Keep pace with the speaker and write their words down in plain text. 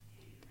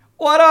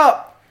What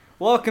up?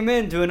 Welcome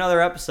into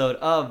another episode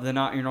of the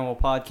Not Your Normal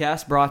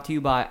Podcast, brought to you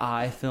by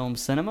iFilm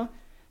Cinema.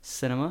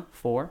 Cinema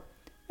for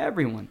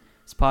everyone.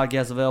 This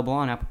podcast is available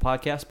on Apple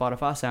Podcasts,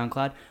 Spotify,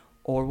 SoundCloud,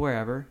 or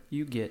wherever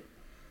you get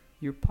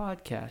your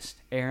podcast.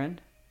 Aaron,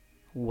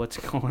 what's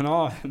going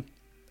on?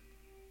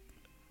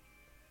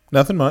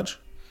 Nothing much.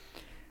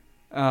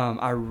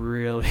 I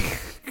really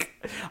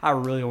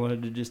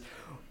wanted to just,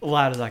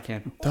 loud as I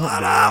can, Don't do as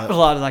that.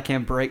 loud as I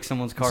can, break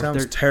someone's car. It sounds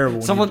They're-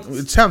 terrible. someone-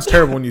 It sounds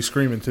terrible when you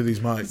scream into these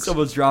mics.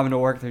 Someone's driving to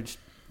work, they're just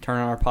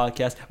turning on our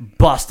podcast,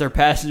 bust their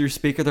passenger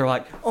speaker. They're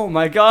like, "Oh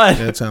my god!"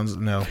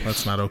 No,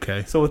 that's not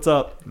okay. So what's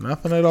up?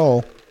 Nothing at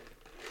all.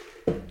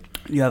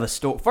 You have a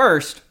store.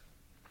 First,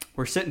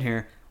 we're sitting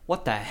here.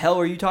 What the hell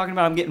are you talking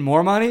about? I'm getting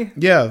more money?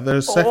 Yeah,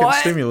 there's second What?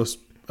 stimulus.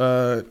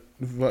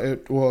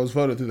 It was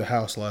voted through the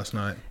House last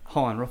night.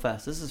 Hold on, real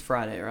fast. This is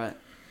Friday, right?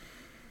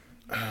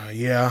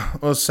 Yeah,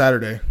 well, it's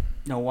Saturday.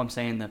 No, I'm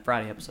saying the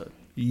Friday episode.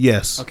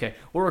 Yes. Okay,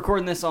 we're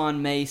recording this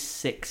on May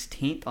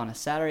 16th on a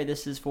Saturday.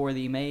 This is for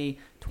the May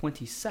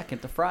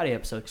 22nd, the Friday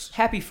episode.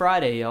 Happy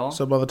Friday, y'all.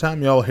 So by the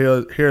time y'all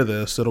hear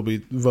this, it'll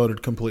be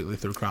voted completely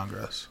through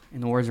Congress.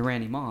 In the words of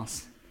Randy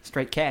Moss,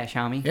 straight cash,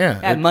 homie.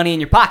 Yeah, Add money in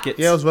your pockets.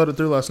 Yeah, it was voted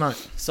through last night.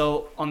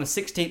 So on the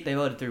 16th, they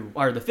voted through,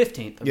 or the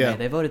 15th of Yeah. May,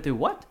 they voted through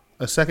what?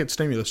 A second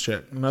stimulus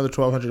check, another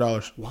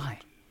 $1,200. Why?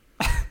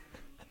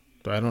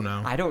 I don't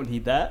know. I don't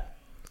need that.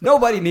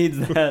 Nobody needs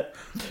that.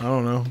 I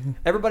don't know.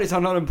 Everybody's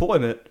on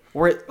unemployment.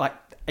 We're at like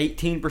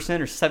 18% or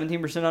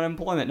 17%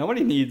 unemployment.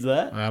 Nobody needs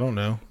that. I don't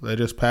know. They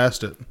just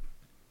passed it,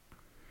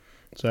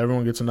 so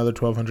everyone gets another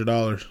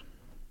 $1,200.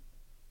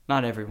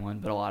 Not everyone,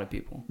 but a lot of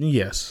people.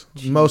 Yes,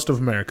 most of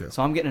America.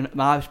 So I'm getting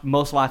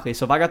most likely.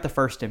 So if I got the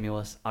first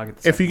stimulus, I'll get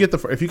the second.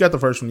 If you got the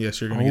first one,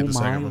 yes, you're going to get the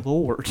second one. Oh my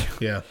lord!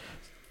 Yeah.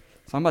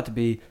 So I'm about to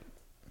be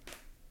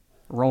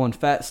rolling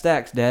fat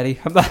stacks, Daddy.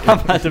 I'm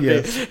about to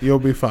Yes, you'll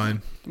be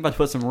fine. I'm about to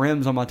put some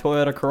rims on my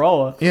Toyota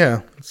Corolla.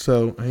 Yeah.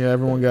 So yeah,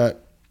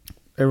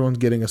 everyone's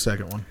getting a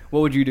second one.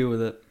 What would you do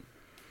with it?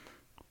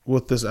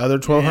 With this other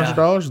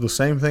 $1,200, the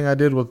same thing I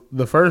did with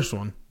the first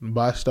one.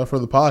 Buy stuff for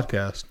the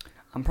podcast.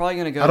 I'm probably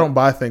gonna go. I don't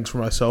buy things for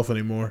myself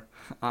anymore.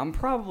 I'm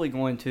probably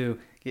going to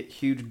get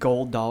huge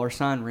gold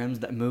 $ rims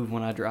that move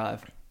when I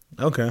drive.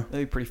 Okay. That'd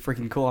be pretty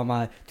freaking cool on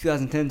my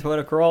 2010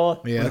 Toyota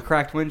Corolla Yeah. with a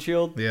cracked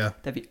windshield. Yeah.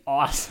 That'd be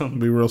awesome. It'd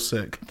be real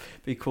sick.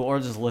 Be cool. Or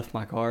just lift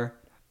my car.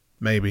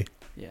 Maybe.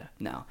 Yeah,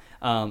 no.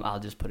 I'll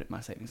just put it in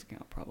my savings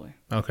account probably.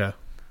 Okay.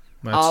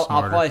 That's I'll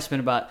smarter. probably spend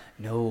about,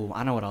 no,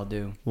 I know what I'll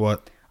do.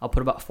 What? I'll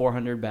put about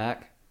 $400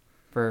 back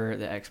for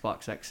the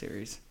Xbox X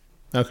Series.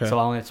 Okay. So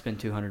I only have to spend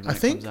 $200 when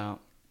it comes out.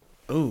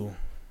 Ooh.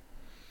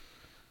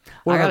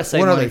 I gotta save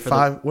what are money they?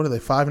 for What are they?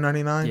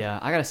 $5.99? Yeah,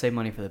 I gotta save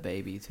money for the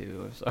baby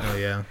too. So. Oh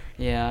yeah.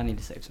 Yeah, I need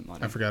to save some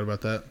money. I forgot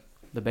about that.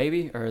 The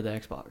baby or the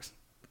Xbox?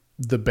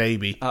 The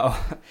baby. Oh,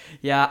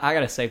 yeah, I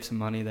gotta save some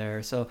money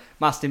there. So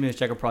my stimulus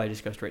check will probably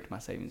just go straight to my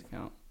savings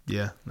account.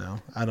 Yeah. No,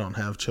 I don't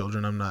have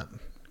children. I'm not.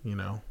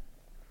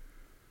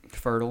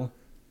 Fertile.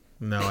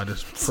 No, I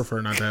just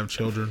prefer not to have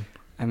children.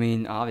 I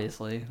mean,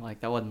 obviously,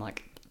 like that wasn't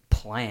like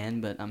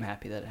planned, but I'm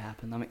happy that it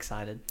happened. I'm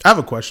excited. I have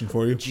a question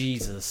for you.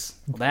 Jesus,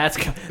 well, that's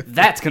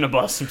gonna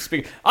bust some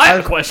speakers. I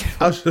have a question.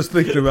 I was just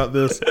thinking about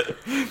this.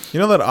 You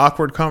know that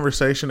awkward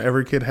conversation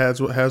every kid has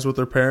with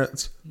their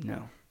parents?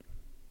 No,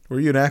 Were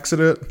you an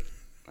accident?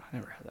 I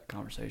never had that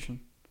conversation.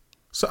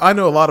 So I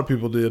know a lot of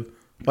people did.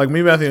 Like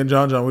me, Matthew, and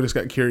John, we just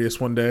got curious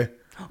one day.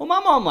 Well, my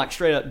mom like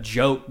straight up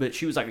joked, but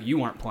she was like, "You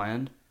weren't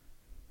planned."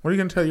 What are you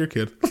going to tell your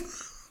kid?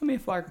 I mean,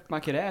 if like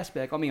my kid asked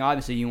back, I mean,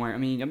 obviously you weren't. I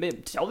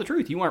mean, tell the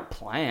truth, you weren't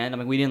planned. I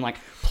mean, we didn't like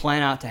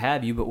plan out to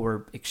have you, but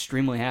we're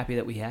extremely happy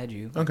that we had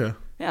you. Okay.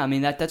 Yeah, I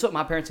mean that's what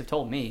my parents have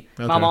told me.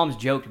 Okay. My mom's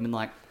joked and been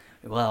like,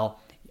 "Well,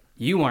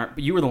 you weren't.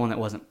 You were the one that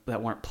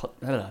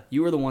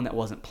you were the one that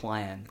wasn't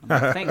planned." I'm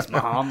like, "Thanks,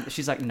 Mom."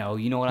 She's like, "No,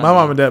 you know what I My mean?"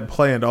 mom and dad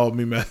planned all of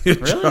me, Matthew.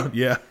 and Really? John.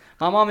 Yeah.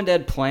 My mom and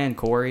dad planned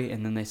Corey,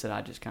 and then they said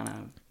I just kind of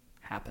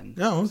happened.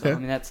 Oh, okay. So, I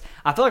mean,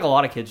 I feel like a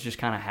lot of kids just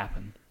kind of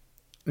happen.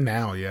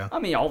 Now, yeah. I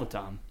mean, all the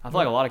time. I feel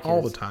like a lot of kids.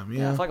 All the time,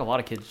 yeah. I feel like a lot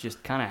of kids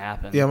just kind of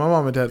happen. Yeah, my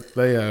mom and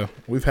dad,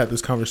 we've had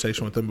this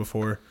conversation with them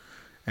before,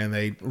 and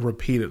they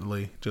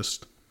repeatedly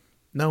just,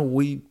 no,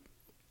 we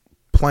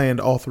planned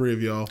all three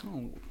of y'all.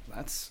 Oh,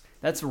 that's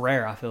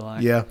rare, I feel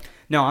like. Yeah.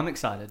 No, I'm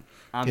excited.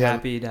 I'm Yeah.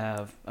 happy to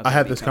have a I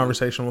had baby this coming.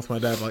 conversation with my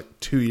dad like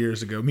 2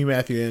 years ago. Me,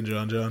 Matthew, and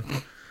John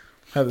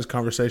had this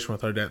conversation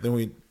with our dad. Then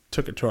we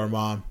took it to our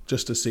mom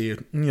just to see,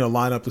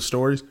 line up the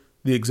stories.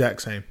 The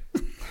exact same.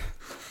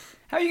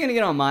 How are you going to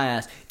get on my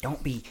ass?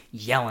 Don't be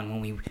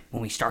yelling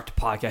when we start the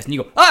podcast. And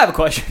you go, I have a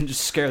question.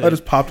 Just scare them. That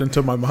just popped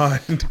into my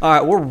mind. All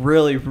right, we're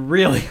really,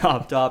 really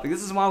off topic.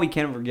 This is why we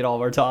can't forget all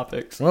of our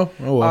topics. Well,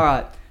 oh well. All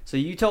right, so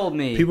you told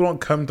me. People don't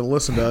come to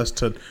listen to us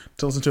to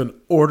listen to an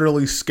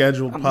orderly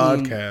scheduled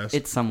podcast.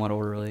 It's somewhat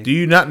orderly. Do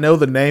you not know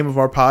the name of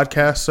our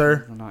podcast,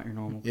 sir? Not your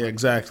normal. Yeah,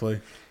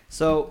 exactly.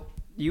 So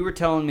you were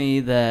telling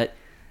me that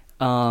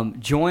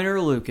Joyner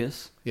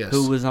Lucas, Yes.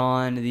 who was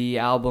on the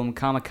album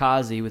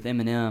Kamikaze with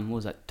Eminem, what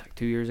was that, like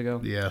 2 years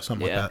ago? Yeah,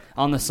 something like that.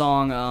 On the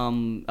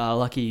song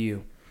Lucky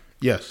You,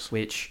 Yes.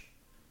 which,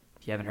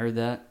 if you haven't heard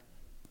that,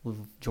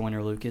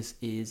 Joyner Lucas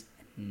is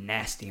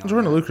nasty on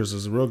Joyner that. Lucas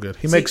is real good.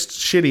 He makes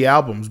shitty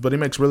albums, but he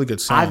makes really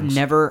good songs. I've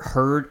never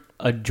heard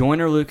a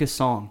Joyner Lucas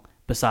song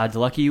besides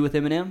Lucky You with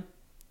Eminem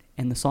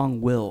and the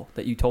song Will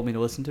that you told me to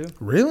listen to.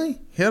 Really?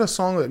 He had a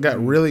song that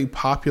got really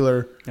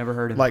popular Never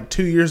heard him. like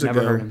 2 years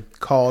Never heard ago him.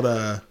 called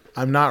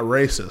I'm Not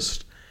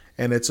Racist.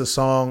 And it's a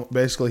song,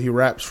 basically he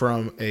raps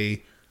from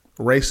a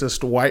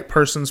racist white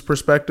person's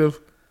perspective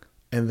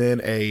and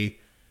then a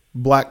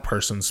black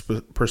person's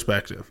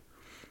perspective.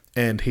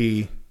 And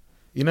he,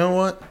 you know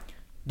what?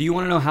 Do you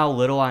want to know how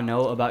little I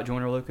know about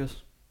Joyner Lucas?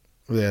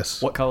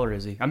 Yes. What color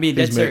is he? I mean,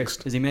 dead He's serious.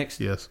 mixed. Is he mixed?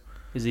 Yes.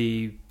 Is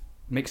he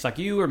mixed like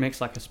you or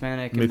mixed like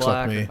Hispanic and Mixed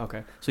like black? me.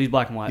 Okay. So he's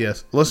black and white.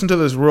 Yes. Listen to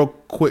this real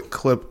quick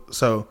clip.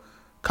 So,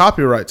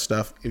 copyright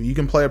stuff, if you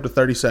can play up to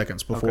 30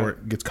 seconds before Okay.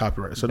 it gets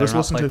copyrighted. So Better just not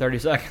listen play to 30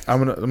 seconds.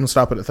 I'm gonna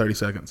stop it at 30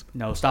 seconds.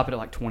 No, stop it at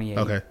like 28.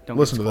 Okay. Don't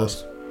Listen get to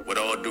close. this. With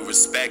all due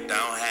respect, I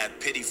don't have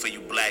pity for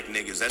you black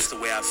niggas. That's the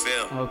way I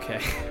feel. Okay.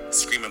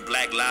 Screaming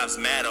Black Lives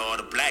Matter, all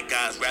the black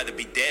guys rather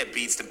be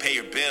deadbeats than pay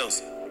your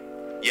bills.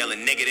 Yelling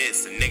nigga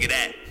this and nigga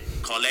that.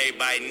 Call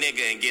everybody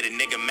nigga and get a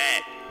nigga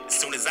mad. As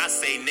soon as I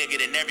say nigga,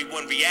 then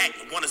everyone react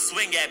and wanna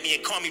swing at me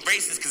and call me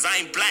racist cause I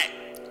ain't black.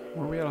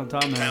 Where are we at on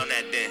time, man? Pound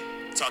that then.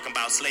 Talking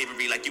about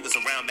slavery like you was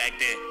around back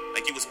then.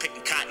 Like you was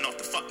picking cotton off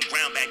the fucking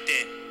ground back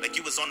then. Like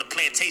you was on the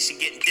plantation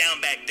getting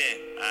down back then.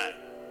 Alright.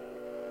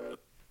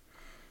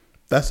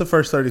 That's the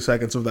first 30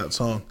 seconds of that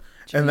song.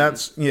 And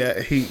that's,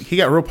 he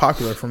got real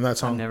popular from that I've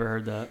song. never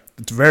heard that.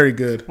 It's very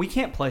good. We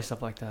can't play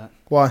stuff like that.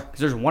 Why? Because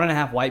there's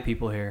 1.5 white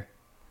people here.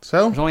 There's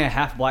So? only a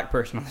half black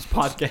person on this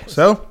podcast.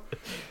 So?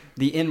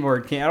 The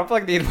N-word can't. I don't feel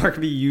like the N-word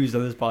can be used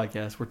on this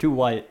podcast. We're too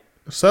white.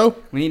 So?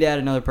 We need to add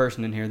another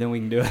person in here, then we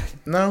can do it.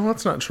 No,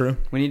 that's not true.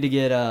 We need to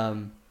get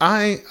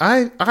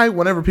I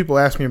whenever people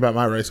ask me about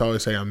my race, I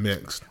always say I'm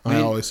mixed. I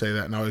We- always say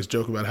that, and I always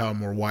joke about how I'm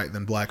more white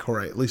than black,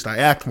 or at least I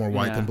act more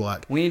white yeah. than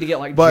black. We need to get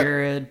like But,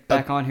 Jared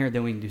back on here,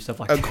 then we can do stuff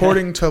like that.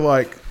 According to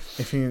like,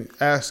 if you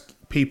ask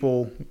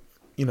people,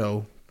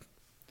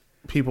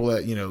 people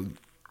that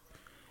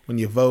when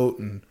you vote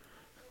and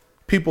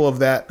people of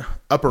that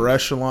upper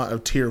echelon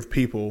of tier of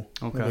people,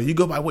 Okay. you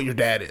go by what your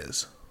dad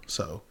is.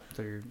 So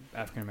So you're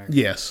African American.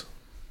 yes,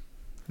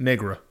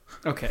 Negra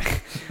Okay.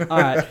 All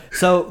right.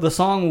 So the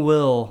song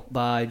 "Will"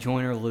 by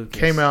Joyner Lucas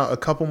came out a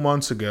couple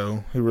months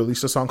ago. He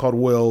released a song called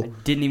 "Will."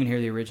 Didn't even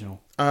hear the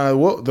original.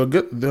 Well,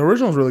 the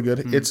original is really good.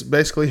 Mm. It's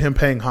basically him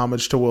paying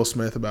homage to Will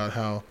Smith about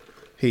how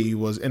he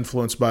was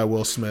influenced by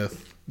Will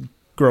Smith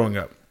growing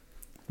up.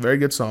 Very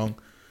good song.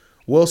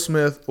 Will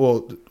Smith's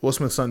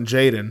son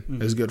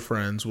Jaden is good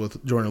friends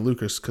with Joyner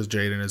Lucas because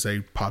Jaden is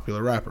a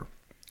popular rapper.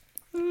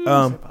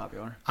 So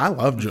popular. I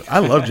love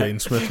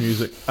Jaden Smith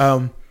music.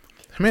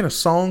 He made a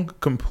song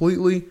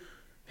completely.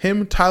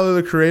 Him, Tyler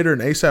the Creator,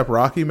 and ASAP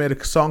Rocky made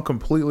a song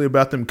completely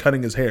about them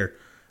cutting his hair,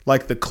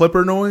 like the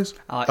clipper noise.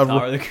 I like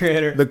Tyler the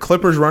Creator. The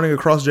clippers running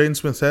across Jaden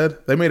Smith's head.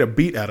 They made a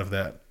beat out of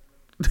that.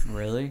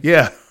 Really?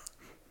 Yeah.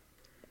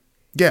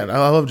 Yeah,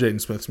 I love Jaden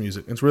Smith's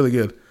music. It's really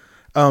good.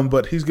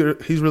 But he's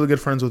good. He's really good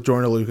friends with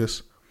Joyner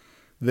Lucas.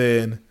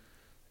 Then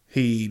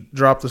he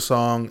dropped the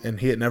song, and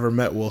he had never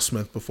met Will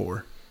Smith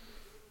before.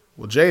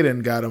 Well,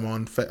 Jaden got him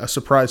on a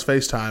surprise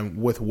FaceTime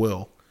with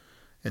Will,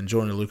 and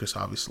Joyner Lucas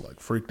obviously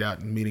freaked out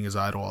and meeting his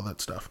idol, all that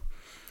stuff.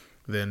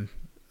 Then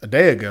a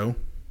day ago,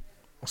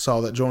 I saw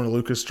that Joyner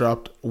Lucas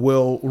dropped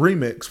Will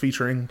remix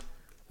featuring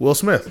Will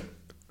Smith.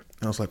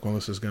 And I was like, well,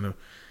 this is gonna,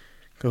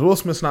 because Will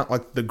Smith's not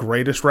like the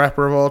greatest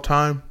rapper of all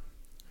time.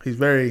 He's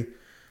very.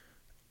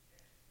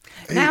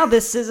 Now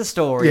this is a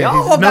story all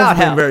he's known about for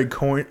being how.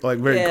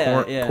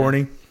 very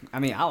corny. I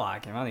mean, I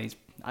like him. I think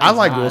I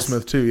like Will nice.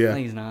 Smith too. I Yeah,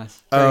 think he's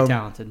nice. Very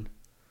talented.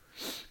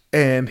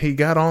 and he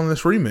got on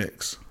this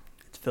remix.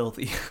 It's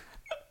filthy.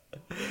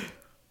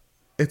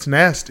 It's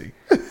nasty.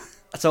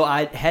 So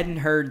I hadn't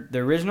heard the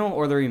original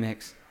or the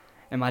remix,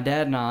 and my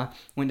dad and I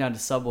went down to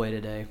Subway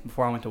today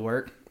before I went to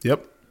work.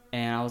 Yep.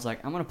 And I was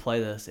like, I'm going to play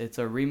this. It's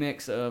a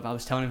remix of, I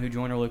was telling him who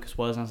Joyner Lucas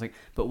was, and I was like,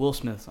 but Will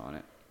Smith's on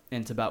it.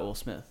 And it's about Will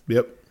Smith.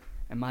 Yep.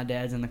 And my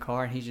dad's in the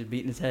car, and he's just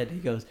beating his head. He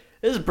goes,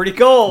 this is pretty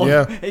cool.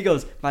 Yeah.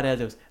 My dad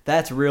goes,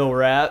 that's real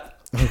rap.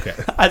 Okay.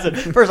 I said,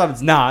 first off,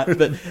 it's not,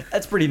 but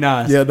that's pretty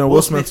nice. Yeah. No,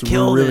 Will Smith's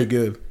killed really it.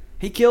 good.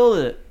 He killed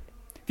it.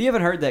 If you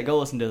haven't heard that, go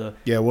listen to the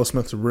Yeah, Will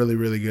Smith's really,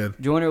 really good.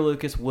 Joyner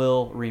Lucas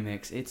Will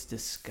remix. It's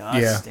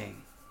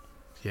disgusting.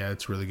 Yeah,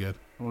 it's really good.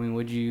 I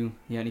mean, you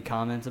have any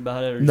comments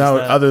about it? Or No,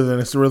 just that? other than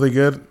it's really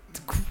good.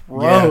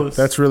 Gross. Yeah,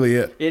 that's really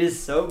it. It is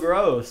so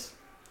gross.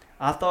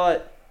 I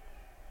thought,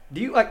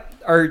 do you like?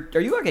 Are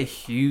you like a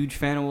huge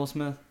fan of Will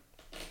Smith?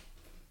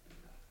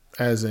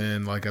 As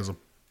in, as a,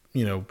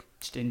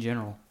 Just in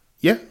general,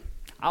 yeah.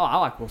 I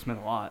like Will Smith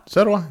a lot.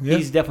 So do I. Yeah.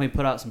 He's definitely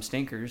put out some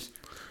stinkers.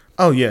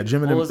 Oh yeah,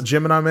 Gemini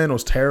What Man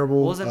was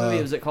terrible. What was that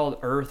movie? Was it called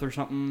Earth or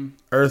something?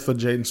 Earth with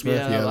Jaden Smith.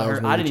 Yeah, that was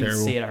I didn't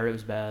terrible. even see it. I heard it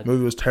was bad.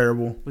 Movie was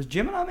terrible. Was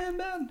Gemini Man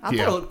bad? I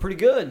Yeah. thought it looked pretty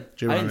good.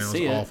 Gemini I didn't Man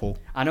see was it. awful.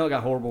 I know it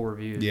got horrible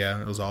reviews. Yeah,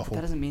 it was awful.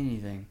 That doesn't mean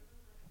anything.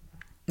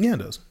 Yeah, it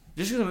does.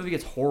 Just because a movie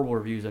gets horrible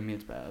reviews doesn't mean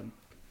it's bad.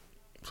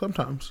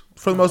 Sometimes,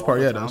 for the most part,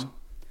 all yeah, the it does. time.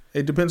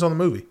 It depends on the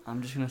movie.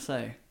 I'm just gonna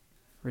say.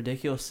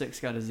 Ridiculous 6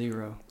 got a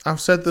 0. I've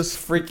said this.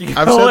 Freaking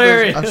I've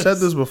hilarious. Said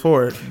this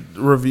before.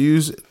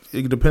 Reviews,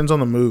 it depends on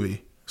the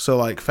movie. So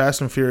like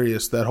Fast and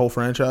Furious, that whole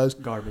franchise,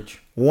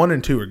 Garbage. 1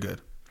 and 2 are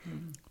good.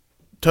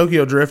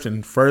 Tokyo Drift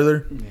and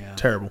Further, Yeah.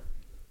 terrible.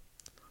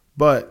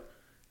 But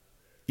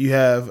you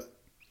have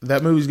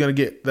that movie's gonna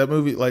get that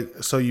movie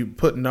like so you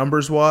put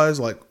numbers wise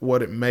like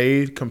what it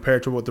made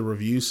compared to what the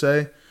reviews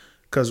say,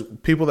 because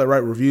people that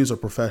write reviews are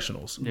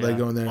professionals. Yeah. They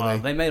go in there Well,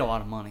 and they made a lot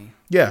of money.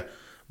 yeah.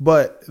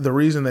 But the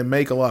reason they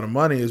make a lot of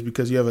money is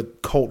because you have a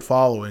cult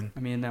following. I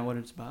mean, isn't that what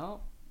it's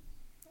about?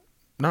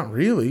 Not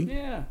really.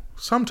 Yeah.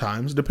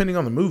 Sometimes, depending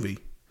on the movie.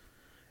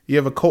 You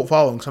have a cult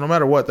following, so no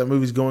matter what, that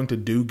movie's going to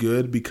do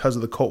good because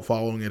of the cult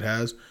following it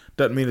has.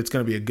 Doesn't mean it's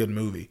going to be a good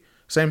movie.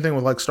 Same thing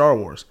with like Star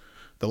Wars.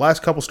 The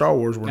last couple Star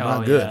Wars were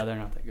not good. Yeah, they're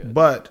not that good.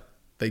 But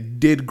they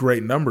did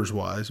great numbers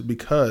wise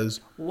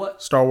because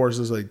What Star Wars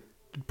is like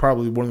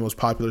probably one of the most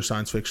popular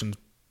science fiction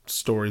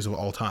stories of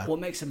all time. What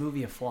makes a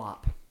movie a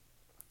flop?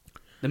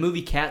 The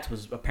movie Cats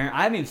was apparent.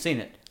 I haven't even seen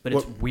it, but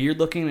it's weird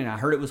looking, and I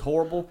heard it was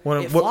horrible.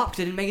 It flopped.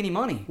 It didn't make any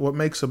money. What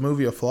makes a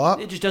movie a flop?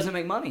 It just doesn't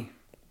make money.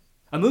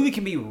 A movie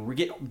can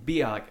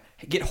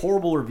get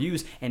horrible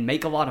reviews and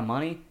make a lot of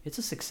money. It's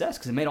a success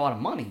because it made a lot of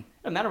money.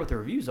 It doesn't matter what the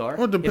reviews are.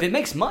 Well, if it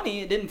makes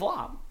money, it didn't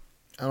flop.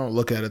 I don't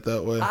look at it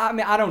that way. I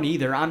mean, I don't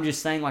either. I'm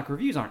just saying, like,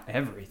 reviews aren't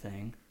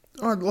everything.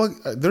 Oh, look,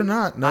 they're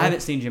not. No. I haven't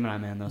seen Gemini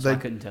Man though, so I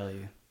couldn't tell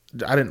you.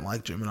 I didn't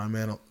like Gemini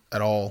Man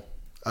at all.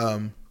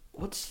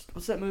 What's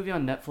that movie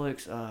on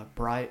Netflix?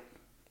 Bright.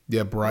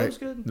 Yeah, Bright. That was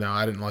good. No,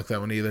 I didn't like that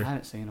one either. I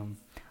haven't seen them.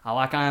 I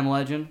like I Am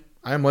Legend.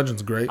 I Am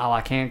Legend's great. I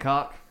like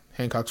Hancock.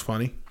 Hancock's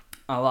funny.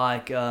 I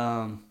like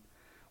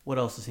what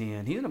else is he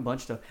in? He's in a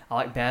bunch of stuff. I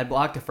like I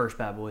like the first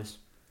Bad Boys.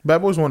 Bad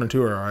Boys 1 and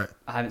 2 are alright.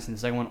 I haven't seen the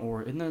second one,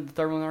 or isn't the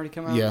third one already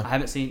come out? Yeah. I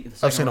haven't seen the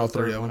second I've seen one or all the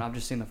three third of one. them. I've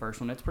just seen the first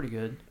one. It's pretty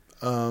good.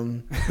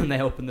 Um, And they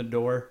open the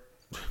door.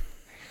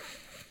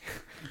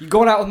 You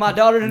going out with my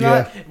daughter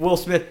tonight? Yeah. Will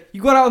Smith.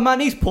 You going out with my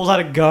niece? Pulls out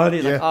a gun.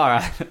 He's Yeah. like, all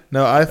right.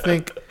 no, I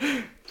think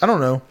I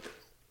don't know.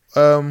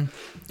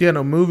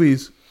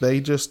 Movies, they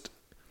just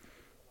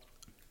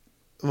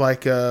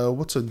like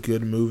what's a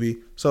good movie?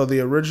 So the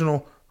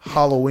original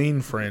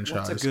Halloween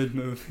franchise. What's a good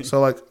movie? So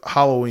like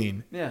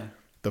Halloween. Yeah.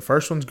 The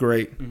first one's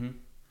great. Mm-hmm.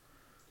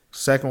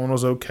 Second one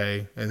was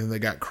okay, and then they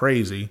got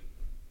crazy.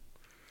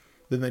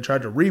 Then they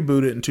tried to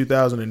reboot it in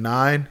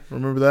 2009.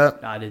 Remember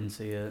that? I didn't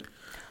see it.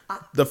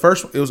 The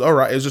first, it was all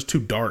right. It was just too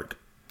dark.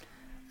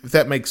 If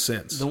that makes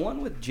sense. The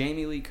one with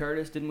Jamie Lee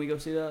Curtis, didn't we go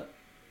see that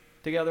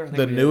together? I think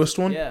The we did. newest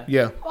one? Yeah.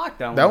 Yeah. I like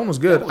that one. That one was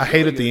good. I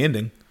hated really the good.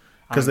 ending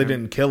because they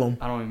remember. didn't kill him.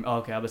 I don't even. Oh,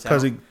 okay, I was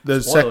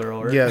Because Spoiler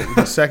alert.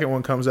 the second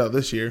one comes out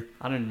this year.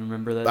 I didn't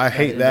remember that. I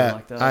hate ended that.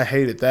 like that. I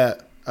hated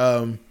that.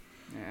 Yeah.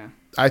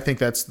 I think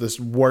that's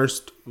the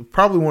worst,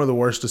 probably one of the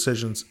worst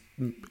decisions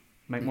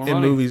Make more in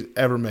money. movies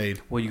ever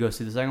made. Will you go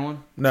see the second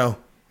one? No,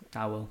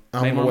 I will.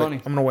 I'm Make gonna more wait. money.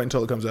 I'm gonna wait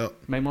until it comes out.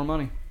 Make more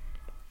money.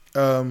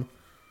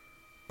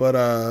 But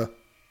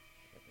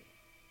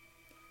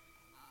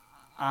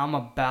I'm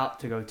about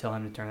to go tell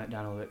him to turn that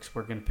down a little bit because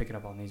we're going to pick it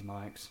up on these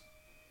mics.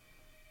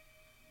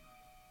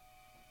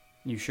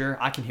 You sure?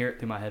 I can hear it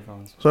through my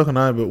headphones. so can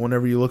I. But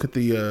whenever you look at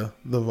the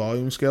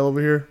volume scale over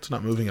here, it's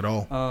not moving at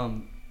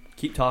all.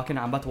 Keep talking.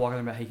 I'm about to walk in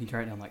about, hey, can you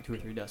turn it down like 2 or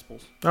 3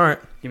 decibels? All right.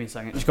 Give me a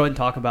second. Just go ahead and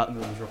talk about the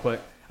movies real quick.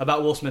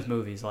 About Will Smith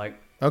movies. Like,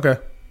 Okay.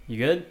 you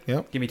good?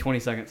 Yep. Give me 20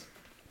 seconds.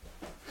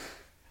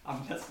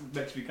 That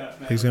makes me kind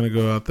of mad. He's gonna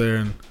go out there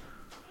and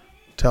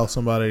tell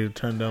somebody to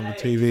turn down the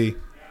TV.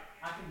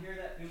 I can hear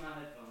that through my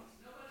headphones.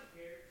 Nobody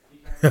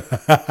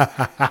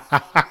cares.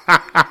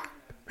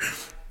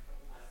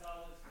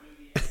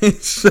 He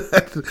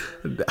said,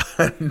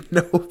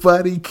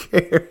 "Nobody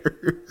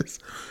cares."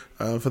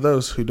 For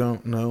those who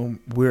don't know,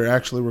 we're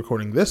actually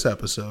recording this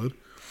episode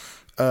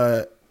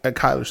at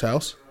Kyler's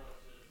house,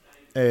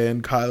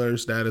 and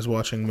Kyler's dad is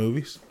watching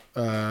movies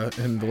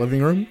in the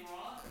living room,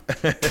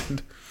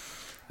 and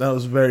that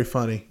was very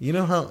funny. You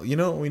know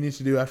what we need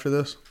to do after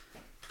this?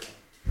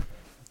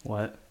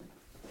 What?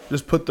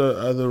 Just put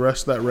the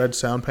rest of that red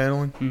sound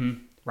paneling Mm-hmm.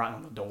 Right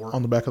on the door.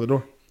 on the back of the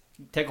door.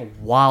 Take a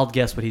wild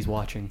guess what he's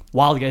watching.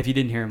 Wild guess. If you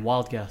didn't hear him,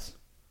 wild guess.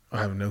 I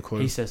have no clue.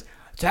 He says,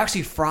 it's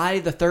actually Friday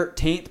the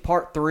 13th,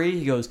 part 3.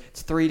 He goes,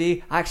 it's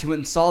 3D. I actually went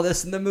and saw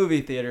this in the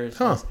movie theaters.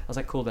 Huh. I was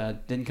like, cool,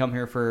 Dad. Didn't come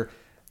here for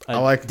a I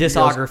like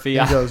discography.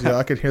 He goes, yeah,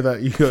 I could hear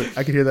that.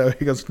 I could hear that.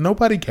 He goes,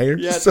 nobody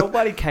cares. Yeah,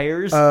 nobody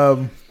cares.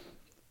 I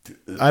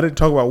didn't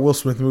talk about Will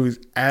Smith movies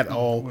at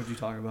all What did you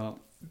talk about?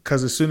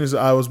 because as soon as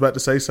I was about to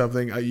say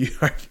something,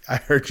 I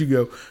heard you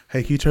go,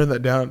 "Hey, can you turn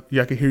that down?"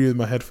 Yeah, I can hear you in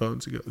my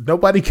headphones. You go,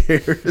 "Nobody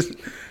cares."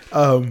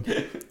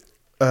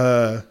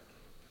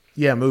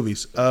 Yeah,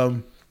 movies.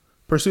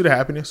 Pursuit of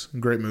Happiness,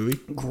 great movie.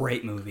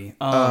 Great movie.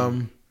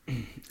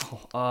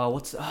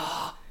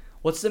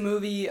 What's the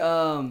movie?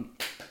 Damn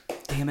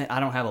it, I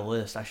don't have a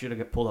list. I should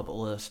have pulled up a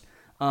list.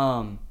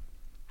 Damn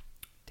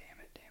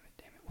it.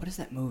 What is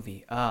that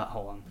movie?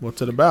 Hold on.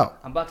 What's it about?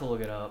 I'm about to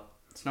look it up.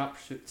 It's not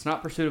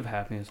Pursuit of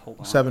Happiness. Hold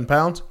on. 7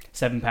 pounds.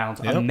 7 pounds.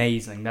 Yep.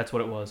 Amazing. That's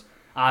what it was.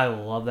 I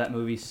love that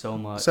movie so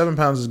much. 7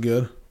 pounds is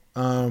good.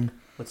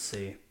 Let's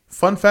see.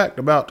 fun fact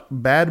about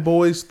Bad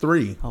Boys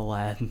 3.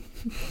 Aladdin.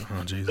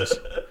 Oh, Jesus.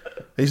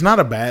 He's not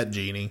a bad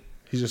genie.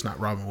 He's just not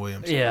Robin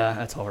Williams. Yeah,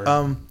 that's hard.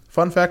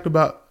 Fun fact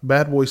about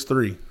Bad Boys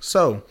 3.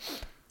 So,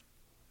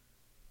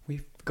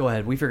 Go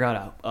ahead. We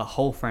forgot a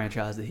whole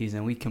franchise that he's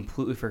in. We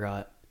completely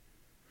forgot.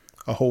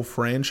 a whole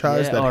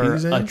franchise Yeah, that or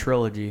he's in? a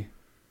trilogy.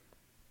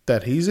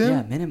 That he's in?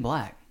 Yeah, Men in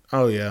Black.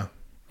 Oh, yeah.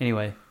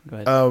 Anyway, go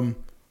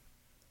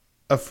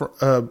ahead.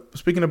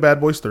 Speaking of Bad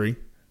Boys 3,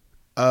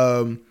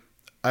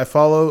 I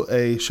follow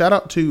a shout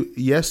out to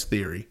Yes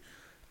Theory.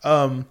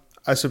 I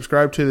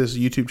subscribe to this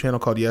YouTube channel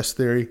called Yes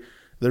Theory.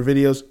 Their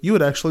videos, you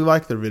would actually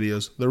like their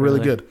videos. They're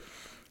really good.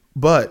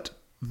 But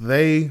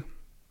they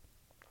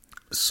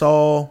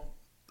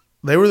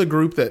were the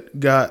group that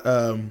got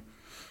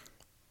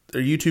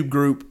their YouTube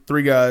group,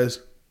 3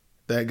 guys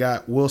that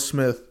got Will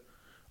Smith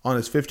on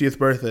his 50th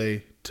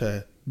birthday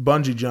to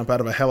bungee jump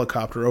out of a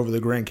helicopter over the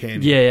Grand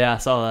Canyon. Yeah, I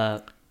saw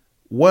that.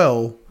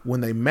 Well,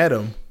 when they met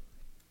him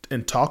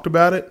and talked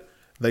about it,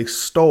 they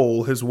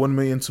stole his 1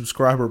 million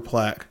subscriber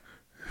plaque.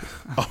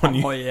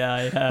 Oh,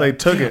 yeah. They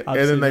took it, I've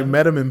and then seen they that.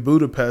 met him in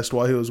Budapest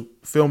while he was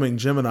filming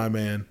Gemini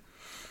Man.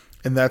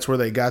 And that's where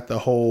they got the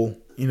whole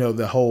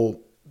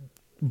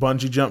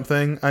bungee jump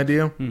thing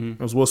idea. Mm-hmm. It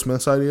was Will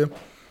Smith's idea.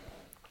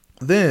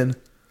 Then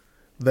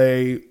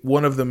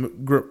one of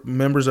the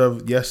members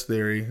of Yes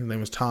Theory, his name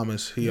was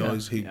Thomas. He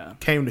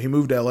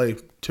moved to LA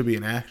to be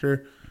an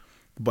actor,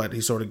 but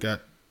he's doing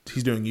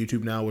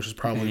YouTube now, which is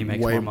probably And he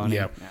makes way more money.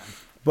 Yeah.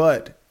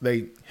 But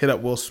they hit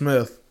up Will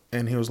Smith,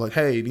 and he was like,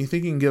 "Hey, do you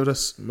think you can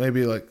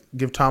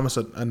give Thomas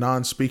a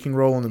non-speaking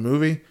role in the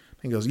movie?" And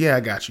he goes, "Yeah, I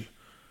got you."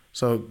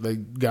 So they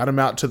got him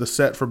out to the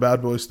set for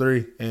Bad Boys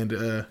 3,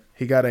 and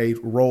he got a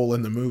role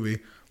in the movie,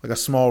 like a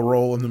small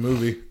role in the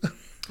movie.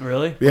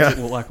 Really? Yeah.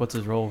 What's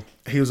his role?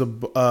 He was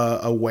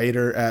a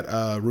waiter at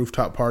a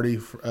rooftop party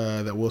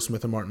that Will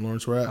Smith and Martin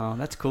Lawrence were at. Oh,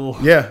 that's cool.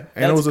 Yeah,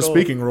 and it was a cool.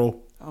 speaking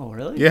role. Oh,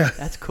 really? Yeah.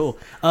 That's cool.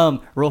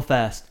 Real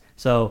fast.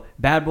 So,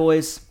 Bad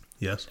Boys,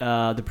 Yes.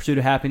 The Pursuit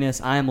of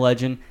Happiness, I Am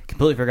Legend.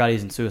 Completely forgot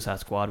he's in Suicide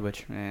Squad,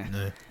 which,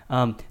 The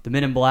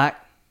Men in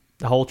Black,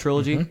 the whole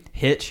trilogy. Mm-hmm.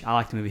 Hitch, I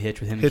like the movie Hitch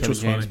with him and Hitch Kevin was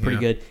James. funny,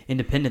 Pretty yeah. good.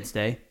 Independence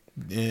Day.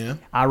 Yeah.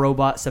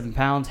 iRobot, 7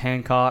 Pounds,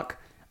 Hancock.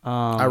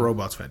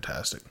 iRobot's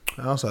fantastic.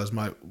 It also has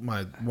one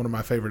of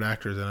my favorite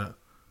actors in it.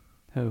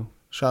 Who?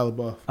 Shia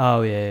LaBeouf.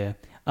 Oh, yeah.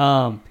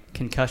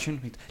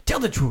 Concussion. Tell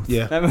the truth.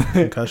 Yeah.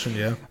 Concussion,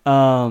 yeah.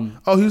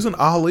 He was in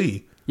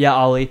Ali. Yeah,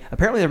 Ollie.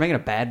 Apparently, they're making a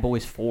Bad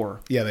Boys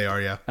 4. Yeah, they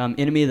are, yeah.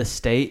 Enemy of the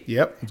State.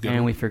 Yep. It's good.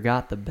 And we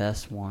forgot the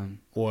best one.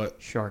 What?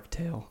 Shark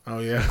Tale. Oh,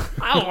 yeah.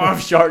 I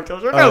love Shark Tale.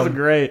 Shark Tale was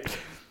great.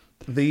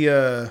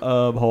 The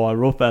Hold on,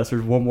 real fast.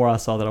 There's one more I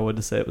saw that I wanted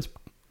to say. It was,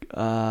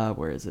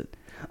 where is it?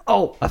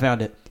 Oh, I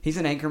found it. He's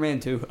in Anchorman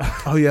too.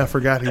 Oh yeah, I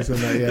forgot he's in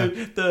that. Yeah.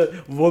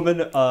 the woman,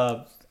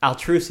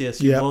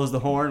 Altrusius, she blows the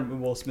horn.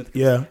 Will Smith.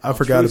 Yeah, I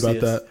forgot about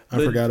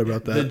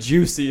Altrusius. that. The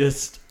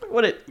juiciest.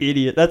 What an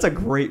idiot. That's a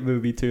great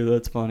movie too.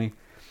 That's funny.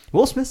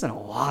 Will Smith's in a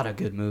lot of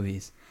good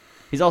movies.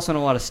 He's also in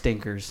a lot of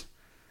stinkers.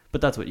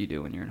 But that's what you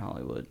do when you're in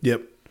Hollywood.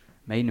 Yep.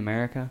 Made in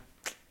America.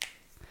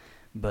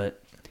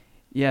 But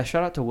yeah,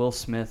 shout out to Will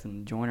Smith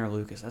and Joyner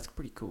Lucas. That's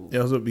pretty cool.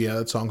 Yeah,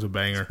 that song's a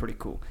banger. That's pretty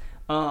cool.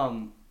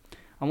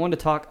 I wanted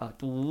to talk a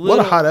little. What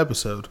a hot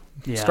episode.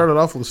 Yeah. Started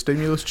off with a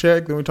stimulus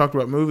check, then we talked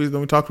about movies,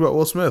 then we talked about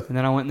Will Smith. And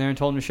then I went in there and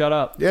told him to shut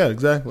up. Yeah,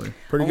 exactly.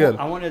 Pretty good.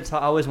 I wanted to.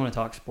 I always want to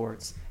talk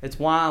sports. It's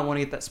why I want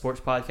to get that sports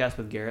podcast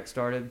with Garrett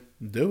started.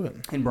 Do it.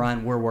 And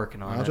Brian, we're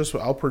working on it.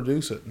 I'll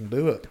produce it and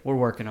do it. We're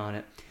working on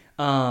it.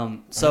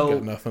 So I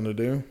got nothing to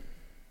do.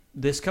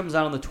 This comes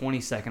out on the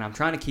 22nd. I'm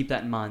trying to keep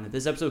that in mind that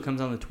this episode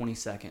comes out on the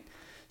 22nd.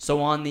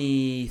 So on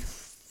the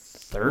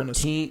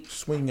 13th,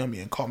 swing on me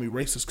and call me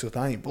racist because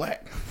I ain't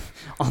black.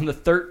 On the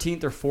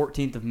 13th or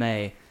 14th of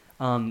May,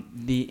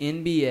 the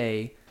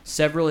NBA,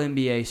 several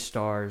NBA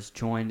stars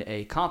joined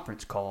a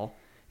conference call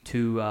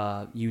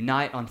to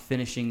unite on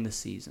finishing the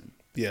season.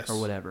 Yes. Or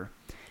whatever.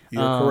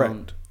 You're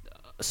correct.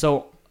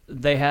 So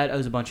it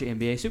was a bunch of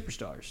NBA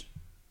superstars.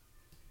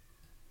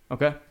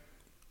 Okay?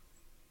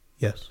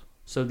 Yes.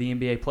 So the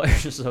NBA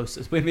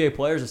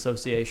Players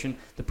Association,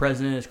 the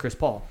president is Chris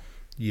Paul.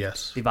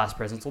 Yes. The vice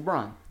president's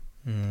LeBron.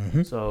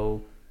 Mm-hmm.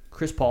 So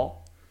Chris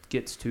Paul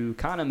gets to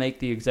kind of make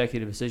the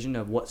executive decision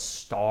of what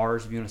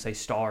stars, if you want to say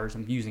stars,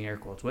 I'm using air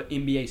quotes, what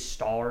NBA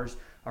stars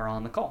are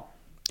on the call.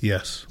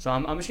 Yes. So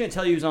I'm just going to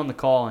tell you who's on the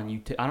call,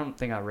 and I don't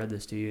think I read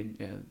this to you.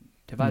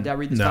 Did I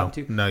read this topic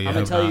to you? No, I'm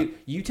going to tell you.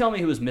 You tell me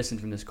who was missing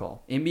from this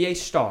call. NBA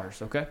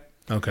stars, okay?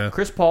 Okay.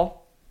 Chris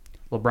Paul,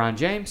 LeBron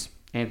James,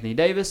 Anthony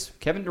Davis,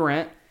 Kevin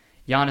Durant,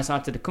 Giannis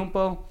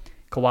Antetokounmpo,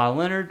 Kawhi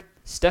Leonard,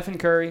 Stephen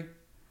Curry,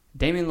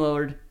 Damian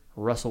Lillard,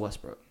 Russell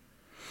Westbrook.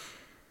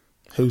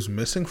 Who's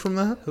missing from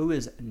that? Who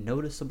is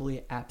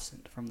noticeably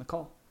absent from the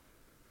call?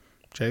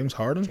 James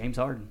Harden. James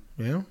Harden.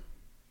 Yeah.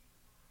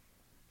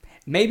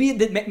 Maybe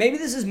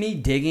this is me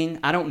digging.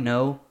 I don't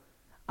know.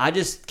 I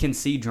just can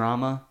see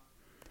drama.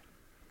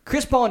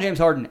 Chris Paul and James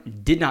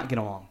Harden did not get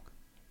along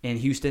in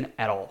Houston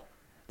at all.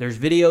 There's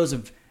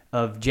videos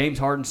of James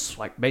Harden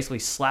basically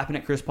slapping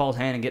at Chris Paul's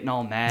hand and getting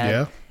all mad.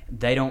 Yeah.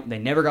 They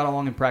never got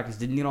along in practice.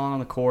 Didn't get along on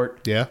the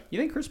court. Yeah. You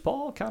think Chris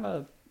Paul kind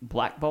of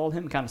blackballed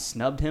him, kind of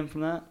snubbed him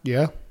from that?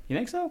 Yeah. You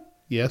think so?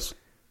 Yes.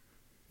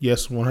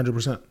 Yes,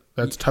 100%.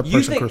 That's the type of You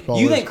person think, Chris Paul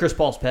you is. think Chris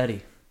Paul's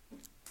petty?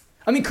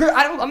 I mean,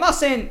 I'm not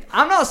saying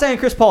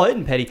Chris Paul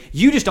isn't petty.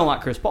 You just don't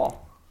like Chris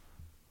Paul.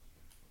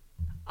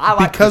 I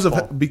like because Chris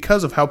of Paul.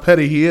 because of how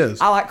petty he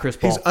is. I like Chris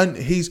Paul.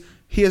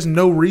 He has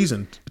no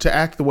reason to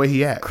act the way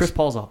he acts. Chris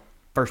Paul's a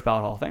first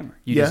ballot Hall of Famer.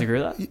 You Yeah.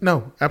 disagree with that?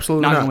 No,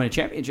 absolutely Not not. going to win a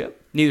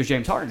championship. Neither is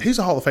James Harden. He's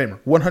a Hall of Famer,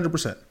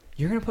 100%.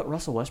 You're going to put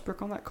Russell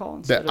Westbrook on that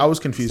call I was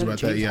confused about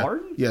that. James Yeah.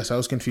 Harden? Yes, I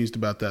was confused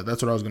about that.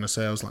 That's what I was going to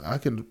say. I was like, I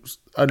can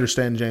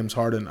understand James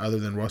Harden other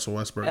than Russell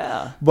Westbrook.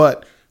 Yeah.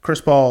 But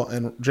Chris Paul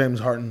and James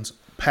Harden's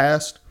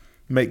past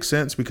makes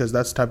sense because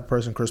that's the type of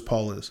person Chris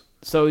Paul is.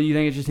 So you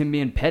think it's just him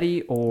being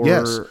petty, or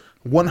Yes,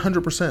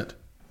 100%.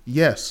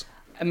 Yes.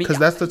 I mean, Because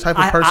that's the type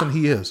of person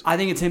he is. I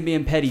think it's him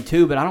being petty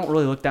too, but I don't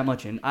really look that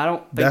much in. I don't.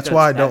 Think That's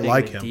why I that don't big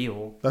like of a him.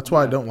 Deal. That's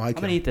why I don't like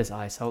I'm gonna him. eat this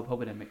ice. I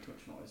hope it didn't make too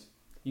much noise.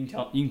 You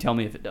can tell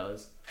me if it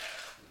does.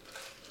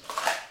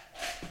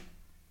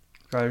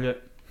 Tried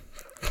it.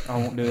 I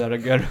won't do that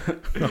again.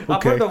 I'll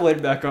Okay. put the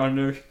lid back on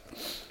there.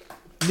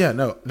 Yeah,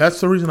 no.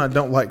 That's the reason I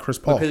don't like Chris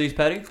Paul. Because he's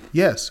petty.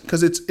 Yes,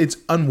 because it's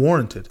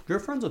unwarranted. You're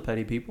friends with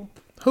petty people.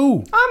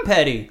 Who? I'm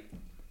petty.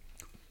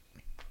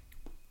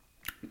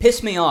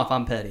 Piss me off.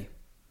 I'm petty.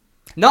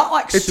 Not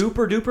like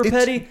super duper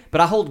petty,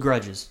 but I hold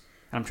grudges.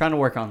 And I'm trying to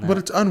work on that.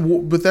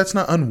 But but that's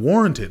not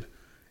unwarranted.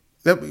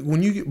 That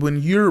when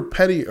you're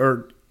petty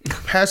or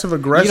passive You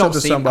aggressive don't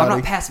to see, somebody, I'm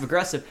not passive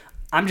aggressive.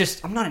 I'm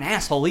not an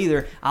asshole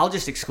either. I'll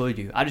just exclude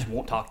you. I just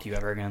won't talk to you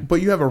ever again.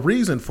 but you have a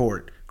reason for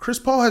it. Chris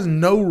Paul has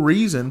no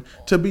reason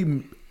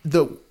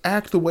to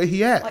act the way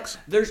he Like acts.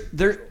 there's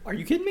are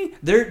you kidding me?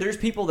 There's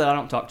people that I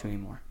don't talk to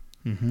anymore.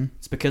 Mm-hmm.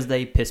 It's because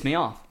they piss me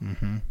off.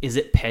 Mm-hmm. Is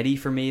it petty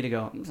for me to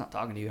go, I'm just not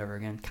talking to you ever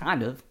again?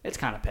 Kind of. It's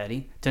kind of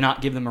petty to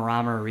not give them a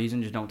rhyme or a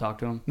reason. Just don't talk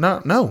to them. No,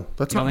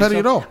 that's You not don't think petty so?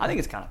 at all. I think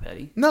it's kind of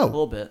petty. No. A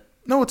little bit.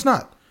 No, it's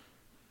not.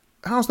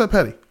 How's that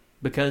petty?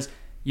 Because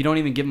you don't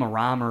even give them a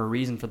rhyme or a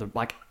reason for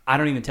I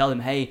don't even tell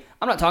them, hey,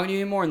 I'm not talking to you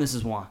anymore and this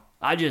is why.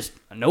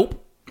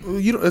 Nope.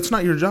 It's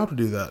not your job to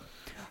do that.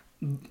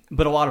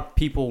 But a lot of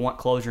people want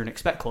closure and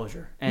expect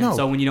closure. And No.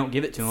 so when you don't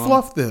give it to them.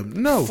 Fluff them.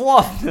 No.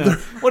 Fluff them.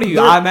 What are you,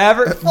 I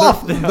Maverick?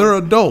 Fluff them. They're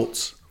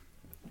adults.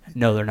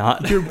 No, they're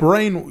not. Your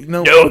brain,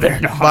 no, they're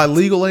not. By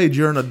legal age,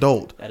 you're an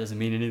adult. That doesn't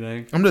mean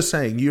anything. I'm just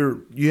saying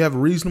you have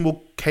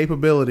reasonable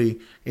capability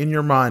in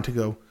your mind to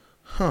go,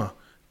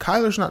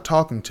 Kyler's not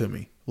talking to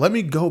me. Let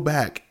me go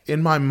back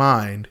in my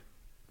mind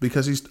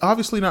because he's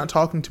obviously not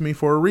talking to me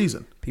for a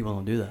reason. People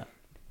don't do that.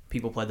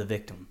 People play the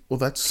victim. Well,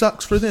 that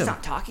sucks for them. He's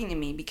not talking to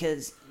me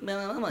because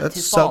it's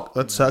his fault.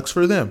 That sucks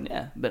for them.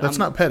 Yeah, but that's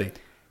not petty.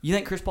 You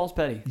think Chris Paul's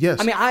petty? Yes.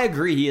 I mean, I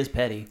agree he is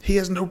petty. He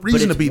has no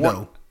reason to be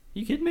though.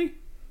 You kidding me?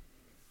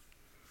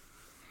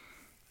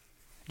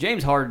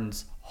 James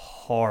Harden's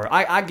hard.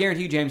 I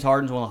guarantee you James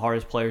Harden's one of the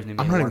hardest players in the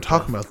NBA. I'm not even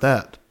talking about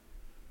that.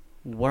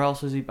 Where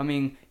else is he? I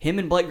mean, him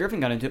and Blake Griffin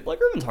got into it. Blake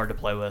Griffin's hard to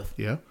play with.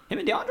 Yeah. Him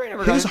and DeAndre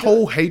never got His into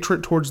whole it.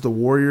 hatred towards the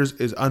Warriors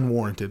is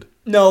unwarranted.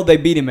 No, they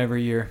beat him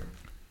every year.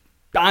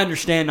 I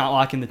understand not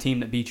liking the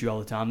team that beat you all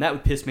the time. That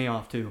would piss me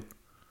off too.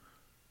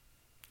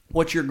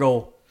 What's your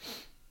goal?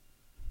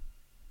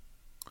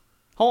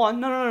 Hold on,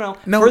 no.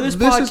 For this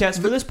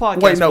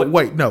podcast.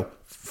 Wait, no.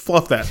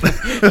 Fluff that.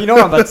 You know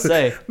what I'm about to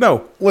say.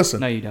 No, listen.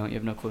 No, you don't. You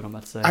have no clue what I'm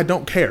about to say. I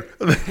don't care.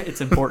 It's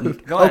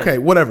important. Go ahead. Okay,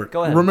 whatever.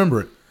 Go ahead. Remember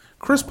it.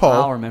 Chris I'll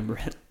Paul, remember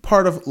it.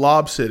 part of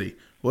Lob City,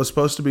 was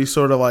supposed to be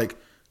sort of like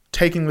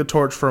taking the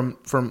torch from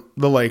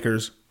the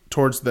Lakers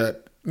towards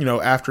that,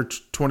 after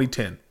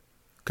 2010,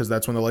 because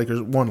that's when the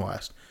Lakers won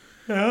last.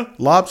 Yeah.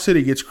 Lob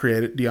City gets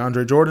created.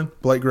 DeAndre Jordan,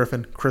 Blake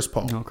Griffin, Chris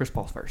Paul. No, Chris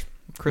Paul's first.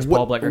 Chris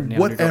Paul, Blake Griffin, DeAndre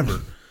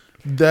whatever.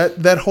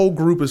 Jordan. That whole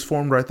group is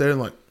formed right there, and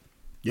like,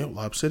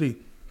 Lob City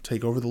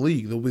take over the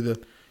league. They'll be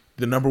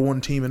the number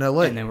one team in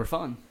LA. And they were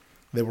fun.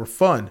 They were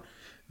fun.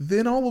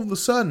 Then all of a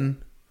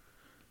sudden,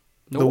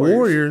 the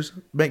Warriors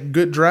make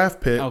good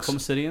draft picks. Oklahoma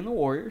City and the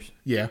Warriors.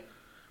 Yeah.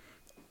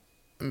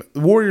 The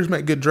Warriors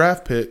make good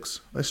draft picks.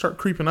 They start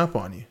creeping up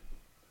on you.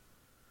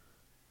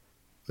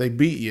 They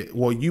beat you.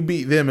 Well, you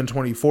beat them in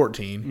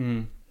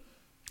 2014.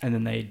 And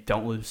then they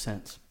don't lose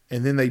since.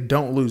 And then they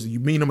don't lose. You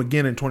meet them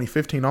again in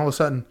 2015. All of a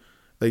sudden,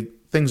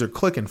 things are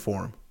clicking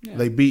for them. Yeah.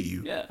 They beat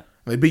you. Yeah.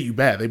 They beat you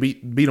bad. They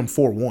beat them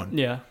 4-1.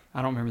 Yeah.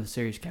 I don't remember the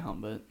series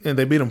count, but... And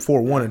they beat them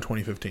 4-1 in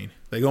 2015.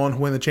 They go on to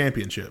win the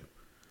championship.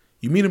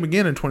 You meet them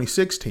again in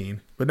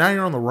 2016, but now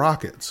you're on the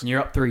Rockets. And you're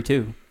up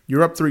 3-2.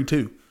 You're up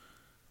 3-2.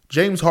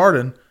 James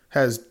Harden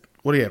has,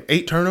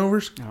 8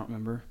 turnovers? I don't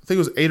remember. I think it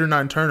was 8 or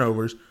 9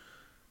 turnovers.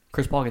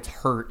 Chris Paul gets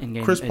hurt in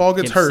game 6. Chris Paul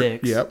gets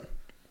hurt. Yep.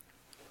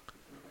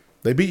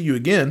 They beat you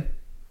again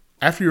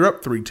after you're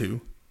up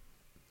 3-2.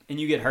 And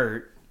you get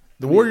hurt.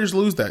 The Warriors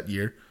lose that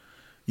year.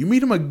 You meet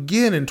them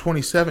again in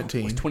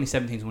 2017.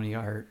 2017 is when he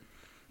got hurt.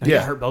 No, he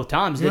got hurt both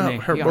times, didn't he?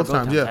 Hurt He got both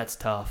times, yeah. That's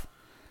tough.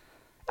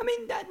 I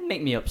mean, that'd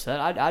make me upset.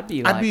 I'd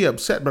be like, I'd be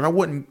upset, but I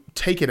wouldn't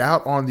take it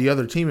out on the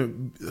other team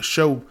and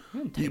show.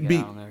 take it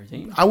out on the other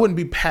team. I wouldn't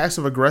be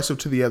passive aggressive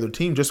to the other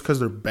team just because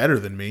they're better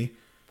than me.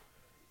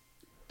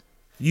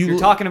 You're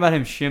talking about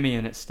him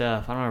shimmying at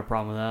Steph. I don't have a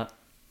problem with that.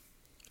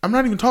 I'm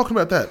not even talking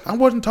about that. I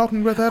wasn't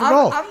talking about that at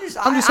all. I'm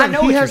just saying I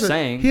know what you're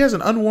saying. He has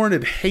an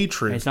unwarranted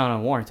hatred. It's not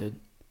unwarranted.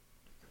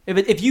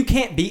 If you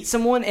can't beat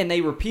someone and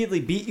they repeatedly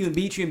beat you and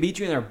beat you and beat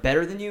you and they're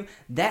better than you,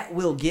 that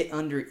will get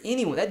under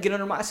anyone. That'd get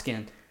under my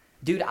skin.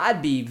 Dude,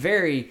 I'd be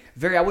very,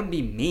 very, I wouldn't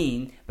be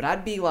mean, but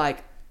I'd be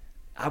like,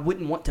 I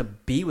wouldn't want to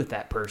be with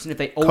that person if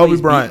they always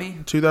Kobe Bryant, beat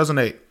me.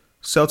 2008.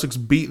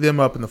 Celtics beat them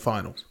up in the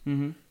finals.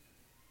 Mm-hmm.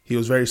 He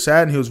was very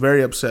sad and he was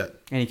very upset.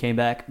 And he came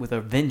back with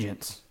a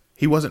vengeance.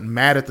 He wasn't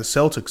mad at the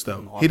Celtics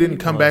though. No, He didn't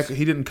come was. back.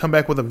 He didn't come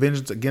back with a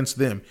vengeance against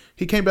them.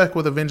 He came back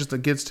with a vengeance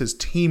against his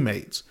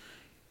teammates.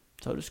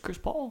 So does Chris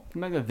Paul. He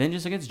made a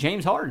vengeance against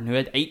James Harden, who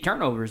had 8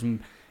 turnovers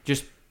and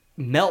just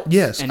melts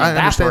Yes, and I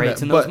understand evaporates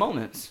that, in those but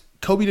moments.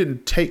 Kobe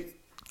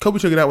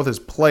took it out with his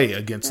play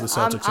against the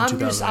Celtics in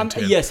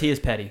 2010. Yes, he is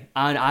petty.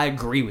 I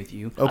agree with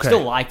you. Okay. I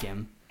still like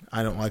him.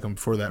 I don't like him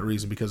for that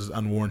reason because it's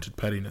unwarranted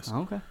pettiness.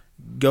 Okay.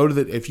 Go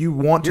to if you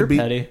want You're to beat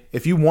petty.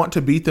 if you want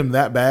to beat them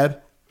that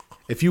bad,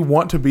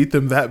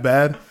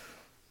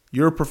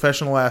 you're a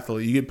professional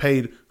athlete. You get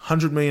paid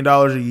 $100 million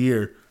a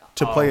year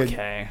to play a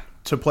game.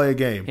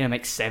 You're gonna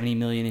make $70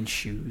 million in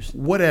shoes.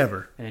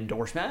 Whatever. An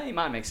endorsement. You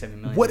might make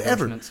 $70 million.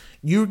 Whatever. endorsements.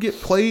 You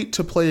get paid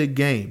to play a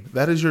game.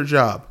 That is your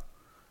job.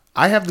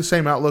 I have the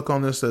same outlook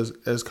on this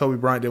as Kobe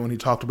Bryant did when he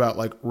talked about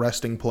like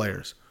resting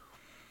players.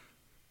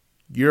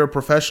 You're a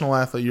professional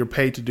athlete. You're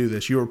paid to do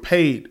this. You are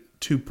paid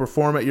to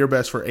perform at your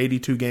best for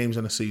 82 games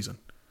in a season.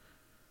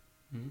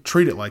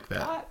 Treat it like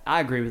that. I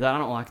agree with that. I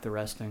don't like the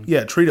resting.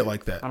 Yeah, treat it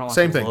like that. I don't like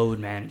Same the thing. load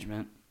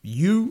management.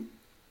 You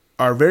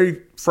are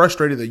very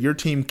frustrated that your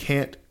team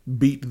can't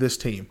beat this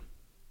team.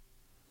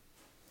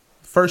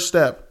 First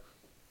step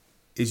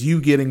is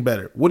you getting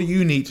better. What do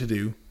you need to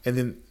do? And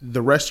then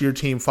the rest of your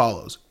team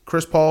follows.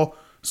 Chris Paul,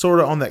 sort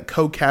of on that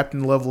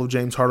co-captain level of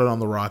James Harden on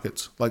the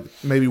Rockets, like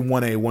maybe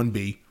 1A,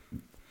 1B.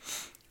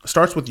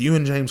 Starts with you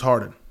and James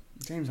Harden.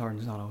 James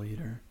Harden's not a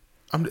leader.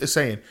 I'm just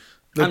saying.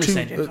 I'm just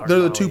saying James Harden's they're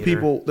the not a two leader.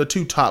 people, the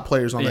two top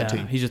players on Yeah, that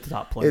team. he's just the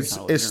top player. He's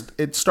not a leader.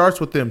 It starts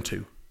with them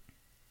two.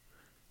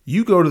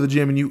 You go to the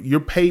gym and you're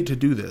paid to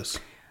do this.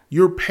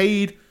 You're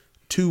paid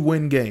to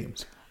win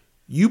games.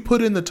 You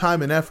put in the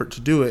time and effort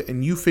to do it,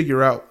 and you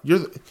figure out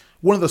you're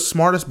one of the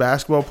smartest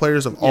basketball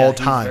players of all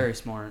time. He's very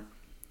smart.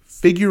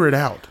 Figure it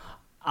out.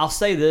 I'll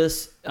say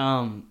this.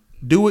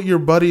 Do what your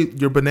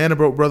banana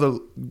boat brother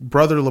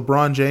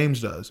LeBron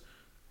James does.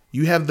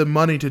 You have the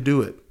money to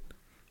do it.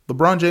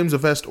 LeBron James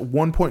invests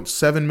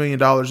 $1.7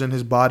 million in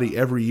his body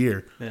every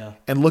year. Yeah.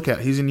 And look at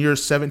it. He's in year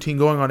 17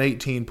 going on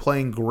 18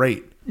 playing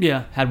great.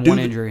 Yeah, had one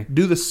injury.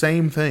 Do the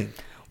same thing.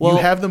 Well,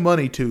 you have the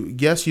money to.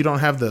 Yes, you don't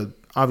have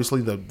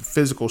obviously the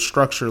physical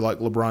structure like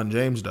LeBron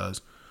James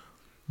does.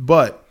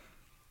 But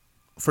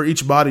for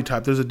each body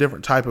type, there's a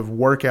different type of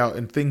workout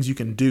and things you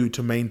can do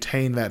to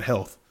maintain that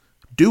health.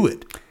 Do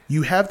it.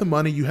 You have the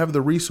money. You have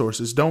the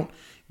resources. Don't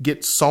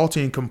get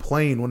salty and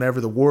complain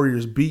whenever the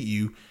Warriors beat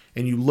you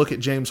and you look at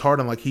James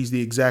Harden like he's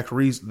the exact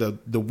reason,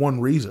 the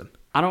one reason.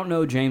 I don't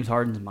know James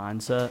Harden's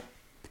mindset.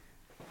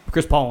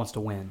 Chris Paul wants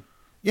to win.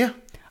 Yeah.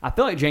 I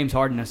feel like James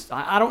Harden is,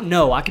 I don't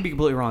know. I could be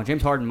completely wrong.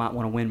 James Harden might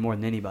want to win more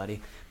than anybody.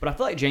 But I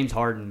feel like James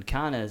Harden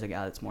kind of is a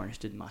guy that's more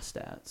interested in my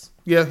stats.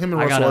 Yeah, him and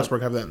Russell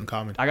Westbrook have that in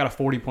common. I got a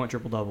 40-point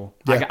triple-double.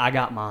 Yeah. I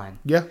got mine.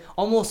 Yeah.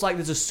 Almost like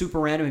this is super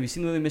random. Have you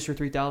seen the movie Mr.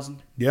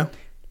 3000? Yeah.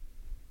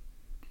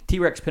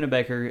 T-Rex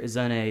Pennebaker is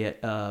done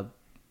an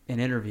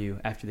interview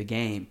after the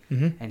game,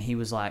 and he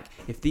was like,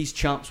 if these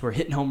chumps were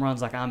hitting home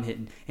runs like I'm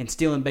hitting and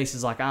stealing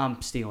bases like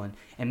I'm stealing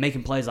and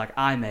making plays like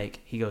I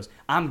make, he goes,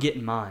 I'm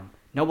getting mine.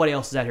 Nobody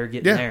else is out here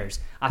getting theirs.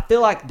 I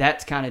feel like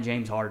that's kind of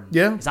James Harden.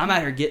 Yeah. Because I'm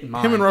out here getting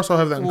mine. Him and Russell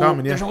have that in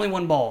common, yeah. There's only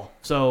one ball.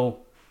 So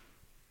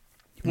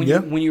when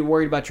you're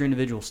worried about your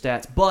individual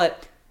stats.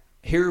 But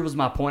here was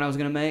my point I was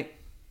going to make.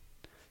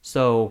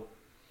 So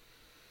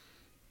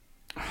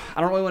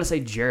I don't really want to say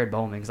Jared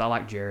Bowman because I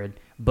like Jared.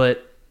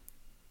 But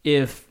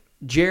if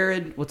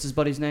Jared, what's his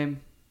buddy's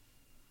name?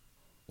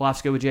 We'll have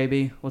to go with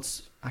JB.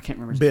 I can't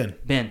remember his name.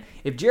 Ben.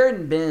 If Jared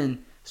and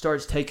Ben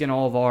starts taking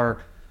all of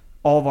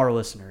our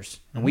listeners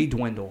and we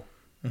dwindle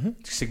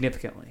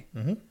significantly,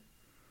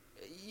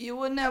 you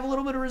wouldn't have a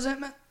little bit of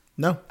resentment?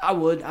 No. I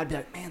would. I'd be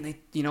like, man,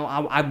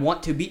 I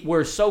want to be.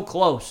 We're so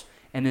close,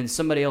 and then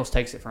somebody else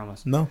takes it from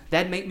us. No.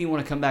 That'd make me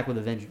want to come back with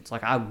a vengeance.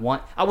 Like I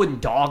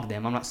wouldn't dog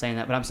them. I'm not saying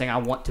that, but I'm saying I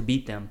want to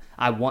beat them.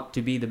 I want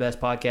to be the best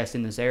podcast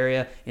in this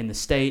area, in the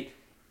state,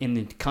 in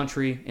the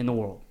country, in the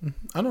world.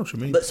 I know what you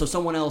mean. But so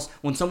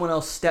when someone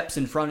else steps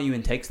in front of you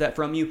and takes that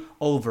from you,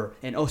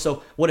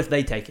 so what if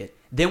they take it?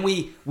 Then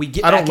we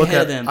get back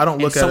ahead of them. I don't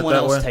look at it that way. Someone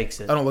else takes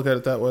it. I don't look at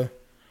it that way.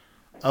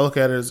 I look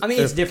at it as.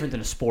 It's different than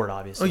a sport,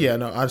 obviously. Oh yeah,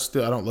 no, I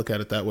don't look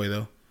at it that way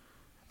though.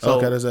 I So,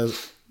 look at it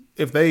as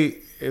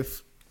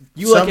if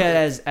you look at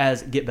it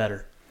as get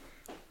better.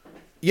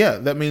 Yeah,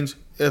 that means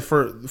if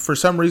for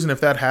some reason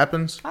if that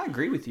happens, I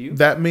agree with you.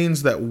 that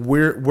means that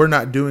we're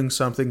not doing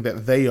something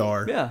that they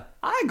are. Yeah,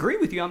 I agree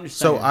with you. I'm just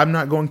saying. So I'm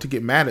not going to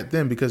get mad at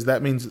them because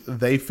that means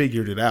they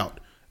figured it out.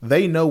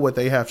 They know what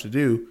they have to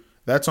do.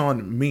 That's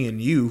on me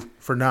and you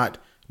for not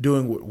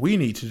doing what we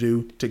need to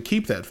do to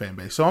keep that fan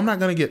base. So I'm not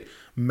going to get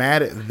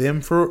mad at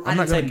them for. I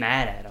didn't say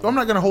mad at them. I'm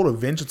not going to hold a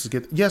vengeance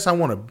against. Yes, I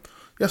want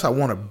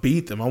to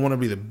beat them. I want to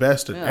be the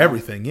best at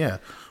everything. Yeah.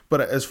 But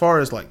as far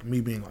as like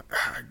me being like,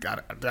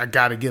 I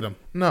gotta get them.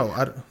 No,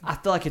 I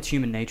feel like it's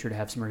human nature to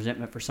have some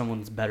resentment for someone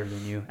that's better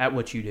than you at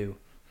what you do.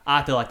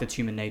 I feel like that's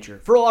human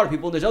nature. For a lot of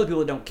people, there's other people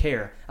that don't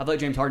care. I feel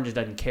like James Harden just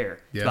doesn't care.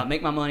 It's about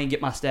make my money,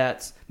 get my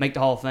stats, make the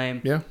Hall of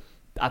Fame. Yeah.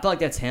 I feel like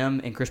that's him,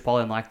 and Chris Paul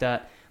didn't like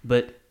that.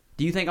 But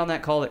do you think on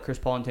that call that Chris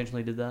Paul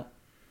intentionally did that?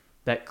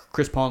 That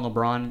Chris Paul and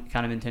LeBron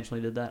kind of intentionally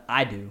did that?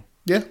 I do.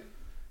 Yeah.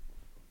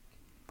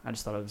 I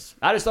just thought it was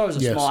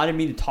a small. I didn't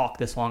mean to talk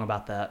this long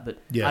about that, but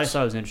I just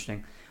thought it was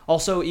interesting.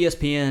 Also,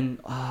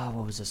 ESPN.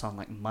 What was this on?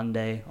 Like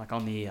Monday, like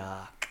on the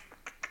on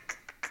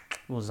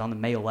the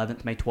May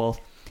 11th, May 12th.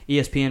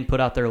 ESPN put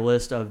out their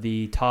list of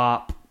the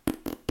top.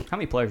 How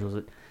many players was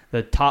it?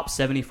 The top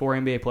 74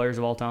 NBA players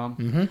of all time.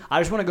 Mm-hmm. I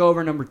just want to go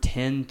over number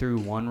 10 through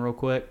 1 real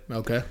quick.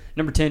 Okay.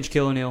 Number 10,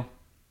 Shaquille O'Neal.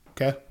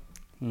 Okay.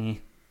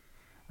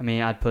 I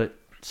mean, I'd put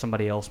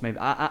somebody else. Maybe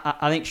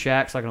I think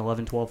Shaq's like an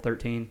 11, 12,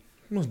 13.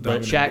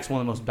 But Shaq's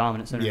one of the most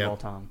dominant centers of all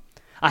time.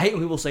 I hate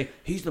when people say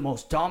he's the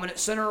most dominant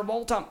center of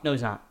all time. No,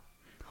 he's not.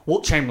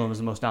 Wilt Chamberlain was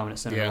the most dominant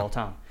center of all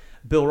time.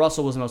 Bill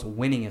Russell was the most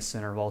winningest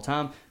center of all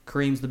time.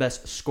 Kareem's the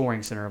best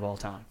scoring center of all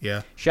time.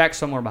 Yeah. Shaq's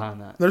somewhere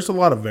behind that. There's a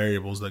lot of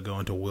variables that go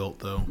into Wilt,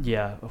 though.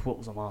 Yeah, Wilt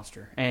was a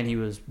monster, and he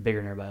was bigger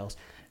than everybody else.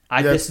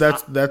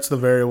 That's the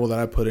variable that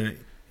I put in it.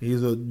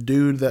 He's a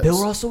dude that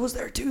Bill Russell was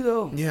there too,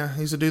 though. Yeah,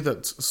 he's a dude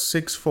that's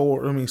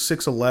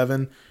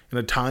 6'11", in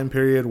a time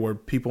period where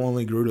people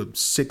only grew to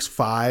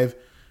 6'5",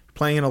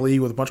 playing in a league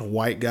with a bunch of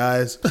white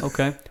guys.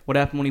 Okay, what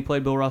happened when he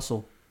played Bill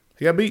Russell?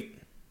 He got beat.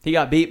 He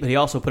got beat, but he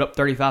also put up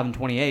 35 and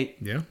 28.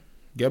 Yeah,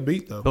 got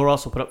beat though. Bill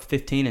Russell put up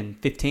 15 and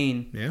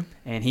 15. Yeah,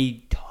 and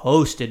he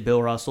toasted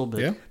Bill Russell,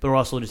 but Bill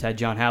Russell just had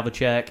John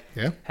Havlicek.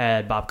 Yeah,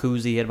 had Bob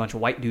Cousy, had a bunch of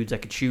white dudes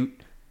that could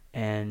shoot,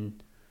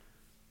 and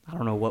I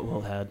don't know what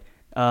Wilt had.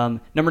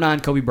 Number 9,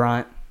 Kobe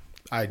Bryant.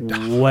 I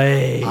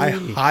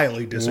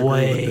highly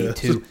disagree with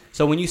this.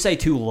 So when you say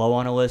too low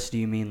on a list, do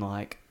you mean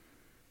like?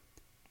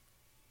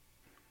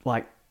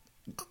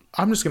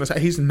 I'm just gonna say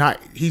he's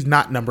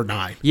not number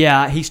 9.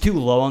 Yeah, he's too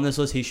low on this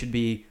list. He should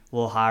be a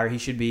little higher. He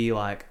should be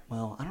like,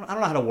 well, I don't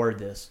know how to word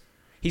this.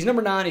 He's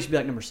number 9. He should be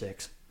like number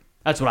 6.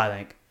 That's what I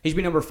think. He should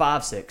be number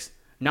 5, 6.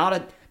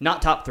 Not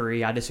top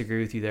 3. I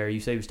disagree with you there. You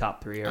said he was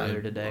top 3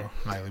 earlier today.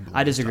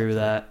 I disagree with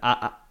that.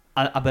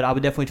 But I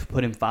would definitely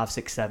put him 5,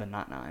 6, 7,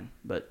 not 9.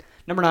 But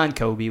number 9,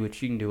 Kobe,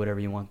 which you can do whatever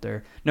you want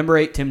there. Number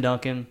 8, Tim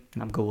Duncan.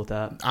 I'm cool with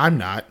that. I'm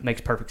not.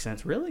 Makes perfect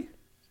sense. Really?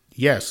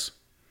 Yes.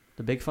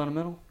 The big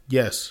fundamental?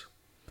 Yes.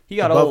 He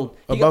got old.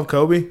 Above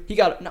Kobe? He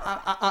got. No,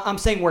 I'm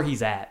saying where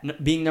he's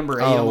at. Being number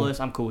 8 on the list,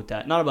 I'm cool with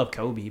that. Not above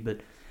Kobe, but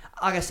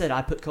like I said,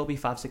 I put Kobe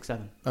 5, 6,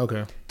 7.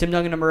 Okay. Tim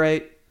Duncan number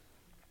 8.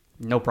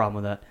 No problem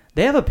with that.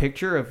 They have a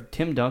picture of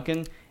Tim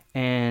Duncan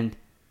and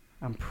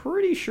I'm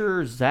pretty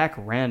sure Zach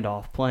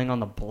Randolph playing on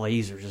the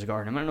Blazers is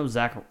guarding him. I didn't know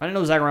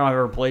Zach Randolph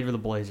ever played for the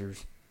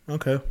Blazers.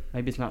 Okay.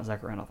 Maybe it's not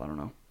Zach Randolph. I don't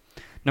know.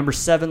 Number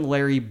 7,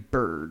 Larry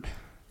Bird.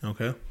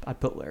 Okay.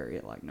 I'd put Larry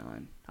at like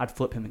 9. I'd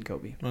flip him and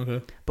Kobe.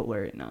 Okay. Put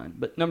Larry at 9.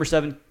 But number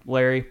 7,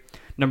 Larry.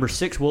 Number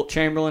 6, Wilt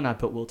Chamberlain. I'd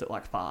put Wilt at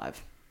like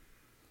 5.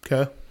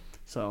 Okay.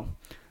 So,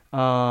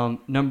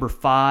 number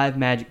 5,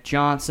 Magic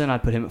Johnson.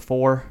 I'd put him at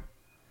 4.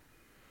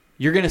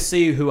 You're going to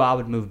see who I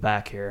would move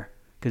back here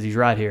because he's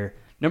right here.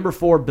 Number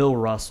 4, Bill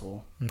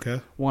Russell. Okay.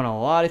 Won a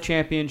lot of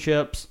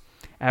championships.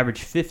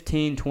 Averaged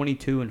 15,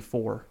 22, and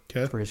 4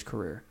 for his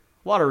career.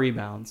 A lot of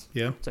rebounds.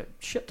 Yeah. It's a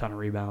shit ton of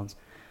rebounds.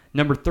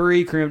 Number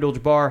 3, Kareem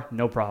Abdul-Jabbar.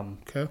 No problem.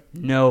 Okay.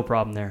 No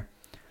problem there.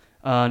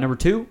 Number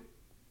 2,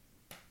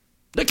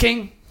 the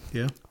King.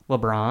 Yeah.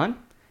 LeBron.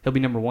 He'll be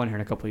number 1 here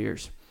in a couple of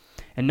years.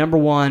 And number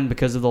 1,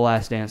 because of the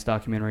Last Dance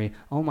documentary,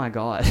 oh my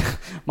God,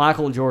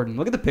 Michael Jordan.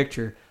 Look at the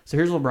picture. So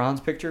here's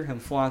LeBron's picture, him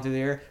flying through the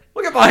air.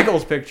 Look at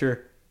Michael's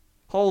picture.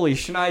 Holy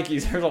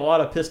shnikes, there's a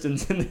lot of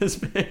Pistons in this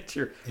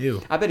picture. Ew.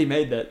 I bet he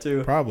made that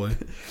too. Probably.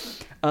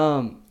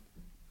 1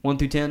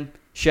 through 10,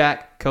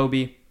 Shaq,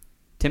 Kobe,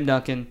 Tim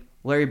Duncan,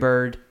 Larry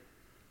Bird.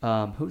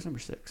 Who's number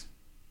 6?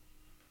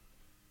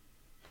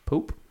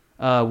 Poop.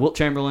 Wilt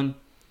Chamberlain,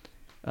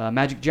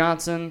 Magic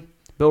Johnson,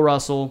 Bill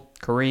Russell,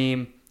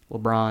 Kareem,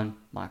 LeBron,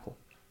 Michael.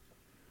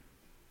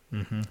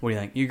 Mm-hmm. What do you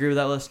think? You agree with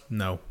that list?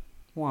 No.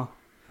 Why?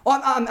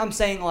 Well, I'm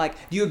saying, like,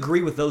 do you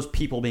agree with those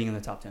people being in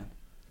the top 10?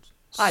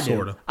 I do.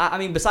 Sorta. I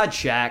mean, besides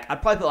Shaq,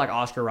 I'd probably put, like,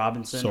 Oscar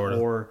Robinson Sorta.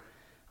 or...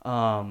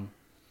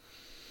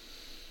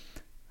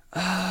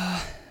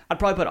 I'd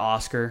probably put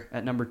Oscar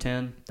at number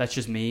 10. That's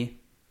just me.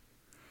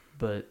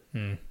 But,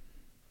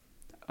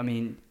 I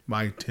mean...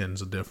 My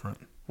 10's different.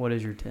 What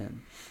is your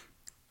 10?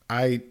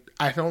 I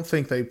don't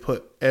think they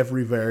put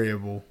every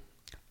variable.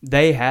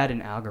 They had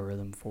an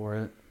algorithm for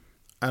it.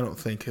 I don't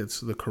think it's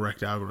the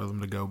correct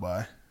algorithm to go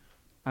by.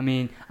 I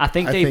mean, I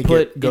think I they think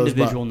put it goes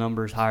individual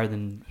numbers higher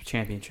than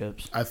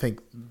championships. I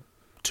think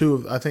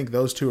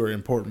those two are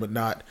important, but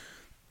not,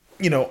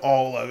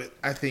 all of it.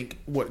 I think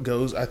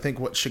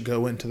what should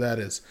go into that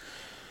is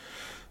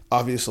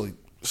obviously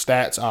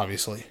stats,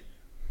 obviously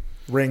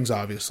rings,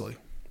 obviously.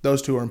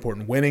 Those two are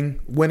important. Winning,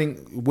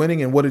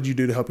 and what did you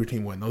do to help your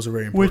team win? Those are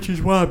very important. Which is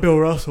why Bill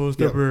Russell is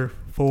number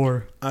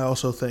 4. I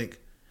also think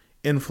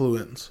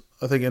influence.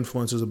 I think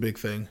influence is a big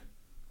thing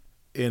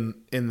in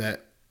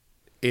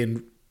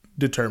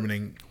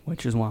determining.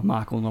 Which is why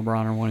Michael and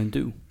LeBron are 1 and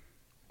 2.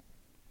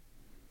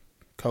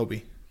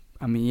 Kobe.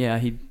 I mean,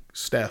 yeah,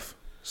 Steph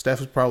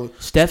is probably.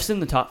 Steph's in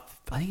the top.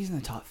 I think he's in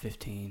the top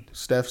 15.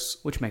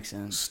 Which makes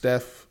sense.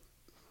 Steph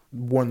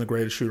won the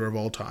greatest shooter of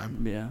all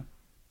time. Yeah.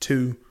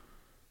 2.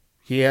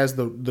 He has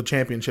the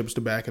championships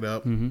to back it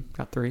up. Mm-hmm.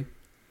 Got 3.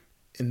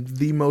 And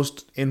the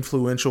most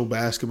influential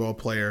basketball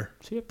player.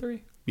 Does he have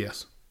 3?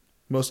 Yes.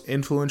 Most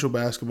influential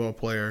basketball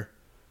player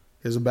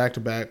is a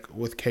back-to-back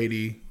with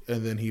KD,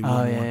 and then he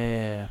won one.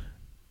 Yeah.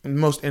 And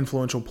most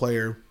influential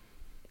player,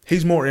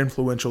 he's more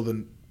influential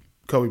than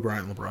Kobe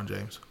Bryant and LeBron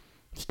James.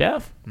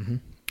 Steph?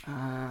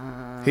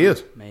 Mm-hmm. He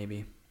is.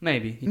 Maybe.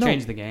 He No,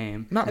 changed the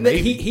game. Not and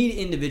maybe. He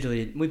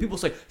individually, when people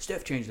say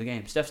Steph changed the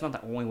game, Steph's not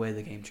the only way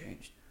the game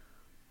changed.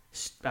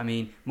 I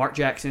mean, Mark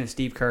Jackson and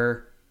Steve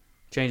Kerr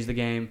changed the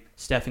game.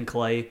 Steph and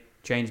Clay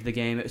changed the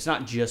game. It's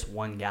not just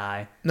one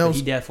guy. No, but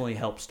he definitely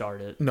helped start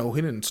it. No,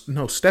 he didn't.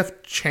 No,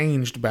 Steph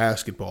changed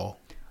basketball.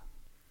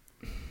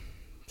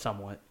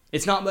 Somewhat.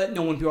 It's not, but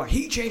no one people are,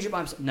 he changed it by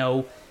himself.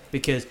 No,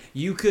 because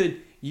you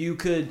could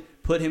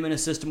put him in a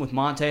system with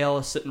Monte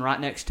Ellis sitting right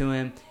next to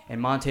him,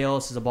 and Monte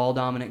Ellis is a ball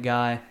dominant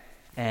guy,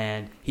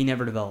 and he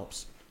never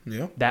develops.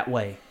 Yeah. That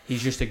way.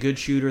 He's just a good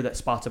shooter that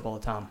spots up all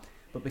the time.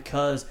 But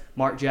because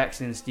Mark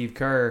Jackson and Steve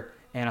Kerr,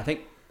 and I think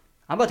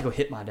I'm about to go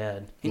hit my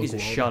dad. He needs to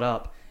shut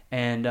up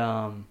and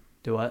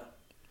do what?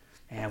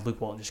 And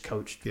Luke Walton just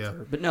coached. Yeah.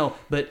 But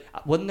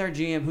wasn't their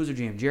GM? Who's their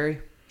GM?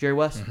 Jerry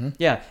West? Mm-hmm.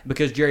 Yeah,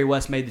 because Jerry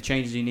West made the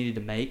changes he needed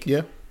to make.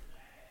 Yeah.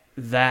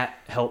 That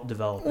helped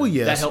develop. Well,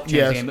 yes. That helped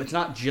change the game. But it's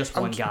not just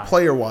one guy.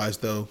 Player-wise,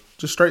 though,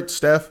 just straight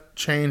Steph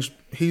changed.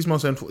 He's more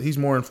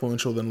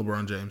influential than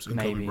LeBron James and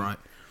Maybe. Kobe Bryant.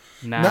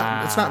 Nah.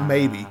 No, it's not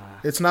maybe.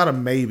 It's not a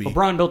maybe.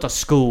 LeBron built a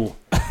school.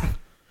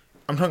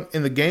 I'm talking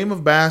in the game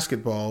of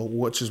basketball,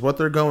 which is what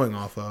they're going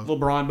off of.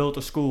 LeBron built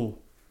a school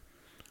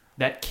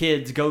that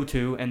kids go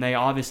to, and they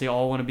obviously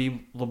all want to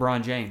be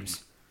LeBron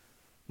James.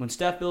 When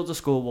Steph builds a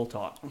school, we'll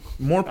talk.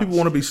 More people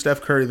want to be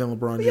Steph Curry than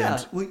LeBron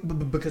James. Yeah,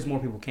 because more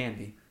people can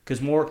be. Because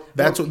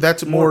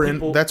that's more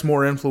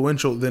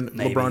influential than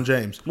maybe. LeBron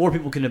James. More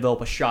people can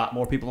develop a shot.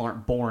 More people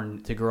aren't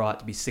born to grow out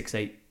to be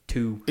 6'8",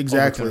 2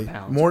 exactly. over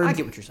 200 pounds. I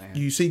get what you're saying.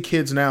 You see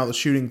kids now that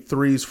shooting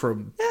threes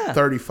from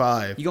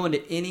 35. You go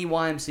into any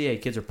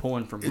YMCA, kids are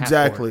pulling from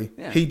exactly. half court.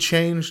 Yeah.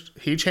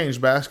 He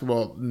changed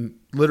basketball.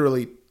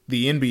 Literally,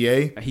 the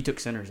NBA. He took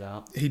centers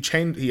out. He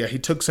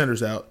took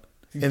centers out.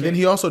 And then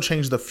he also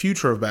changed the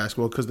future of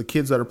basketball because the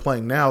kids that are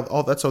playing now,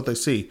 that's what they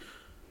see.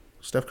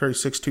 Steph Curry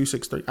 6'2",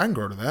 6'3". I can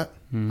grow to that.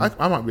 Mm-hmm.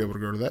 I might be able to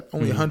grow to that.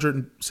 Only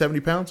 170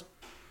 pounds?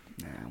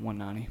 Nah,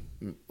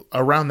 190.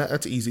 Around that,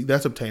 that's easy.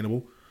 That's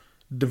obtainable.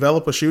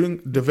 Develop a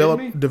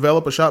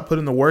shot, put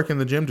in the work in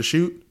the gym to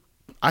shoot.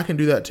 I can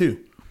do that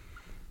too.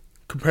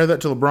 Compare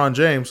that to LeBron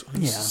James.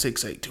 He's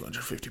 6'8",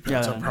 250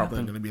 pounds. I'm probably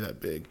not going to be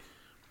that big.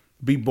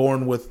 Be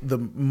born with the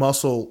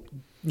muscle,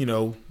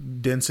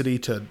 density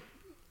to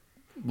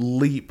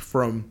leap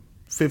from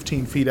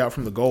 15 feet out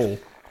from the goal.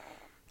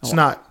 It's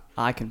not.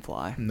 I can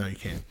fly. No, you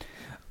can't.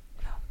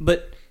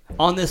 But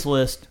on this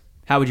list,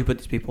 how would you put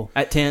these people?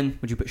 At 10,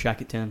 would you put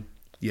Shaq at 10?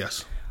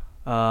 Yes.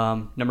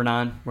 Number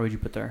 9, where would you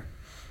put there?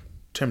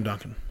 Tim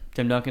Duncan.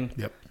 Tim Duncan?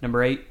 Yep.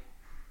 Number 8,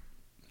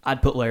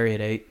 I'd put Larry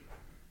at 8.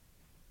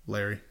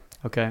 Larry.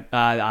 Okay.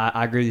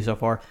 I agree with you so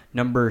far.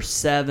 Number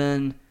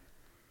 7,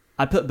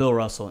 I'd put Bill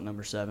Russell at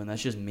number 7.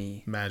 That's just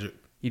me. Magic.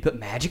 You'd put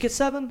Magic at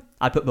 7?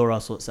 I'd put Bill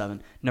Russell at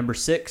 7. Number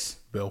 6,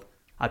 Bill.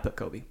 I'd put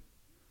Kobe.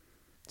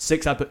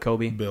 6, I'd put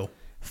Kobe. Bill.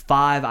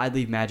 5, I'd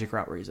leave Magic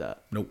right where he's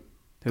at. Nope.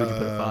 Who would you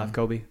put at 5?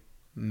 Kobe?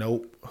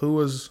 Nope. Who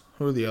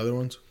are the other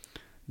ones?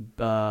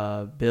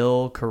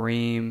 Bill,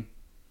 Kareem,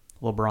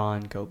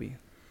 LeBron, Kobe.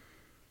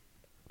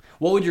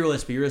 What would your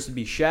list be? Your list would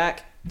be Shaq,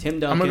 Tim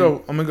Duncan.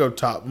 I'm gonna go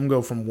top. I'm gonna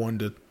go from 1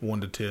 to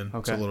 10. Okay.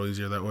 It's a little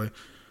easier that way.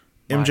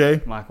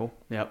 MJ. Michael.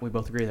 Yeah, we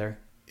both agree there.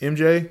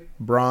 MJ,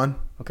 Bron.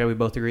 Okay, we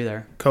both agree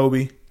there.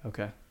 Kobe.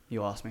 Okay,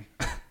 you lost me.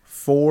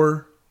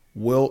 4,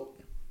 Wilt.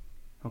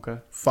 Okay.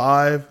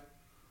 5,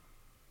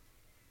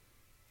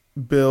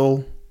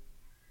 Bill.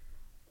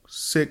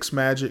 6,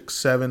 Magic.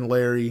 7,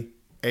 Larry.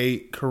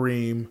 8,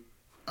 Kareem.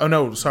 Oh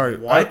no, sorry.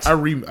 What? I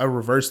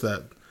reversed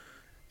that.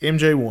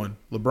 MJ 1,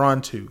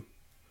 LeBron 2,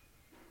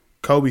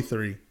 Kobe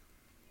 3,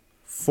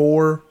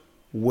 4,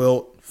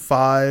 Wilt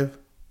 5,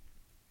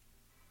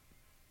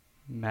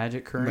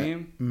 Magic,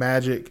 Kareem.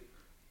 Magic,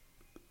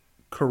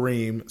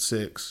 Kareem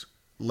 6,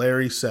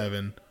 Larry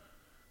 7.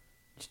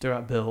 You still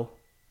got Bill.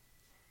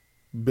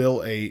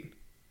 Bill 8.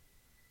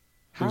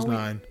 How Who's are we-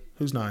 9?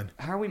 Who's 9?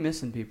 How are we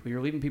missing people?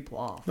 You're leaving people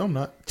off. No, I'm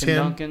not. Tim 10,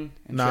 Duncan,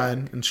 and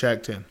 9, Shaq. and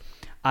Shaq 10.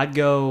 I'd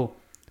go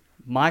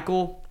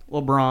Michael,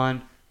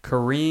 LeBron,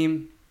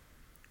 Kareem.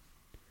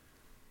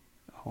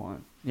 Hold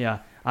on. Yeah,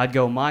 I'd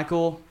go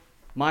Michael,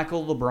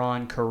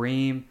 LeBron,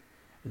 Kareem.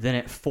 Then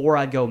at 4,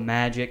 I'd go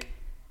Magic.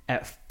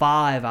 At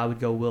 5, I would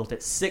go Wilt.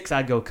 At 6,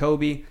 I'd go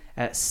Kobe.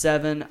 At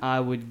 7, I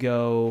would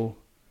go...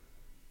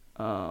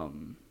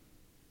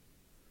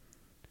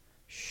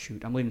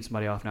 Shoot, I'm leaving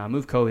somebody off now. I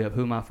moved Kobe up.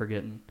 Who am I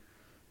forgetting?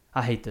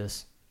 I hate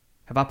this.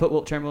 Have I put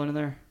Wilt Chamberlain in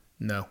there?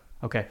 No.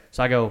 Okay,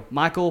 so I go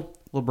Michael,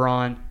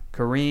 LeBron,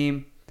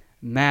 Kareem,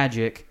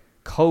 Magic,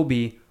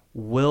 Kobe,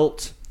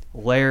 Wilt,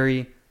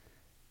 Larry.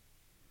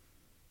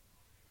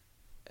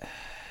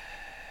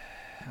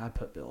 I'd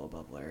put Bill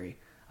above Larry.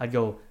 I'd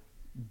go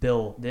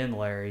Bill, then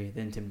Larry,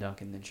 then Tim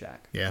Duncan, then Shaq.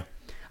 Yeah.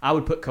 I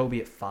would put Kobe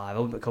at 5. I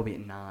would put Kobe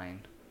at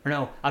 9. Or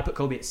no, I'd put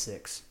Kobe at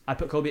 6. I'd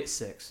put Kobe at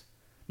 6.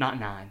 Not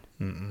 9.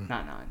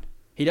 Not 9.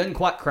 He doesn't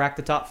quite crack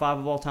the top 5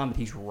 of all time, but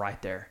he's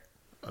right there.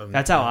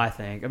 That's how I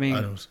think. I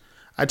mean,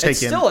 it's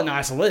still a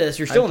nice list.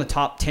 You're still in the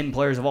top 10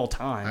 players of all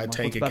time. I'd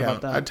take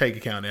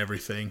account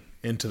everything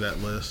into that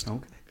list.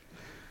 Okay.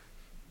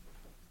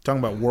 Talking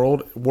about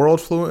world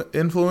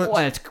influence?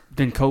 Well,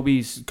 then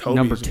Kobe's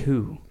number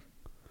 2.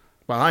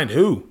 Behind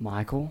who?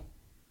 Michael.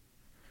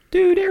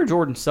 Dude, Air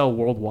Jordans sell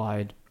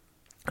worldwide.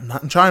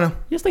 Not in China.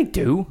 Yes, they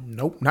do.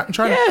 Nope, not in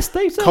China. Yes,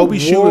 they sell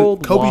Kobe's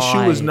worldwide.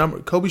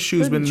 Kobe's shoe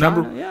has been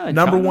number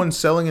China. 1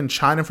 selling in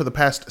China for the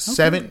past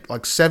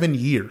 7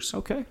 years.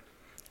 Okay.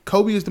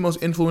 Kobe is the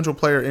most influential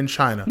player in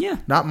China. Yeah.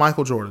 Not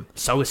Michael Jordan.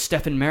 So is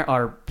Stephon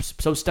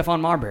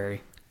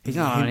Marbury. He's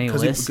not on any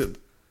list.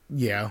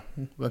 Yeah,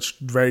 that's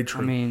very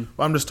true. I mean,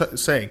 I'm just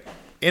saying,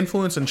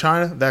 influence in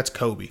China, that's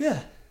Kobe.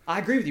 Yeah, I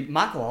agree with you.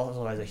 Michael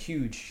also has a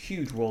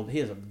huge world. He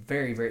has a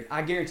very, very...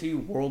 I guarantee you,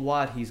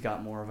 worldwide, he's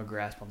got more of a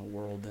grasp on the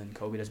world than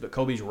Kobe does. But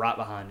Kobe's right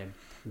behind him,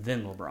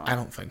 then LeBron. I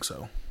don't think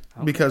so.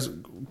 Okay. Because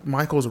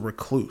Michael's a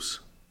recluse.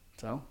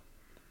 So?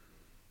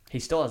 He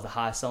still has the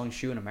highest selling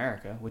shoe in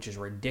America, which is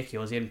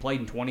ridiculous. He hadn't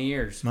played in 20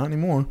 years. Not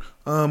anymore.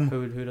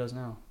 Who does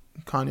now?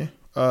 Kanye.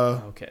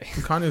 Okay.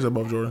 Kanye's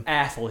above Jordan.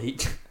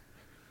 Athlete.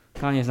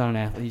 Kanye's not an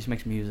athlete. He just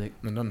makes music.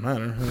 It doesn't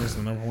matter. He's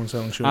the number 1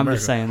 selling shoe in I'm America.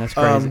 just saying. That's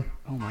crazy.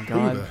 Oh, my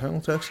God. Who the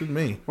hell texted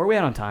me? Where are we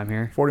at on time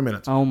here? 40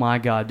 minutes. Oh, my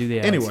God. Do the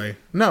ads. Anyway,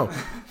 no.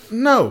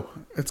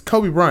 It's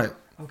Kobe Bryant.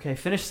 Okay,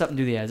 finish this up and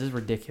do the ads. This is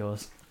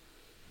ridiculous.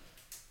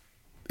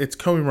 It's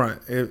Kobe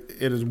Bryant.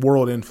 It is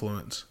world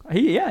influence. I'm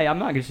not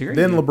going to disagree.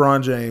 Then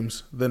LeBron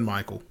James, then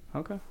Michael.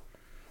 Okay.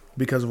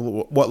 Because of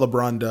what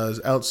LeBron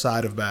does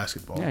outside of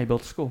basketball. Yeah, he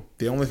built a school.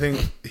 The only thing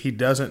he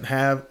doesn't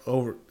have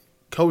over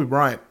Kobe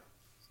Bryant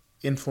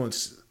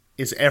influence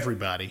is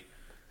everybody,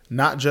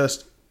 not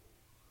just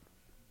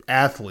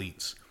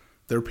athletes.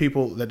 There are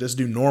people that just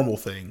do normal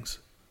things.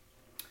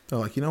 They're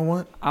like, you know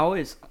what?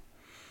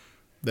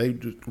 They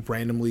just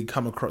randomly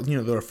come across,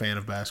 they're a fan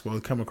of basketball.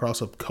 They come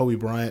across a Kobe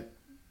Bryant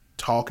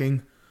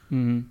talking.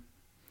 Mm-hmm.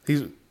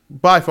 He's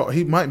by far,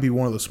 he might be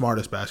one of the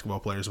smartest basketball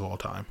players of all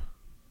time.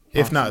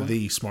 Possibly. If not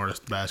the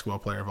smartest basketball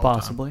player of all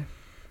time. Possibly.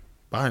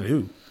 Behind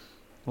who?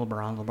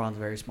 LeBron. LeBron's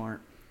very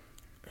smart.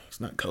 He's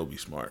not Kobe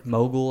smart.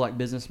 Mogul, like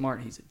business smart.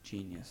 He's a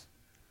genius.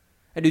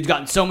 That dude's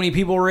gotten so many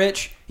people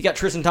rich. He got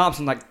Tristan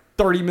Thompson like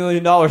 $30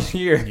 million a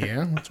year.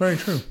 Yeah, that's very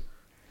true.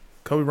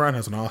 Kobe Bryant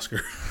has an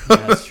Oscar. Yeah,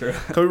 that's true.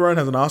 Kobe Bryant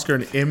has an Oscar,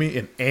 an Emmy,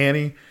 an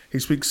Annie. He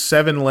speaks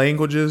 7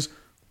 languages.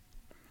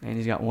 And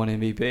he's got 1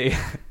 MVP.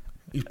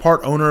 He's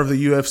part owner of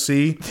the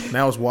UFC.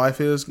 Now his wife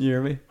is. You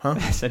hear me? Huh?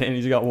 I said, and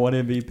he's got 1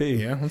 MVP.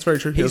 Yeah, that's very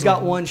true. He's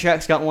got 1.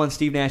 Shaq's got 1.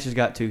 Steve Nash has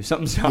got 2.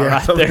 Something's not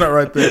right something's there. not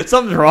right there.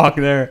 Something's wrong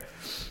there.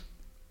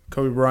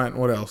 Kobe Bryant.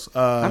 What else?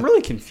 I'm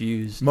really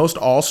confused. Most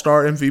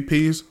All-Star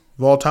MVPs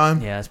of all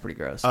time. Yeah, that's pretty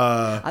gross.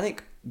 I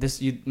think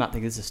this. You might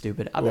think this is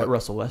stupid. I bet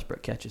Russell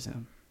Westbrook catches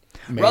him.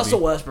 Maybe. Russell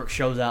Westbrook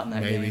shows out in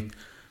that game.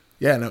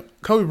 Yeah, no.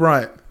 Kobe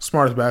Bryant,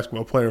 smartest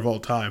basketball player of all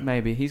time.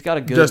 Maybe. He's got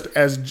a good... Just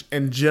as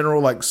in general,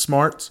 like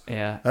smarts.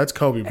 Yeah. That's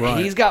Kobe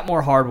Bryant. He's got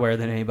more hardware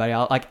than anybody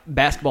else. Like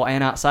basketball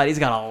and outside, he's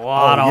got a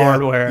lot of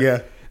hardware.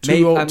 Yeah.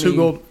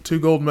 Two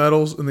gold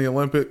medals in the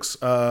Olympics,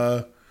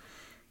 an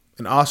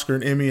Oscar,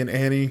 an Emmy, an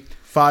Annie,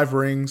 5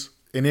 rings,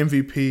 an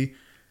MVP,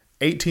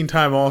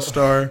 18-time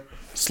All-Star,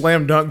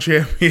 slam dunk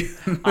champion.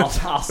 I'll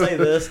say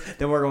this,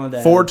 then we're going to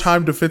ads.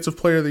 4-time defensive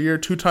player of the year,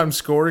 2-time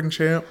scoring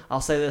champ.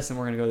 I'll say this, and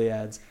we're going to go to the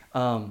ads.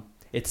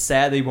 It's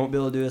sad that he won't be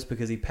able to do this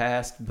because he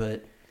passed,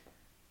 but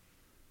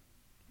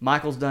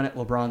Michael's done it.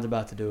 LeBron's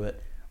about to do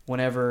it.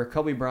 Whenever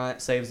Kobe Bryant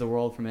saves the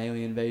world from an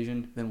alien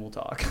invasion, then we'll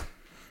talk.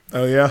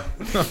 Oh yeah,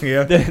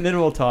 yeah. then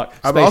we'll talk.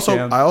 I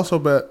also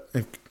bet.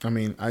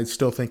 I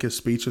still think his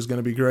speech is going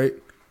to be great.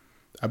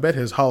 I bet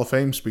his Hall of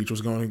Fame speech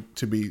was going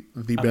to be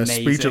the best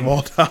speech of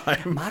all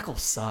time. Michael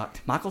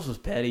sucked. Michael's was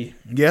petty.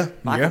 Yeah,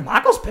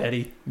 Michael's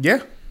petty.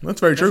 Yeah,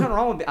 that's very true. There's nothing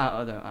wrong with.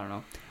 I don't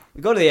know.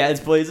 Go to the ads,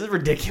 please. This is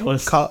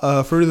ridiculous. Fruit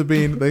of the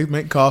Bean, they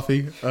make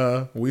coffee.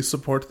 We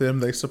support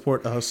them. They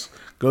support us.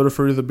 Go to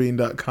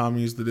fruitofthebean.com.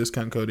 Use the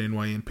discount code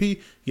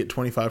NYNP. Get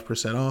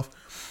 25%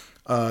 off.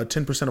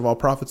 10% of all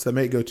profits they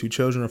make go to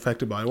children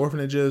affected by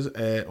orphanages,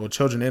 or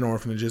children in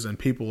orphanages, and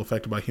people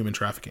affected by human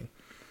trafficking.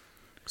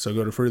 So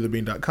go to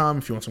fruitofthebean.com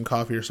if you want some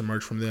coffee or some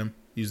merch from them.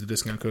 Use the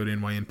discount code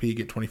NYNP,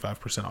 get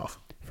 25% off.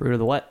 Fruit of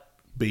the what?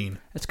 Bean.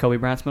 It's Kobe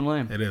Bryant's middle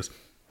name. It is.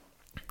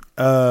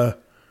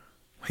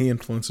 He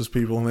influences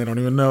people and they don't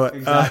even know it.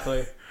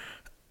 Exactly.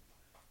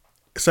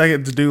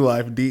 Second to Do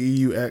Life,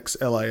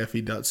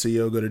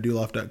 DEUXLIFE.co. Go to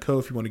DoLife.co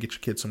if you want to get your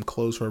kids some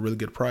clothes for a really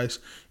good price.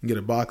 You can get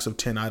a box of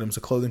 10 items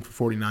of clothing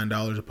for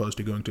 $49 opposed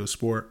to going to a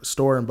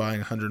store and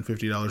buying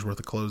 $150 worth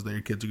of clothes that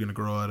your kids are going to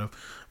grow out of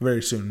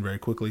very soon, very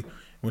quickly.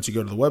 Once you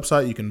go to the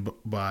website, you can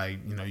buy,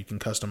 you can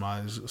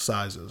customize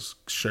sizes,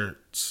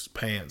 shirts,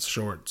 pants,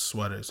 shorts,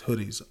 sweaters,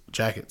 hoodies,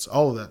 jackets,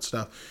 all of that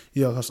stuff.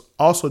 You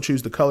also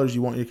choose the colors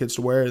you want your kids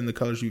to wear and the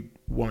colors you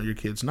want your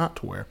kids not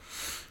to wear.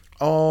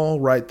 All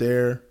right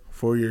there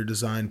for your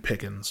design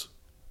pickings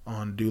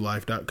on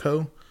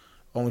DoLife.co,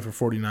 only for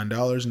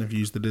 $49. And if you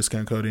use the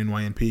discount code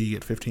NYNP, you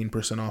get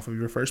 15% off of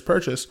your first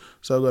purchase.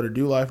 So go to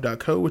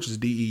DoLife.co, which is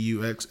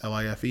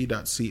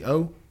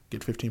DEUXLIFE.co.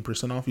 Get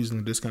 15% off using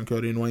the discount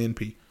code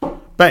NYNP.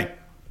 Bang!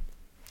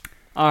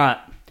 All right.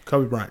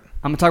 Kobe Bryant.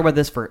 I'm going to talk about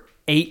this for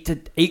 8 to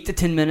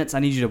 10 minutes. I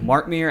need you to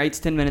mark me here 8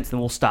 to 10 minutes, then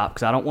we'll stop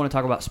because I don't want to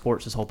talk about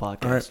sports this whole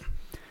podcast.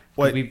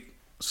 All right. Wait.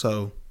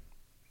 So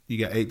you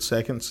got 8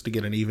 seconds to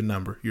get an even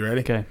number. You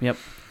ready? Okay. Yep.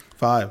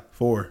 5,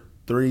 4,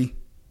 3,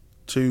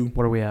 2.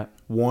 What are we at?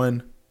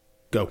 1.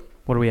 Go.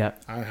 What are we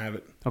at? I have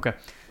it. Okay.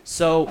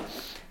 So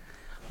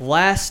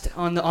last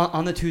on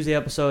the Tuesday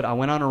episode, I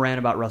went on a rant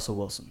about Russell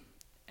Wilson.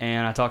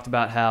 And I talked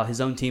about how his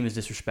own team has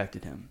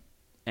disrespected him.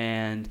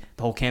 And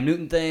the whole Cam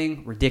Newton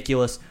thing,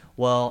 ridiculous.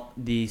 Well,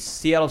 the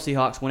Seattle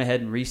Seahawks went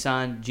ahead and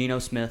re-signed Geno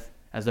Smith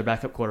as their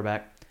backup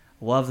quarterback.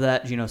 Love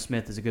that. Geno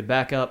Smith is a good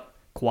backup,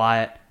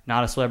 quiet,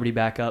 not a celebrity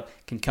backup,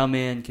 can come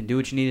in, can do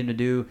what you need him to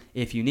do.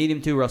 If you need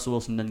him to, Russell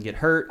Wilson doesn't get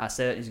hurt. I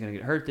said he's going to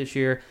get hurt this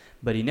year,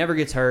 but he never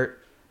gets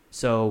hurt.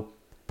 So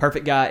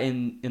perfect guy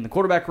in the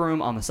quarterback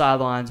room, on the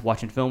sidelines,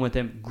 watching film with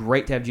him.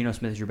 Great to have Geno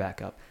Smith as your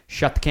backup.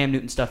 Shut the Cam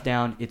Newton stuff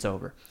down. It's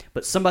over.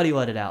 But somebody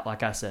let it out,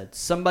 like I said.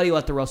 Somebody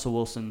let the Russell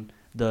Wilson,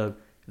 the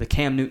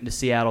Cam Newton to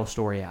Seattle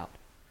story out.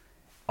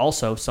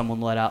 Also,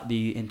 someone let out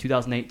in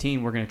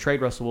 2018, we're going to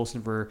trade Russell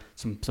Wilson for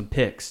some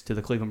picks to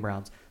the Cleveland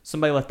Browns.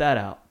 Somebody let that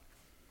out.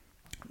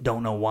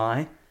 Don't know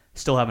why.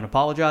 Still haven't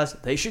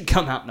apologized. They should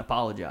come out and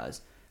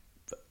apologize.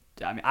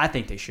 I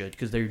think they should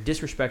because they're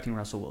disrespecting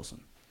Russell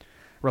Wilson.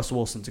 Russell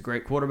Wilson's a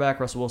great quarterback.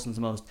 Russell Wilson's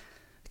the most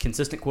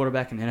consistent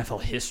quarterback in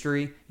NFL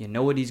history. You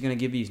know what he's going to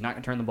give you. He's not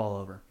going to turn the ball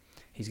over.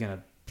 He's going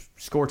to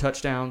score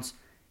touchdowns.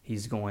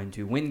 He's going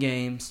to win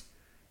games.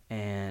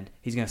 And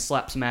he's going to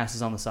slap some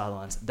asses on the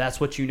sidelines. That's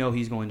what you know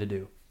he's going to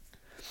do.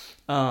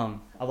 I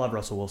love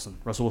Russell Wilson.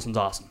 Russell Wilson's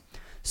awesome.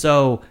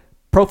 So,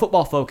 Pro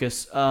Football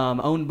Focus,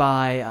 owned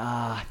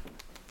by...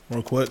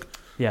 Real quick.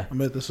 Yeah. I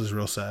bet this is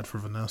real sad for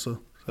Vanessa.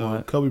 So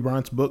What? Kobe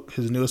Bryant's book,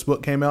 his newest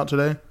book came out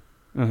today.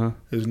 Uh-huh.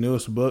 His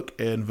newest book,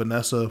 and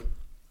Vanessa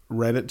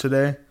read it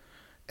today,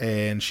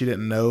 and she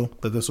didn't know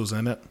that this was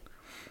in it.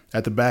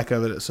 At the back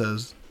of it, it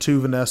says,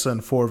 "To Vanessa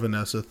and for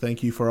Vanessa,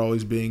 thank you for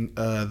always being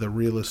the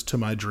realist to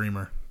my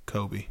dreamer,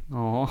 Kobe."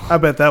 Oh, I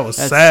bet that was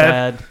that's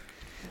sad. sad.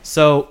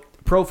 So,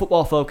 Pro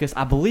Football Focus,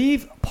 I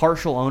believe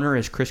partial owner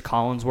is Chris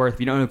Collinsworth.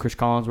 If you don't know who Chris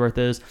Collinsworth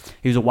is,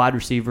 he was a wide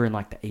receiver in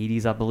like the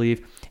 80s, I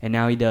believe, and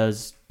now he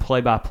does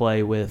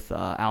play-by-play with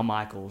Al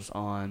Michaels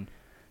on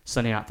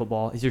Sunday Night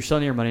Football. Is there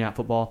Sunday or Monday Night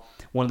Football?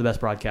 One of the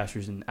best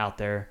broadcasters out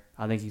there.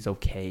 I think he's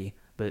okay,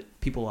 but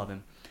people love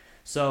him.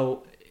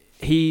 So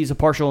he's a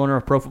partial owner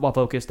of Pro Football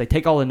Focus. They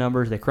take all the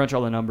numbers, they crunch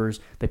all the numbers,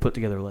 they put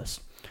together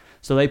lists.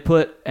 So they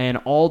put an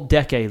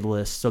all-decade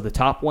list, so the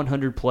top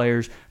 100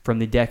 players from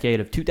the decade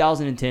of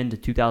 2010 to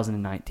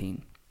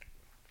 2019.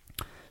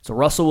 So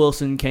Russell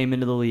Wilson came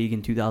into the league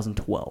in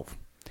 2012.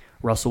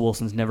 Russell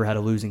Wilson's never had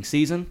a losing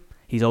season.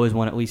 He's always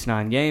won at least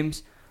 9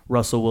 games.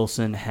 Russell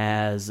Wilson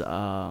has... there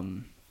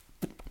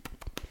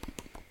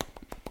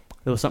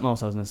was something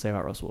else I was going to say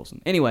about Russell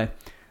Wilson. Anyway,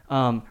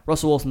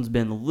 Russell Wilson's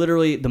been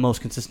literally the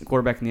most consistent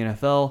quarterback in the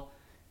NFL.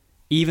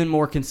 Even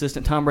more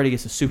consistent. Tom Brady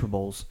gets the Super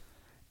Bowls,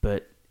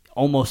 but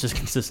almost as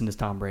consistent as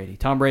Tom Brady.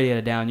 Tom Brady had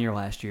a down year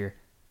last year.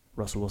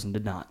 Russell Wilson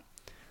did not.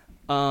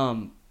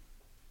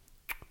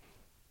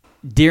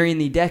 During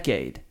the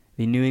decade,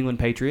 the New England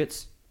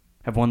Patriots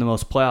have won the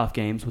most playoff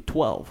games with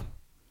 12.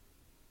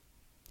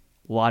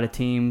 A lot of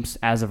teams,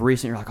 as of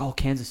recent, you're like, oh,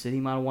 Kansas City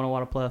might have won a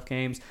lot of playoff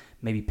games.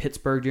 Maybe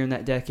Pittsburgh during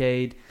that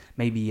decade.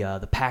 Maybe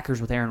the Packers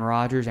with Aaron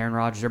Rodgers. Aaron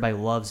Rodgers, everybody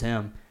loves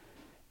him.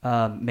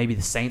 Maybe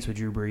the Saints with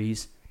Drew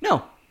Brees.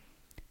 No.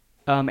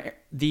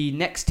 The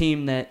next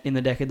team that in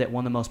the decade that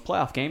won the most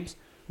playoff games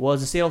was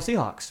the Seattle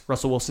Seahawks.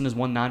 Russell Wilson has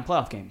won 9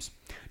 playoff games.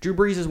 Drew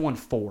Brees has won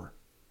 4.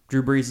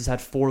 Drew Brees has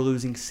had 4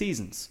 losing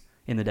seasons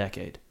in the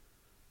decade.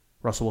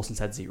 Russell Wilson's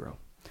had 0.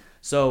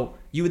 So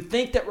you would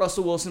think that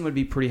Russell Wilson would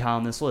be pretty high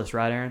on this list,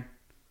 right, Aaron?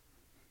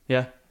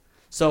 Yeah.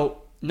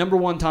 So number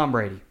 1, Tom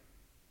Brady.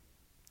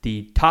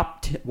 The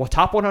top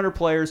 100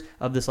 players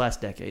of this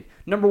last decade.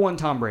 Number 1,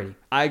 Tom Brady.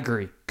 I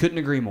agree. Couldn't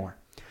agree more.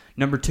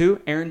 Number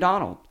 2, Aaron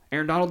Donald.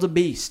 Aaron Donald's a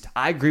beast.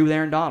 I agree with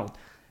Aaron Donald.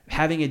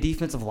 Having a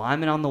defensive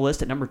lineman on the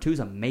list at number 2 is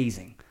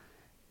amazing.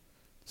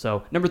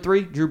 So, number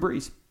 3, Drew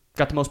Brees.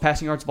 Got the most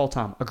passing yards of all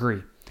time.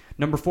 Agree.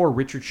 Number 4,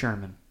 Richard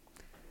Sherman.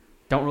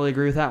 Don't really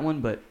agree with that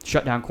one, but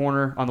shutdown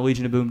corner on the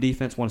Legion of Boom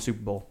defense, won a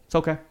Super Bowl. It's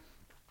okay.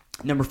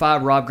 Number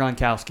 5, Rob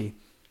Gronkowski.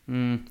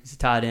 He's a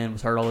tight end,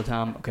 was hurt all the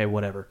time. Okay,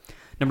 whatever.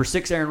 Number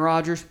 6, Aaron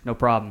Rodgers. No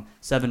problem.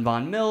 7,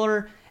 Von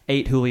Miller.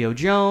 8, Julio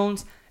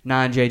Jones.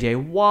 9, J.J.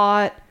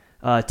 Watt.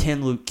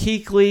 10, Luke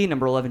Kuechly.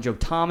 Number 11, Joe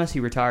Thomas. He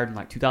retired in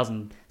like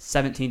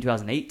 2017,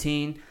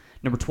 2018.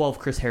 Number 12,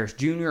 Chris Harris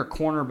Jr., a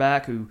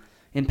cornerback who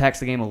impacts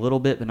the game a little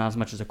bit, but not as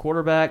much as a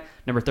quarterback.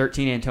 Number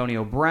 13,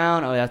 Antonio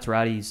Brown. Oh, that's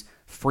right. He's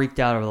freaked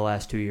out over the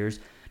last 2 years.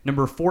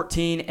 Number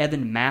 14,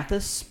 Evan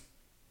Mathis.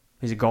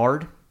 He's a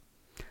guard.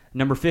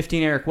 Number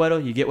 15, Eric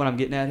Weddle. You get what I'm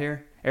getting at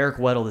here? Eric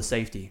Weddle, the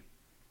safety.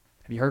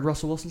 Have you heard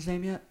Russell Wilson's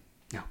name yet?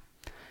 No.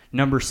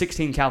 Number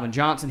 16, Calvin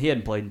Johnson. He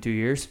hadn't played in 2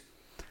 years.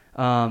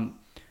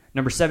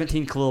 Number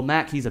 17, Khalil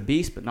Mack. He's a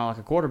beast, but not like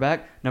a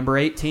quarterback. Number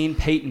 18,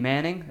 Peyton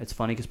Manning. It's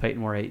funny because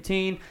Peyton wore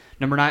 18.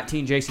 Number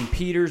 19, Jason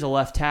Peters, a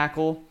left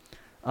tackle.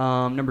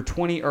 Number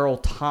 20, Earl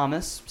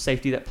Thomas,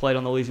 safety that played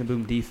on the Legion of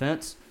Boom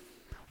defense.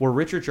 Were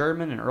Richard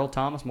Sherman and Earl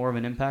Thomas more of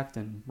an impact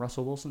than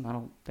Russell Wilson? I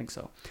don't think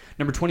so.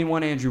 Number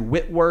 21, Andrew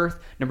Whitworth.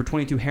 Number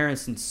 22,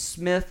 Harrison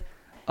Smith,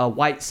 a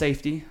white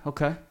safety.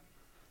 Okay.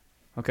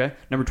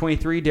 Number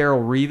 23, Darrell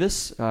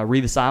Revis.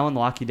 Revis Island,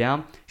 lock you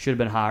down. Should have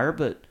been higher,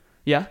 but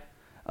yeah.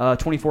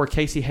 24,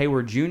 Casey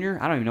Hayward Jr.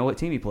 I don't even know what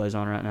team he plays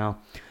on right now.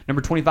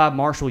 Number 25,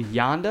 Marshall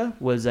Yanda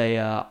was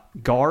a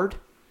guard.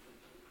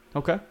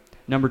 Okay.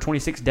 Number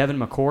 26, Devin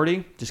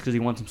McCourty. Just because he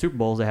won some Super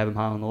Bowls, they have him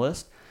high on the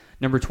list.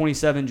 Number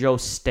 27, Joe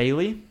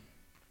Staley,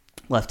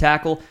 left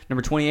tackle.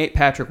 Number 28,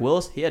 Patrick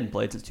Willis. He hadn't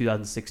played since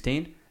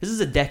 2016. This is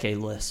a decade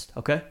list,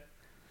 okay?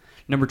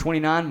 Number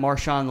 29,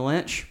 Marshawn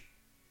Lynch.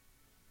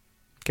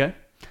 Okay.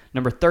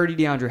 Number 30,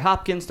 DeAndre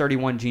Hopkins.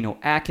 31, Geno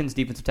Atkins,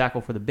 defensive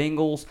tackle for the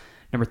Bengals.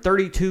 Number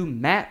 32,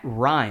 Matt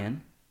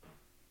Ryan.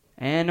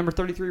 And number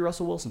 33,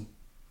 Russell Wilson.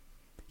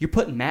 You're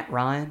putting Matt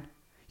Ryan.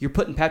 You're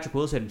putting Patrick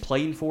Willis, who hadn't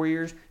played in 4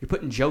 years. You're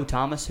putting Joe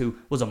Thomas, who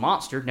was a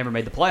monster, never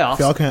made the playoffs.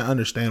 Y'all can't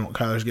understand what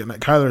Kyler's getting at.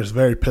 Kyler is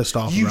very pissed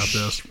off about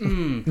this.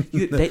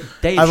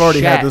 I've already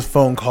had this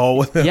phone call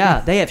with him.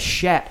 Yeah, they have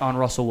shat on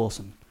Russell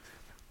Wilson.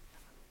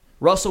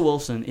 Russell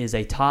Wilson is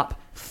a top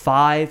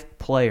 5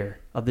 player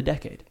of the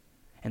decade.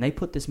 And they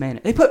put this man...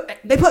 They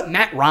put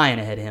Matt Ryan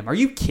ahead of him. Are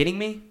you kidding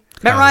me?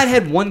 Matt Ryan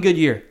had 1 good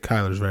year.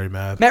 Kyler's very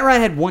mad. Matt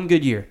Ryan had 1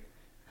 good year.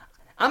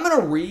 I'm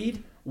going to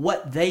read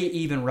what they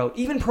even wrote.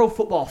 Even Pro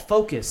Football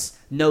Focus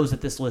knows that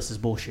this list is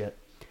bullshit.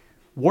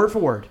 Word for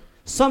word.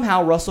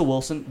 Somehow Russell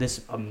Wilson,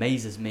 this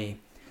amazes me,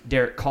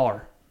 Derek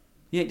Carr.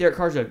 You think Derek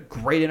Carr's a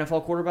great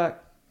NFL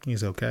quarterback?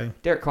 He's okay.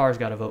 Derek Carr's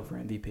got a vote for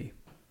MVP.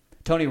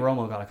 Tony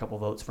Romo got a couple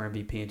votes for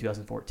MVP in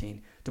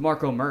 2014.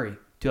 DeMarco Murray,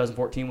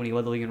 2014 when he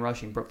led the league in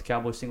rushing, broke the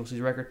Cowboys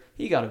single-season record.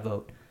 He got a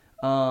vote.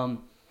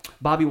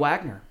 Bobby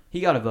Wagner,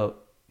 he got a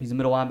vote. He's a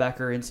middle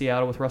linebacker in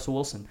Seattle with Russell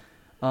Wilson.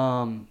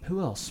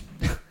 Who else?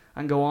 I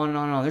can go on and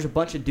on and on. There's a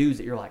bunch of dudes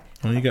that you're like...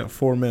 Well, you got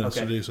 4 minutes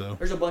to do so.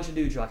 There's a bunch of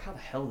dudes you're like, how the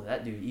hell did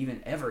that dude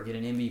even ever get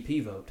an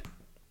MVP vote?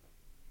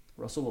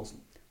 Russell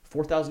Wilson.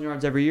 4,000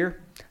 yards every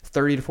year,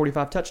 30 to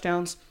 45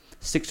 touchdowns,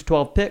 6 to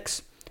 12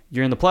 picks.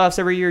 You're in the playoffs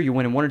every year. You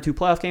win in 1 or 2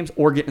 playoff games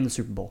or get in the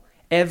Super Bowl.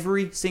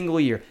 Every single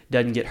year.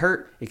 Doesn't get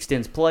hurt,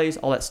 extends plays,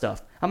 all that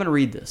stuff. I'm going to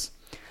read this.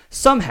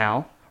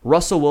 Somehow,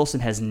 Russell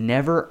Wilson has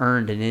never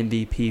earned an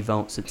MVP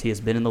vote since he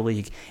has been in the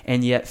league,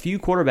 and yet few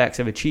quarterbacks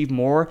have achieved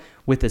more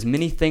with as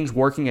many things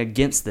working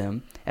against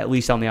them, at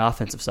least on the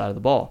offensive side of the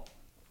ball.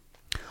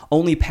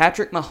 Only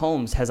Patrick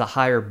Mahomes has a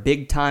higher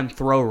big-time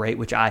throw rate,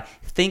 which I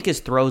think is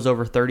throws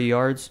over 30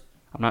 yards.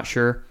 I'm not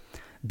sure.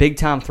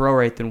 Big-time throw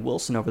rate than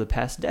Wilson over the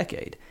past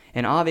decade.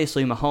 And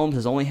obviously, Mahomes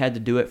has only had to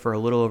do it for a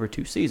little over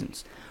 2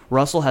 seasons.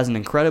 Russell has an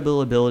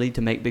incredible ability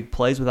to make big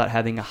plays without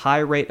having a high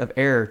rate of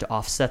error to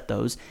offset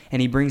those,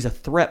 and he brings a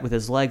threat with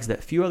his legs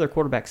that few other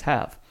quarterbacks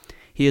have.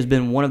 He has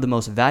been one of the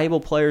most valuable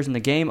players in the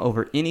game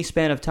over any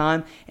span of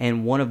time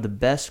and one of the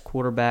best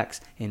quarterbacks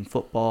in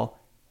football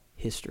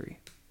history.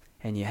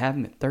 And you have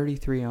him at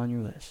 33 on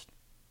your list.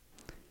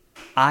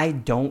 I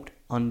don't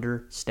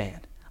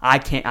understand.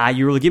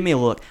 You really give me a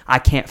look. I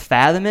can't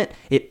fathom it.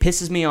 It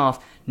pisses me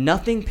off.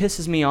 Nothing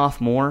pisses me off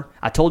more.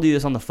 I told you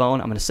this on the phone.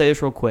 I'm going to say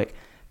this real quick.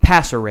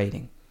 Passer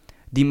rating.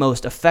 The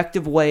most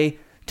effective way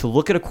to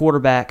look at a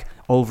quarterback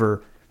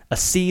over a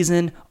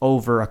season,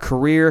 over a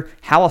career.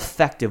 How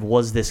effective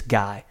was this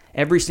guy?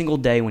 Every single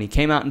day when he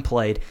came out and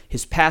played,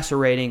 his passer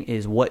rating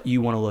is what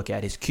you want to look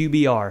at. His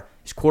QBR,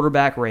 his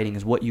quarterback rating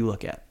is what you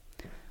look at.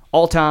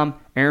 All time,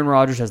 Aaron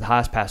Rodgers has the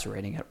highest passer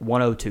rating at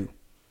 102.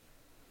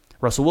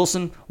 Russell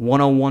Wilson,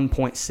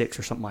 101.6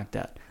 or something like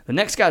that. The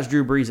next guy's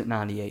Drew Brees at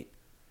 98.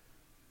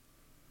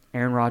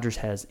 Aaron Rodgers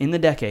has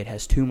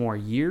 2 more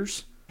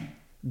years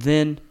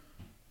than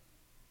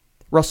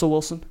Russell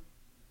Wilson.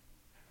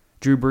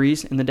 Drew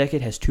Brees in the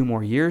decade has 2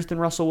 more years than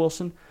Russell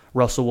Wilson.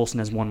 Russell Wilson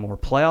has 1 more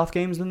playoff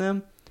games than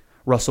them.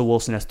 Russell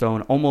Wilson has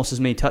thrown almost as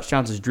many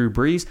touchdowns as Drew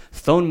Brees,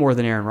 thrown more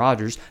than Aaron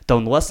Rodgers,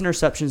 thrown less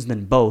interceptions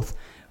than both,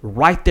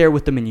 right there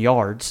with them in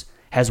yards,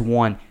 has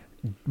won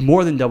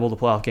more than double the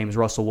playoff games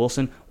Russell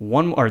Wilson,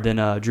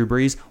 than Drew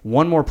Brees,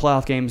 won more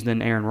playoff games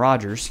than Aaron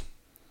Rodgers,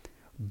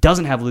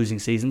 doesn't have losing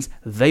seasons.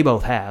 They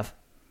both have.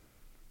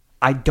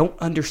 I don't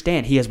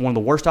understand. He has one of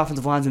the worst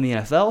offensive lines in the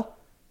NFL.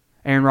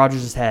 Aaron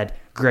Rodgers has had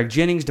Greg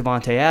Jennings,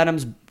 Devontae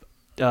Adams,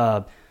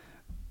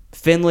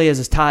 Finley as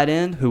his tight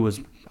end,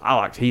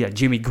 he had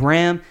Jimmy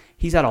Graham.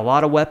 He's had a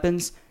lot of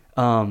weapons.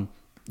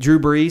 Drew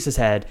Brees has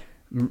had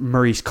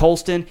Maurice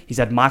Colston. He's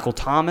had Michael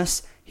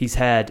Thomas. He's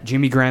had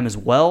Jimmy Graham as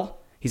well.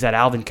 He's had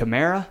Alvin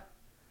Kamara.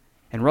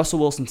 And Russell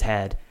Wilson's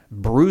had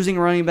bruising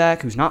running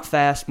back who's not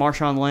fast,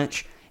 Marshawn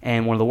Lynch,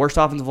 and one of the worst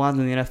offensive lines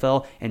in the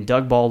NFL, and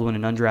Doug Baldwin,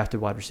 an undrafted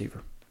wide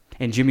receiver,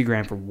 and Jimmy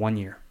Graham for 1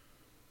 year.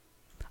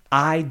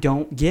 I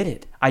don't get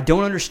it. I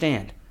don't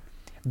understand.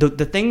 The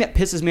thing that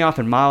pisses me off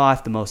in my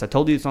life the most, I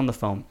told you this on the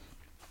phone,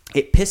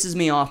 it pisses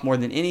me off more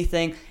than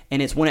anything,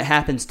 and it's when it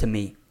happens to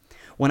me.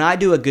 When I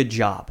do a good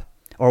job,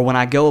 or when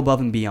I go above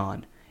and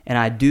beyond, and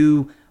I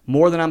do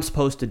more than I'm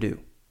supposed to do,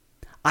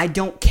 I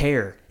don't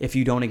care if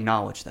you don't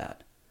acknowledge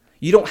that.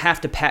 You don't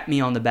have to pat me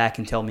on the back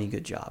and tell me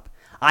good job.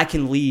 I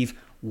can leave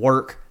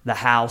work, the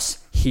house,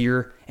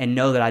 here, and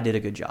know that I did a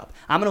good job.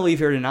 I'm going to leave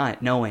here tonight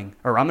I'm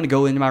going to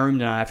go into my room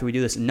tonight after we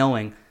do this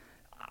knowing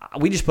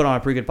we just put on a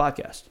pretty good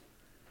podcast.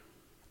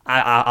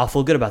 I'll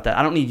feel good about that.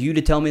 I don't need you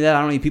to tell me that.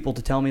 I don't need people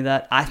to tell me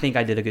that. I think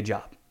I did a good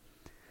job.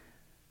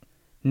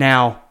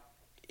 Now,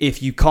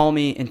 if you call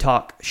me and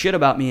talk shit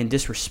about me and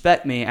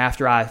disrespect me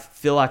after I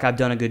feel like I've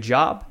done a good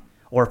job,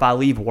 or if I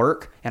leave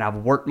work and I've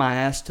worked my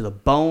ass to the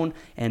bone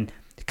and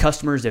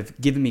customers have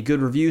given me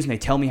good reviews and they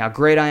tell me how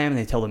great I am and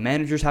they tell the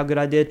managers how good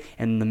I did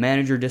and the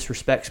manager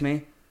disrespects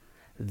me,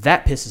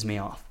 that pisses me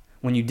off.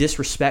 When you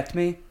disrespect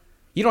me,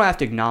 you don't have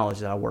to acknowledge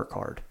that I work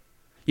hard.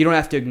 You don't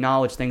have to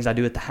acknowledge things I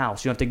do at the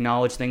house. You don't have to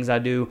acknowledge things I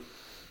do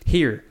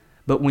here.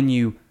 But when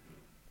you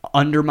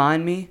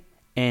undermine me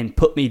and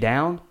put me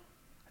down,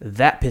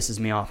 that pisses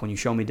me off when you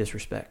show me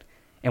disrespect.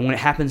 And when it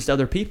happens to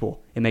other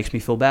people, it makes me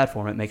feel bad for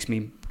them. It makes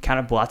me kind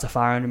of lights a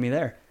fire under me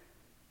there.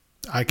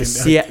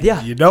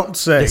 You don't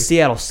say. The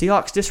Seattle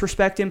Seahawks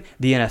disrespect him.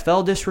 The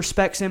NFL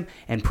disrespects him.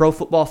 And Pro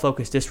Football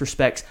Focus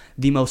disrespects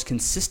the most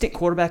consistent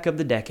quarterback of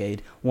the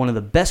decade, one of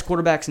the best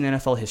quarterbacks in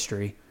NFL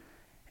history.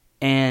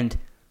 And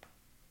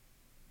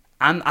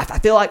I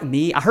feel like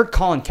I heard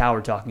Colin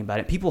Cowherd talking about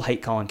it. People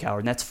hate Colin Cowherd,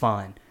 and that's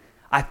fine.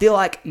 I feel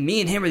like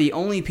me and him are the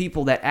only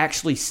people that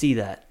actually see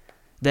that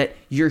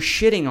you're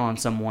shitting on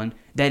someone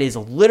that is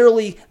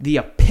literally the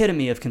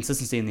epitome of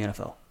consistency in the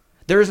NFL.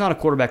 There is not a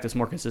quarterback that's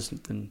more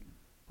consistent than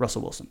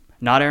Russell Wilson.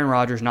 Not Aaron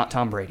Rodgers, not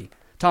Tom Brady.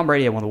 Tom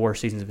Brady had one of the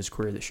worst seasons of his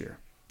career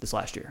this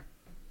last year.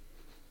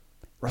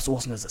 Russell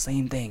Wilson does the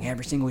same thing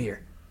every single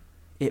year.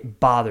 It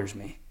bothers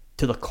me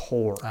to the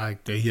core.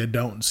 You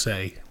don't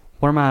say.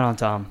 Where am I at on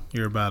Tom?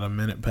 You're about a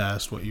minute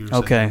past what you were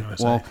saying. Okay,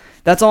 well,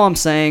 that's all I'm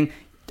saying.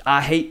 I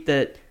hate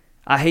that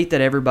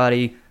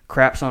everybody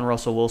craps on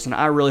Russell Wilson.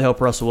 I really hope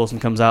Russell Wilson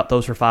comes out,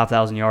 throws for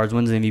 5,000 yards,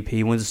 wins the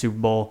MVP, wins the Super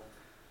Bowl,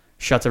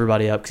 shuts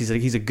everybody up because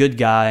he's a good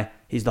guy.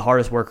 He's the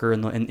hardest worker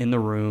in the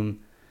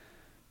room,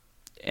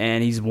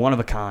 and he's one of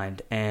a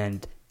kind.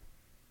 And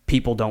I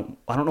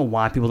don't know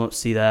why people don't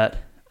see that.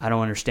 I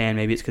don't understand.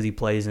 Maybe it's because he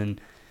plays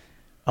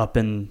up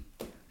in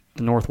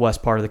the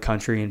northwest part of the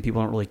country, and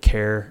people don't really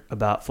care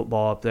about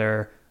football up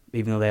there.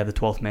 Even though they have the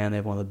 12th man, they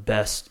have one of the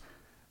best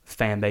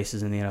fan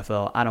bases in the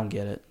NFL. I don't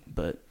get it,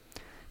 but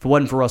if it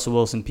wasn't for Russell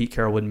Wilson, Pete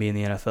Carroll wouldn't be in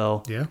the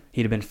NFL. Yeah,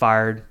 he'd have been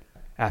fired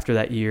after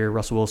that year.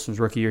 Russell Wilson's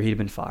rookie year, he'd have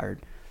been fired.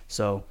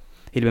 So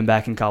he'd have been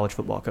back in college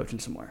football coaching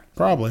somewhere.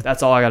 Probably.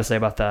 That's all I got to say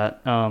about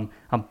that. I'm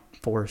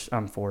Forrest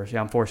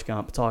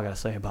Gump. That's all I got to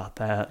say about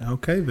that.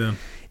 Okay, then.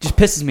 It just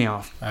pisses me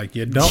off.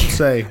 You don't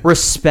say.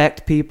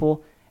 Respect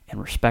people and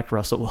respect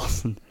Russell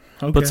Wilson.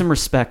 Okay. Put some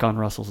respect on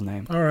Russell's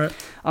name.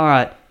 All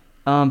right.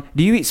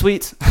 Do you eat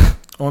sweets?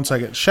 1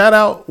 second. Shout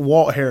out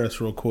Walt Harris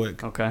real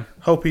quick. Okay. I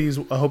hope he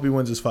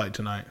wins his fight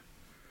tonight.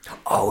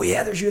 Oh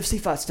yeah, there's UFC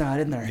fights tonight,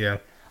 isn't there? Yeah.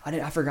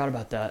 I forgot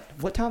about that.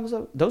 What time is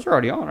it? Those are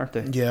already on, aren't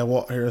they? Yeah,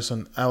 Walt Harris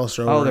and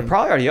Alistair. Oh, they're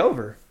probably already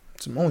over.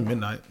 It's only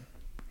midnight.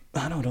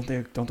 I know. Aren't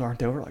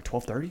they over like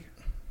 12:30?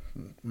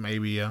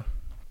 Maybe, yeah.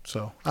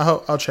 So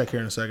I'll check here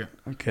in a second.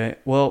 Okay.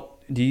 Well,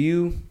 do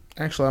you?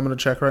 Actually, I'm gonna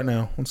check right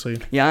now. Let's see.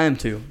 Yeah, I am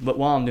too. But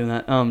while I'm doing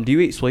that, do you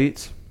eat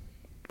sweets?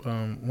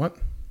 What?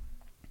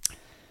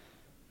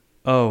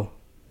 Oh,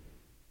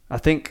 I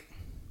think.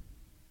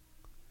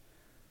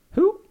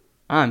 Who?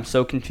 I'm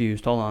so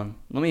confused. Hold on.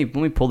 Let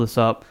me pull this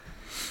up.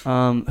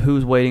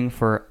 Who's waiting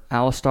for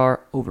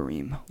Alistair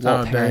Overeem?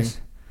 Walt Harris.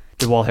 Dang.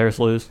 Did Walt Harris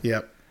lose?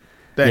 Yep.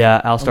 Dang.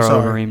 Yeah, Alistair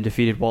Overeem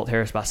defeated Walt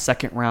Harris by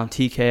second round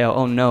TKO.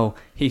 Oh no,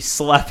 he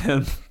slapped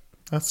him.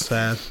 That's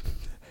sad.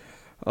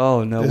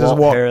 Oh no,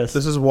 Walt Harris.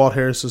 This is Walt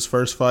Harris's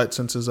first fight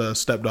since his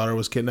stepdaughter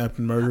was kidnapped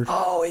and murdered.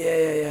 Oh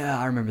yeah.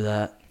 I remember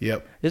that.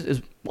 Yep.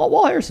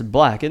 Walt Harris is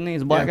black, isn't he?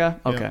 He's a black guy.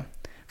 Okay. Yeah.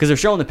 Because they're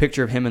showing the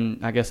picture of him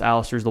and I guess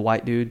Alistair's the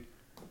white dude,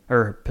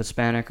 or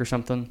Hispanic or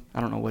something.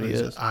 I don't know what he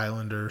He's is. an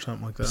islander or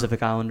something like that.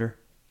 Pacific Islander,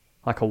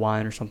 like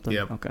Hawaiian or something.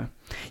 Yep. Okay.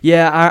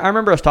 Yeah, I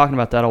remember us talking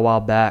about that a while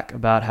back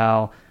about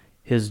how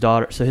his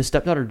daughter, so his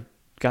stepdaughter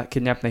got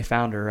kidnapped and they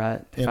found her,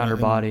 right? They found her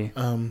body.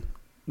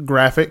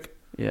 Graphic.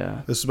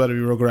 Yeah. This is about to be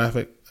real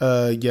graphic.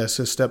 Yes,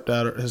 his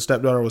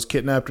stepdaughter was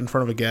kidnapped in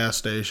front of a gas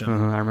station.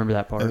 I remember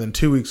that part. And then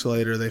 2 weeks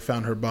later, they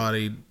found her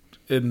body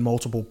in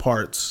multiple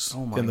parts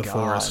in the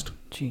forest.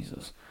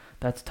 Jesus.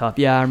 That's tough.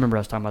 Yeah, I remember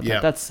us talking about Yeah.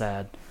 that. That's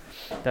sad.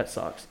 That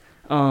sucks.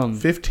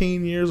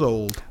 15 years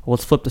old. Well,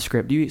 let's flip the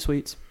script. Do you eat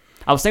sweets?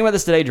 I was thinking about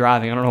this today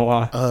driving. I don't know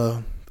why.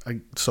 I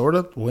sort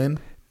of when.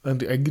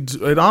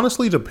 It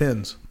honestly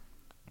depends.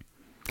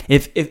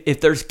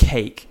 If there's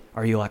cake,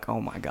 are you like, oh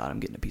my God, I'm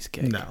getting a piece of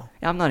cake? No.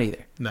 Yeah, I'm not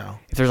either. No.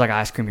 If there's like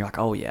ice cream, you're like,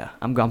 oh yeah,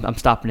 I'm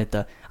stopping at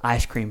the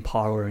ice cream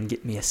parlor and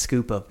getting me a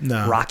scoop of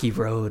No. Rocky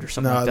Road or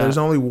something No, like that. there's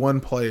only one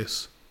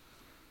place.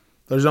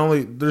 There's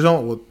only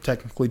well,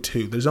 technically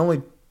two. There's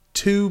only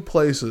two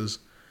places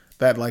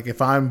that, like,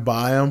 if I'm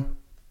by them,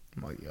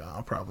 I'm like, yeah,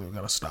 I'm probably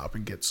gonna stop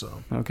and get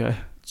some. Okay.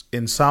 It's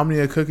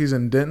Insomnia Cookies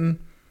in Denton,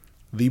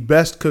 the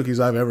best cookies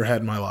I've ever had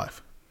in my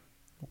life,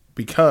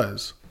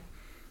 because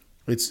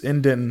it's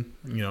in Denton.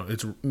 You know,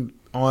 it's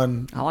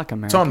on. I like It's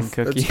American on.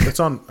 cookie. It's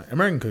on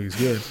American Cookies.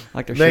 Good. I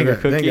like their They ain't sugar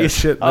got- they ain't got cookies.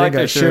 shit- I they like ain't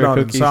their got shit sugar on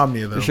cookies.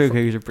 Insomnia, though. Their sugar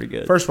cookies are pretty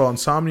good. First of all,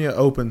 Insomnia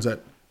opens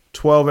at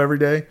 12 every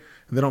day,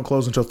 and they don't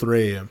close until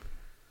 3 a.m.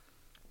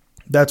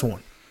 That's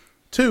one.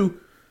 Two,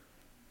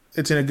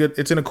 it's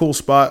in a cool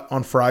spot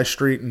on Fry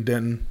Street in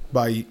Denton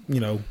by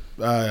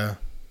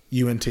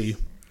UNT.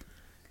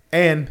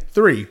 And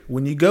three,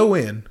 when you go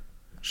in,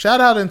 shout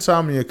out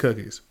Insomnia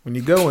Cookies. When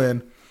you go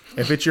in,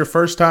 if it's your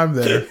first time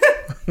there,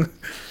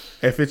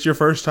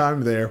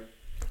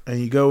 and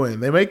you go in,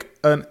 they make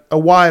a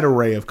wide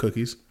array of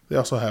cookies. They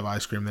also have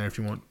ice cream there if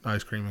you want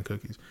ice cream and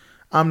cookies.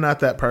 I'm not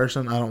that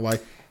person. I don't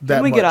like that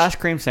Can we much. get ice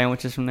cream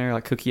sandwiches from there,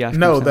 like cookie ice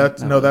cream? No,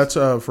 sandwich? that's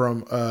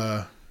from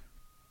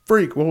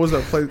Freak. What was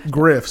that place?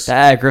 Griff's.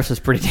 Griff's is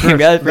pretty damn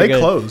good. They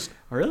closed.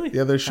 Really?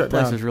 Yeah, they shut that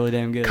place down. was really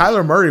damn good.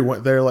 Kyler Murray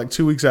went there like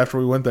 2 weeks after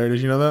we went there.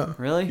 Did you know that?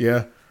 Really?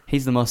 Yeah.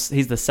 He's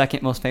the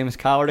second most famous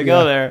Kyler to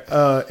go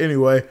there.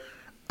 Anyway,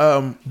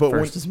 but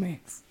First is me.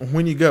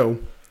 when you go,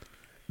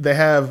 they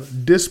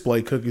have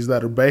display cookies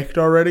that are baked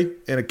already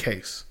in a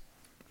case.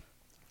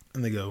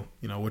 And they go,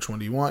 which one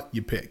do you want?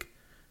 You pick.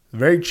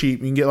 Very cheap.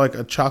 You can get like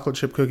a chocolate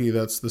chip cookie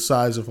that's the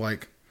size of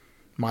like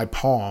my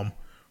palm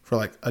for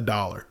like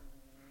 $1.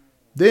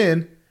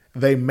 Then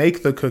they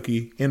make the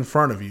cookie in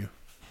front of you,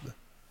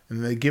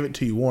 and they give it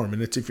to you warm.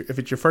 And if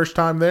it's your first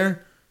time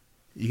there,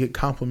 you get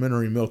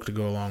complimentary milk to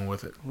go along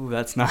with it. Ooh,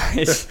 that's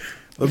nice.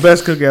 The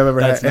best cookie I've ever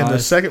had. That's And the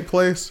nice. second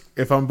place,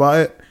 if I'm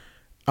by it,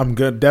 I'm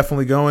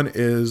definitely going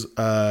is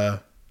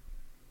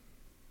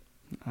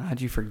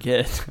How'd you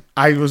forget?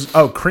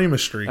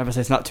 Creamistry. I was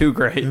say it's not too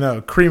great.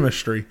 No,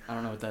 Creamistry. I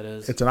don't know what that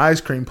is. It's an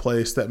ice cream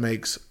place that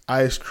makes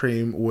ice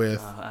cream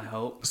with I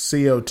hope.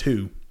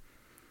 CO2,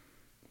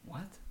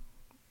 What?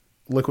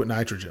 liquid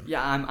nitrogen.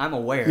 Yeah, I'm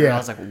aware. Yeah. I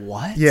was like,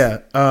 what? Yeah.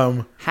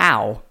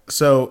 How?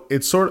 So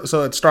it's so at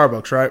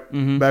Starbucks, right?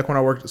 Mm-hmm. Back when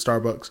I worked at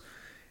Starbucks,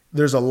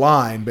 there's a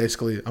line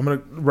basically. I'm going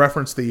to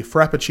reference the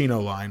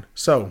Frappuccino line.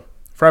 So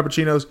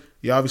Frappuccinos,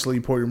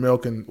 you pour your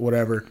milk and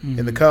whatever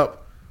in the cup.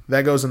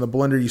 That goes in the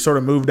blender. You sort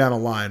of move down a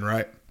line,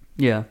 right?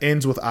 Yeah.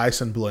 Ends with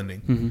ice and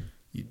blending. Mm-hmm.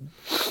 You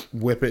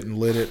whip it and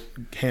lit it,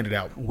 hand it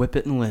out. Whip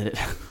it and lit it.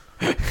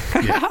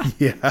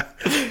 Yeah,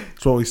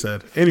 that's what we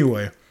said.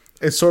 Anyway,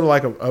 it's sort of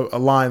like a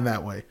line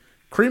that way.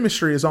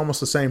 Creamistry is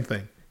almost the same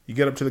thing. You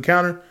get up to the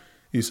counter,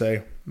 you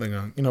say, they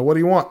go, what do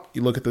you want?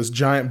 You look at this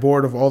giant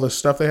board of all this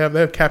stuff they have.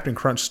 They have Captain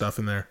Crunch stuff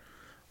in there.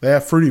 They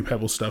have Fruity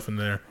Pebble stuff in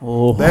there.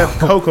 Oh. They have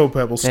Cocoa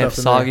Pebble They have stuff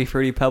in soggy there.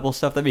 Fruity Pebble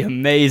stuff. That'd be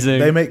amazing.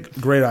 They make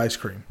great ice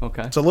cream.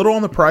 Okay. It's a little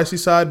on the pricey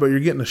side, but you're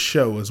getting a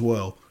show as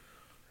well.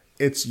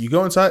 You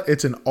go inside,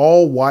 it's an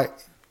all white.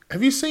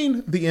 Have you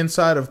seen the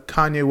inside of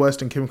Kanye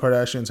West and Kim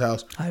Kardashian's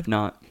house? I have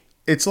not.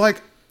 It's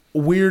like a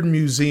weird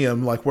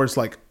museum, like where it's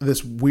like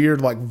this weird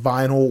like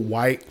vinyl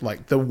white,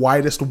 like the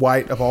whitest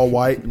white of all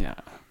white. Yeah.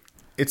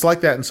 It's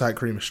like that inside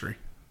Creamistry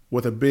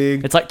with a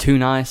big It's like too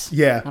nice.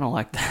 Yeah. I don't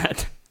like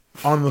that.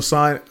 on the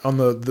sign on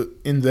the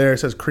in there it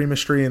says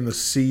Creamistry and the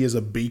C is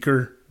a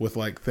beaker with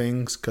like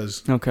things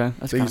because Okay.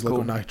 That's they kind use of cool.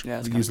 liquid nitrogen. Yeah,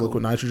 that's They kinda use cool.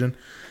 liquid nitrogen,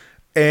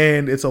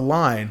 and it's a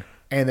line,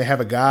 and they have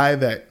a guy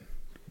that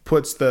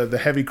puts the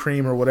heavy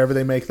cream or whatever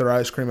they make their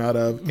ice cream out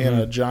of in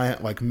a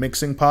giant like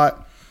mixing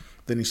pot.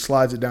 Then he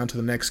slides it down to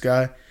the next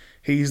guy.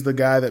 He's the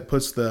guy that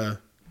puts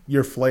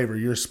your flavor,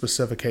 your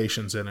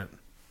specifications in it.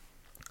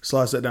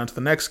 Slides that down to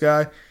the next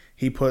guy.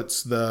 He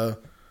puts the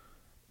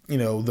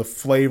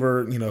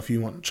flavor, if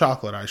you want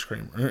chocolate ice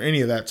cream or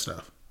any of that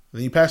stuff.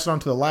 Then you pass it on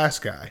to the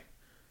last guy.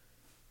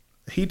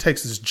 He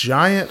takes this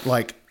giant,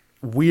 like,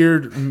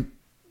 weird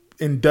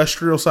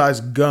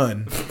industrial-sized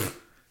gun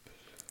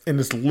and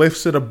just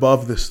lifts it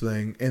above this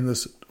thing and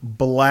just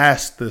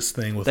blast this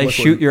thing with They liquid.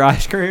 shoot your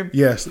ice cream?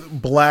 Yes,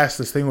 blast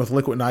this thing with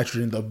liquid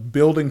nitrogen. The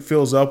building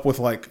fills up with,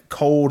 like,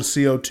 cold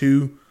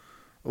CO2,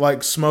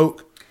 like,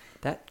 smoke.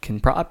 That can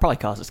probably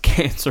causes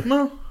cancer.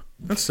 No,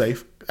 that's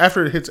safe.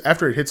 after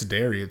it hits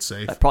dairy, it's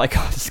safe. That probably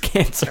causes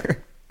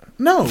cancer.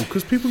 No,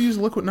 because people use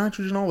liquid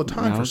nitrogen all the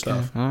time for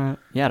stuff. All right.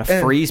 Yeah, to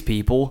freeze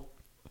people.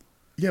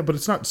 Yeah, but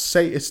it's not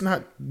safe. It's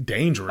not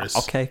dangerous.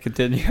 Okay,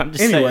 continue. I'm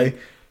just Anyway,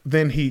 saying.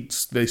 then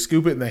they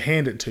scoop it and they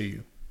hand it to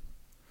you.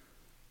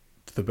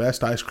 It's the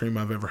best ice cream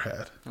I've ever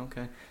had.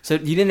 Okay. So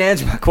you didn't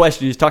answer my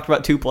question. You just talked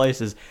about 2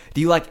 places.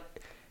 Do you like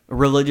not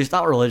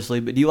religiously,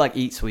 but do you like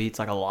eat sweets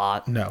like a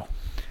lot? No.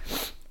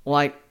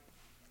 Like,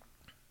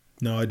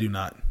 No, I do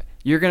not.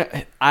 you're going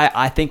to,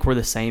 I think we're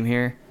the same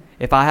here.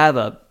 If I have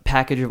a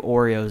package of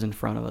Oreos in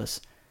front of us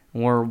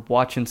and we're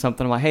watching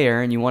something, I'm like, hey,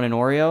 Aaron, you want an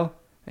Oreo?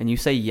 And you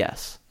say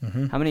yes.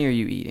 Mm-hmm. How many are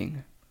you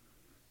eating?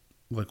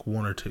 Like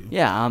 1 or 2.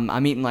 Yeah,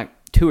 I'm eating like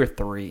 2 or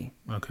 3.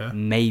 Okay.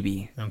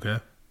 Maybe. Okay.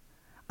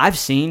 I've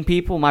seen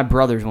people, my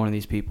brother's one of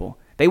these people.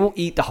 They will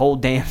eat the whole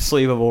damn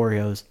sleeve of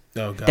Oreos.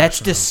 Oh, gosh.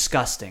 That's no.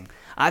 disgusting.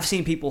 I've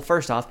seen people,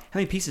 first off, how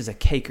many pieces of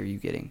cake are you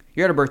getting?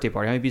 You're at a birthday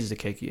party. How many pieces of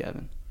cake are you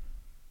having?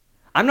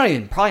 I'm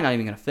probably not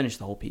even going to finish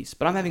the whole piece,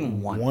 but I'm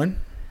having 1. 1?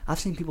 I've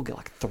seen people get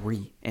like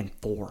 3 and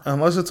 4.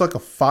 Unless it's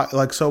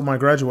like so my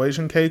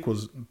graduation cake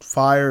was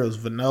fire. It was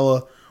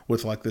vanilla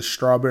with like this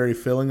strawberry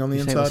filling on the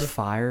You say inside. it was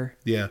fire?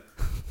 Yeah.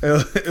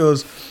 It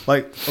was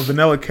like a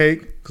vanilla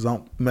cake because I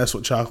don't mess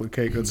with chocolate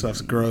cake. That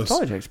stuff's gross.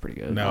 Chocolate cake's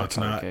pretty good. No, I like it's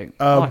chocolate not. Cake.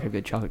 I like a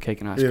good chocolate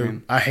cake and ice Ew,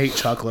 cream. I hate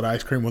chocolate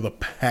ice cream with a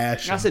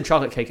passion. I said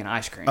chocolate cake and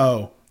ice cream.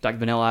 Oh. Like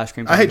vanilla ice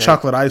cream. I hate cake.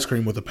 chocolate ice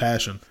cream with a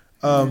passion.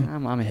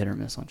 I'm a hit or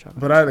miss on chocolate.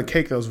 But I had a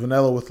cake that was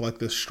vanilla with like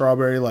this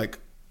strawberry like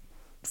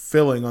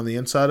filling on the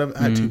inside of it.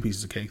 I had 2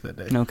 pieces of cake that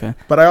day. Okay.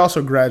 But I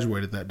also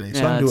graduated that day, so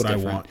I can do that's what I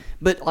different. want.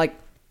 But like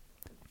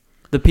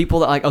the people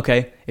that like,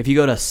 okay, if you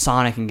go to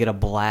Sonic and get a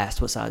blast,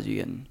 what size are you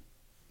getting?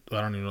 I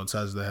don't even know what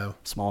sizes they have.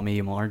 Small,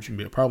 medium, large?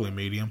 Probably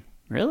medium.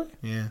 Really?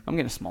 Yeah, I'm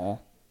getting a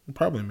small.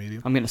 probably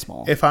medium. I'm getting a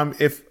small. If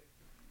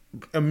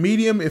a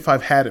medium, if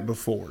I've had it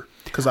before,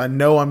 because I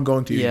know I'm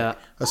going to. Yeah.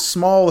 A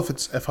small,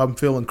 if I'm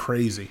feeling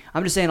crazy.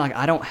 I'm just saying, like,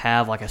 I don't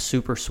have like a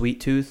super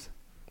sweet tooth.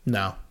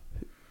 No.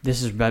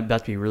 This is about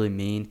to be really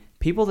mean.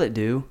 People that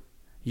do,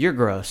 you're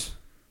gross.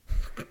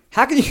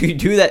 How can you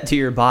do that to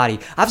your body?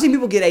 I've seen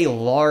people get a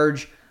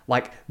large,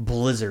 like,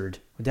 blizzard.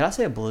 Did I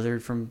say a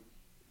blizzard from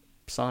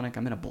Sonic?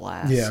 I'm in a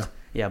blast. Yeah.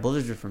 Yeah,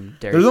 blizzards are from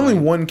Dairy There's only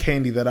Queen. one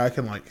candy that I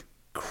can like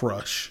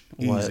crush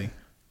What? easy.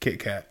 Kit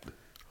Kat.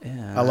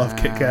 Yeah. I love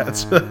Kit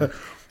Kats.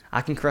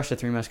 I can crush the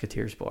Three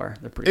Musketeers bar.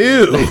 They're pretty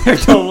Ew. good. They're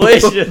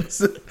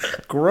delicious.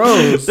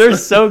 Gross. They're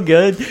so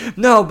good.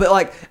 No, but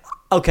like,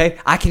 okay,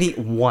 I can eat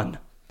 1.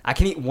 I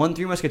can eat 1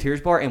 Three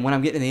Musketeers bar, and when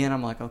I'm getting to the end,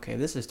 I'm like, okay,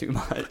 this is too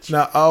much.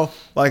 Now,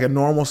 like a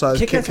normal size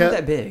Kit Kit Kat's not Kat.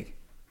 that big.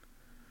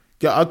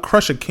 Yeah, I'll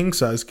crush a king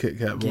size Kit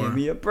Kat bar. Give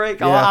me a break.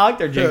 Yeah. I like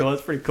their jingle.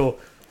 It's pretty cool.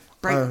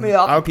 Break me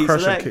up I'll a piece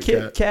crush of a that Kit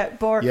Kit Kat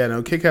bar. Yeah,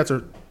 no, Kit Kats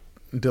are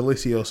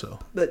delicioso.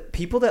 But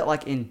people that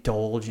like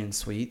indulge in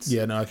sweets,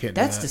 Yeah, no, I can't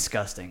do that's that.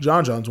 disgusting.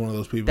 John John's one of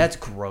those people. That's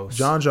gross.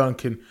 John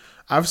can.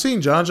 I've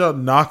seen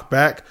John knock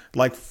back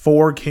like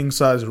 4 king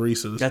size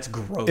Reese's. That's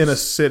gross. in a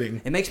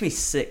sitting. It makes me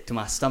sick to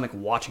my stomach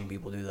watching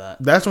people do that.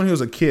 That's when he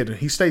was a kid, and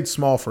he stayed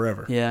small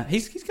forever. Yeah,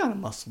 he's kind of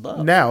muscled up.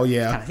 Now,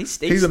 yeah,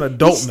 he's an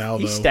adult now,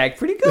 though. He's stacked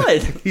pretty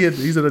good.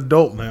 He's an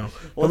adult now.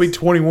 He'll be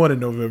 21 in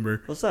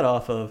November. What's that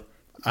off of?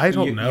 I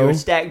don't know. You're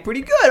stacked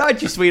pretty good,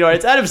 aren't you, sweetheart?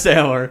 It's Adam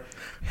Sandler.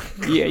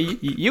 Yeah,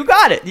 you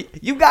got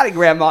it. You got it,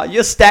 Grandma.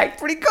 You're stacked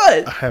pretty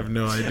good. I have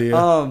no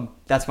idea.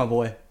 That's my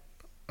boy.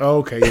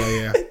 Okay,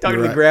 yeah. Talking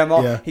You're to the grandma.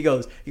 Yeah. He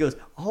goes,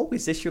 oh,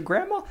 is this your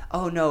grandma?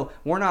 Oh, no,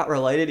 we're not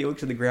related. He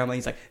looks at the grandma.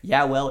 He's like,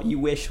 yeah, well, you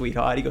wish,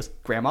 sweetheart. He goes,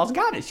 Grandma's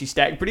got it. She's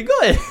stacked pretty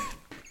good.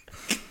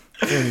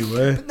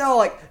 Anyway,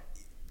 No,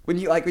 when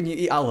you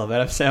eat, I love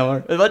Adam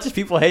Sandler. As much as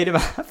people hate him,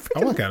 I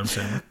like Adam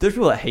Sandler. there's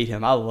people that hate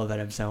him. I love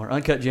Adam Sandler.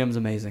 Uncut Gem's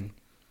amazing.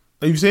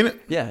 Have you seen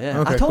it? Yeah.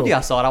 Okay, I told cool. you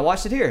I saw it. I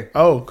watched it here.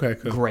 Oh, okay,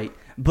 cool. Great.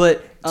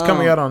 But It's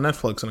coming out on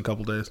Netflix in a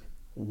couple days.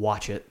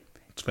 watch it.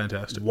 It's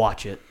fantastic.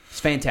 Watch it. It's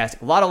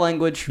fantastic. A lot of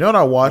language. You know what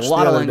I watched A the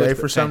lot of other day language,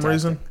 for but some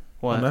fantastic. reason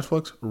What? on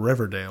Netflix?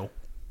 Riverdale.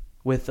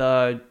 With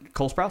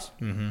Cole Sprouse?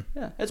 Mm-hmm.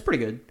 Yeah, it's pretty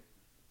good.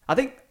 I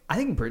think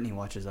Brittany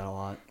watches that a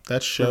lot.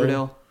 That show.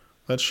 Riverdale.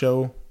 That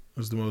show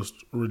is the most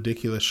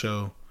ridiculous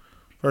show.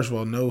 First of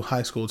all, no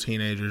high school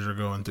teenagers are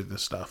going through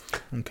this stuff.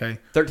 Okay.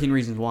 13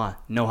 Reasons Why.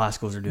 No high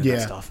schools are doing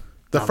that stuff.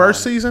 The Not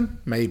first buying it. season,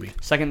 maybe.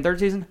 Second and third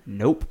season?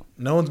 Nope.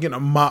 No one's getting a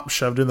mop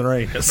shoved in their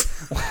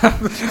anus.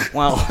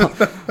 Well,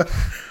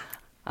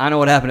 I know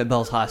what happened at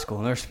Bell's High School.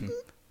 And there's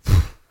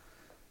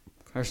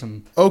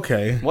some.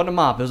 Okay. Wasn't a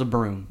mop, it was a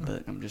broom.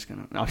 But I'm just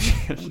gonna. No, I'm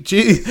just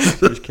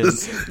Jeez.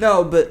 kidding.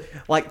 No, but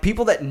like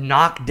people that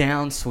knock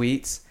down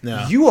sweets,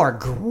 Yeah. you are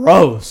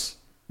gross.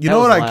 You That know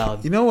was what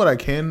loud. you know what I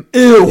can?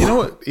 Ew. You know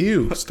what?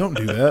 Ew. Don't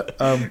do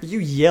that. You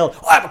yelled.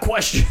 Oh, I have a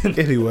question.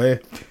 Anyway,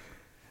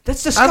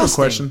 That's I disgusting. have a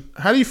question.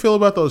 How do you feel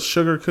about those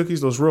sugar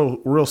cookies? Those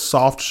real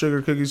soft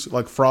sugar cookies,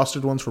 like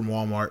frosted ones from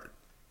Walmart.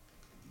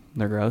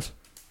 They're gross.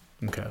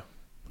 Okay.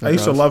 They're I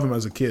used to gross. love them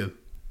as a kid.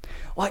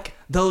 Like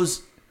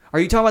those. Are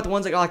you talking about the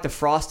ones that got like the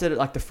frosted,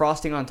 like the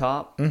frosting on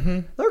top? Mm-hmm.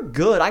 They're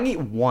good. I can eat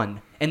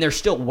one, and they're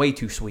still way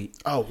too sweet.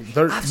 Oh,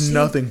 they're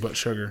nothing but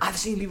sugar. I've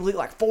seen people eat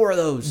like 4 of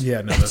those.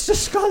 Yeah, no, it's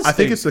disgusting. I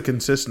think it's the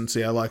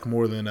consistency I like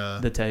more than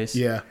the taste.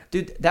 Yeah,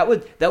 dude, that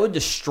would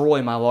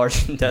destroy my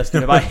large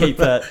intestine if I ate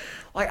that.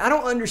 Like, I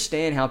don't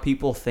understand how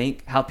people's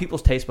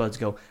taste buds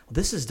go, well,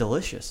 this is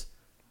delicious.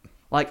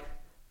 Like,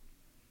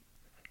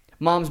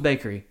 Mom's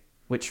Bakery,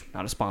 which,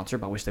 not a sponsor,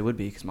 but I wish they would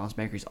be, because Mom's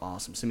Bakery is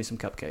awesome. Send me some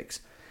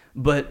cupcakes.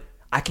 But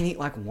I can eat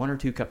like 1 or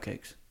 2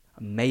 cupcakes.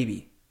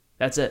 Maybe.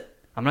 That's it.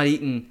 I'm not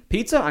eating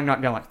pizza. I'm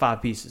not going like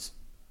 5 pieces.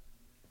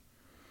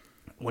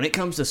 When it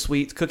comes to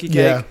sweets, cookie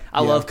cake,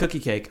 I love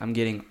cookie cake. I'm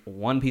getting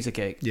 1 piece of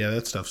cake. Yeah,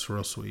 that stuff's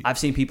real sweet. I've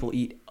seen people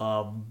eat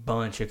a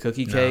bunch of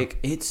cookie cake.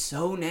 It's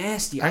so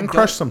nasty. I can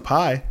crush some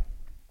pie.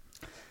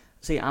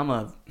 See,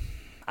 I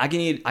can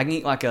eat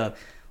like an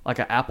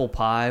apple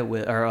pie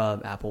with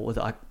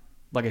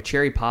like a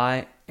cherry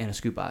pie and a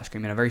scoop of ice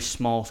cream and a very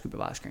small scoop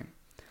of ice cream.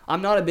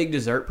 I'm not a big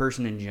dessert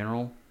person in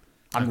general.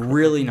 I'm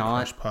really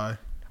not. Pie.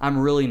 I'm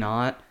really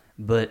not.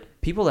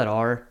 But people that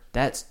are,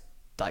 that's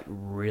like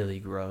really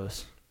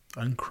gross.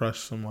 I can crush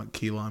some like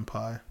key lime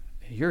pie.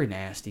 You're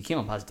nasty. Key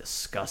lime pie is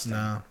disgusting.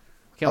 No,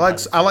 I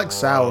like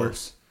sour.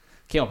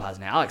 Key lime pie is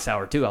nasty. I like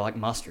sour too. I like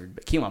mustard,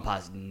 but key lime pie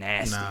is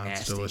nasty. No, nasty.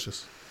 it's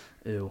delicious.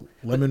 Ew.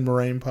 Lemon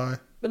meringue pie.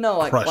 But no,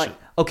 like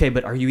okay,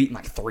 but are you eating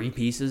like 3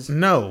 pieces?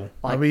 No,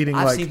 like, I'm eating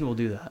I've seen people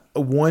do that.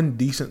 1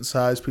 decent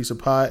sized piece of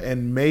pie,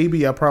 and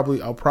maybe I'll probably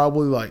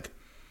like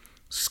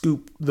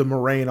scoop the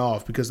meringue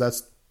off because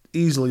that's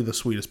easily the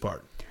sweetest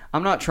part.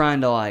 I'm not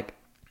trying to like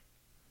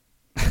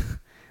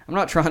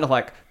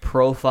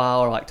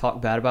profile or like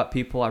talk bad about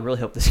people. I really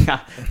hope this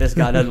guy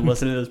doesn't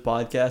listen to this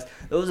podcast.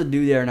 There was a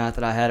dude the other night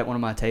that I had at one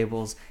of my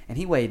tables, and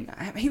he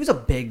was a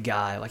big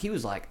guy. Like, he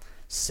was like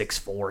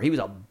 6'4". He was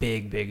a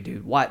big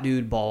dude. White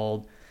dude,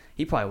 bald.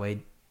 He probably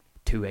weighed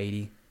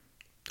 280.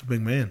 A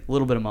big man. A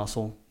little bit of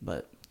muscle,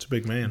 but it's a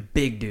big man.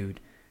 Big dude.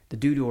 The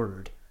dude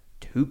ordered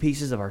 2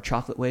 pieces of our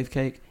chocolate wave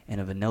cake and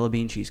a vanilla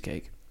bean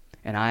cheesecake.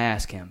 And I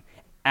asked him,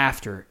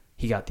 after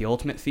he got the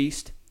ultimate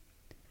feast,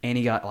 and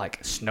he got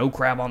like snow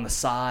crab on the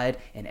side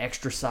and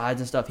extra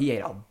sides and stuff, he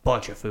ate a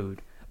bunch of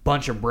food,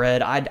 bunch of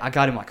bread. I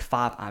got him like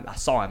 5. I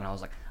saw him and I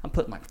was like, I'm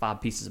putting like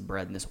 5 pieces of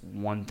bread in this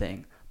one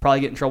thing.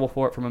 Probably get in trouble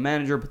for it from a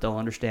manager, but they'll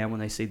understand when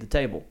they see the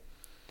table.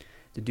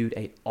 The dude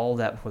ate all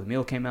that before the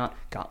meal came out,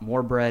 got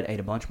more bread, ate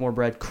a bunch more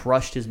bread,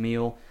 crushed his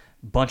meal,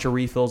 bunch of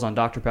refills on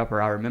Dr.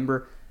 Pepper. I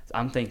remember,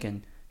 I'm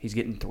thinking he's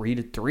getting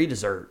 3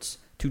 desserts,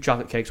 2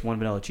 chocolate cakes, 1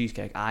 vanilla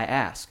cheesecake. I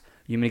asked,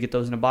 you want me to get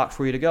those in a box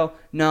for you to go?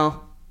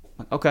 No. I'm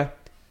like, okay.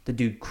 The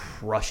dude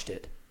crushed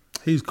it.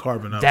 He's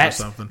carving up or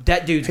something.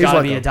 That dude's got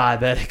to be a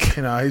diabetic.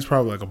 You know, he's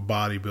probably like a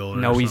bodybuilder.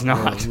 No, he's not.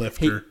 Or a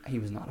lifter. He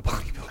was not a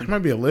bodybuilder. He might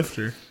be a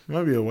lifter. He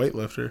might be a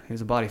weightlifter. He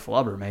was a body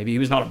flubber, maybe. He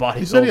was not a bodybuilder.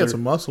 He said he had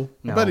some muscle.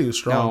 I bet he was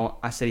strong. No,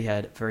 I said he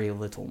had very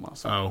little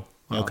muscle. Oh,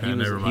 okay.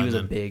 Never mind. He was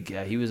then. a big.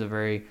 Yeah, he was a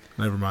very.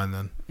 Never mind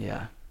then.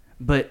 Yeah,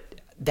 but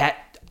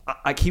that,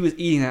 like, he was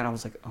eating that, and I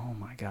was like, oh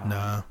my god.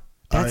 Nah.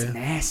 That's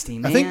nasty,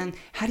 man.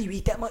 How do you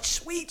eat that much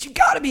sweets? You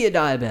got to be a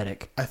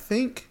diabetic. I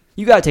think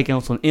you got to take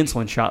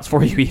insulin shots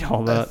before you eat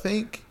all that. I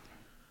think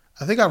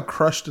I've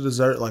crushed a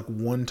dessert like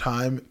 1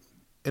 time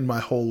in my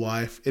whole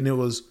life, and it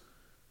was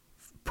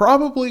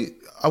probably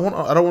I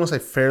don't want to say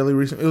fairly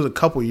recent. It was a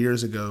couple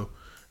years ago,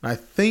 and I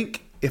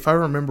think if I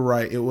remember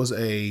right, it was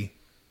I'm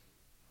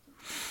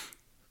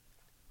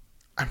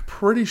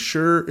pretty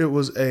sure it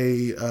was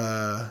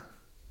an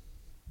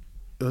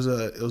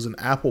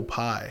apple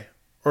pie.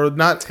 Or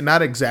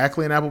not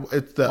exactly an apple.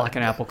 It's like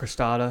an apple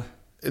crostata.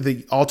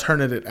 The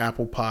alternate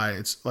apple pie.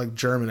 It's like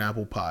German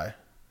apple pie.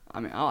 I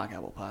mean, I like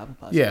apple pie.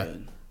 Apple pie's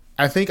good.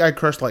 I think I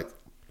crushed like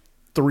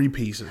 3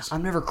 pieces.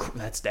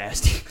 That's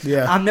nasty.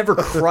 Yeah. I'm never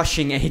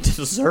crushing a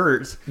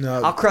dessert.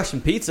 No. I'll crush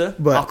some pizza.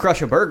 But I'll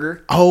crush a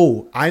burger.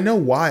 Oh, I know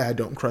why I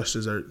don't crush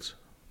desserts.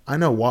 I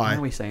know why. Why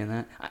are we saying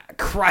that?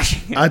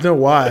 Crushing it. I know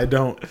why I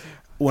don't.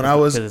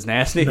 Because it's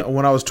nasty?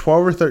 When I was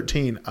 12 or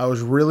 13, I was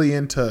really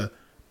into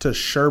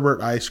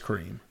sherbet ice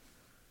cream.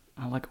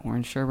 I like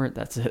orange sherbet.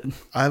 That's it.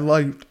 I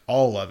liked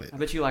all of it. I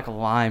bet you like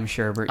lime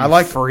sherbet. I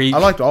liked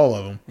all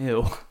of them.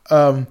 Ew.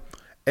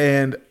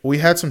 And we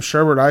had some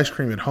sherbet ice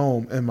cream at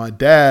home, and my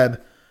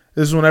dad.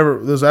 This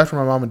was after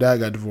my mom and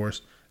dad got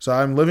divorced. So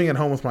I'm living at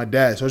home with my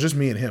dad. So it's just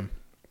me and him.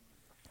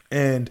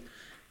 And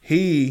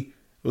he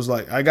was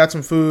like, "I got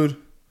some food.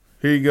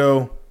 Here you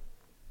go.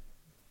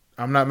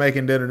 I'm not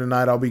making dinner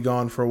tonight. I'll be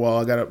gone for a while.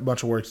 I got a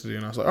bunch of work to do."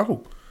 And I was like,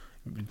 "Oh."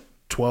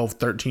 12,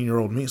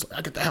 13-year-old me. He's like,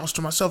 I get the house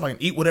to myself. I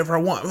can eat whatever I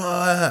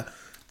want.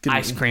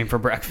 Ice cream for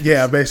breakfast.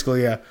 Yeah,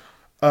 basically, yeah.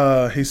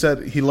 He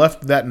said he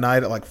left that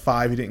night at like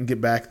 5. He didn't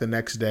get back the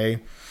next day.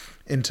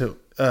 He didn't.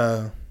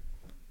 I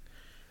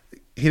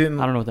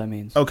don't know what that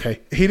means. Okay,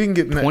 he didn't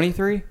get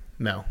 23.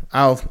 No,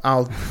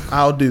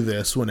 I'll do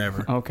this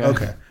whenever.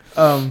 Okay.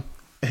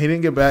 He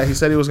didn't get back. He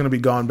said he was going to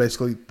be gone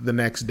basically the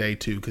next day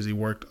too because he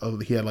worked.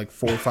 He had like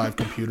 4 or 5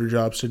 computer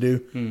jobs to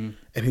do, and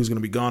he was going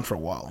to be gone for a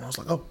while. And I was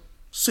like, oh.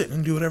 Sit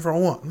and do whatever I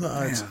want.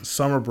 It's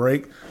summer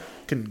break.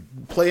 Can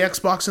play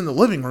Xbox in the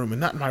living room and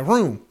not in my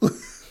room.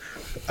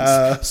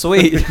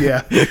 Sweet.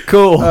 Yeah.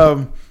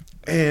 Cool.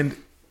 And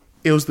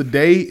It was the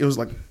day. It was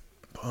like,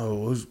 it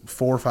was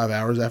 4 or 5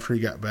 hours after he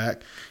got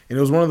back, and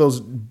it was one of those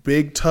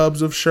big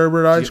tubs of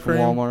sherbet ice From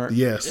cream. Walmart.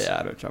 Yes. Yeah,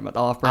 I don't talk about the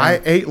off-brand.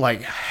 I ate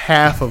like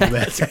half of that.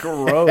 That's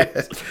gross.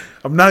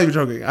 I'm not even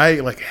joking. I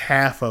ate like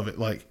half of it.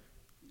 Like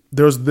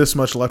there was this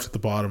much left at the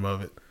bottom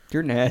of it.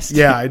 You're nasty.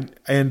 Yeah,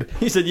 and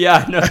He said,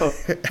 "Yeah, I know."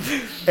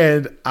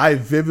 and I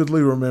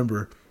vividly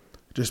remember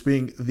just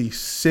being the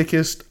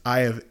sickest I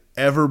have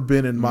ever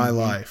been in my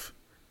life,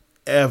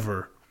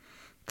 ever.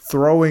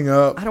 Throwing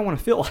up. I don't want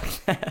to feel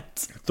like that.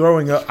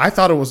 Throwing up. I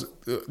thought it was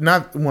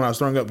not when I was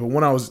throwing up, but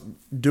when I was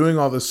doing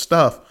all this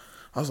stuff,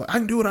 I was like, I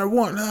can do what I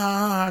want.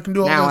 I can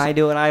do all Now this. I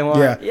do what I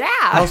want. Yeah.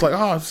 I was like,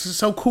 oh, this is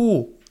so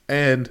cool.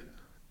 And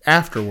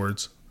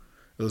afterwards,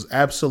 it was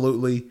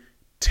absolutely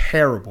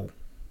terrible.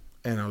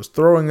 And I was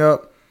throwing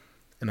up,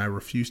 and I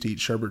refused to eat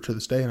sherbet to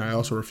this day, and I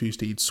also refused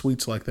to eat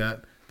sweets like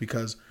that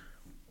because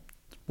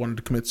I wanted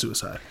to commit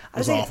suicide. It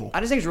was awful. I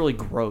just think it's really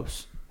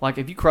gross. Like,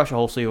 if you crush a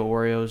whole sleeve of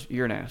Oreos,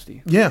 you're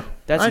nasty. Yeah,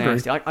 That's I agree.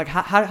 nasty. Like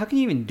how can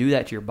you even do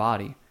that to your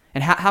body?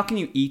 And how can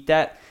you eat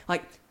that?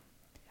 Like,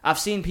 I've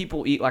seen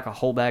people eat like a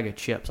whole bag of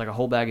chips, like a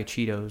whole bag of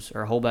Cheetos,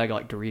 or a whole bag of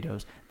like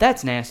Doritos.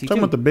 That's nasty.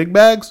 Talking too. about the big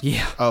bags?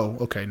 Yeah. Oh,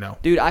 okay, no.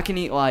 Dude, I can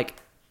eat like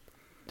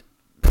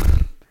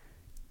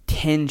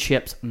 10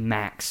 chips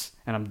max,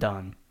 and I'm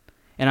done.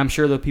 And I'm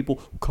sure the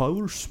people,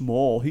 Kyler's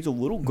small. He's a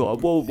little guy.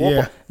 Blah, blah,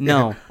 Yeah. blah.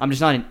 No, I'm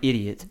just not an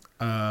idiot.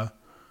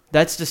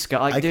 That's disgusting.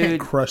 Like, I can't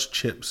dude, crush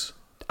chips.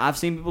 I've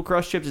seen people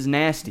crush chips. It's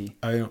nasty.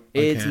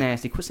 It's can't.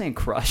 nasty. Quit saying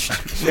crushed.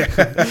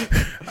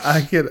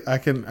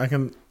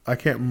 I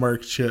can't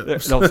murk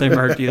chips. Don't say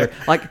merch either.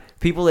 Like,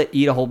 people that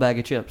eat a whole bag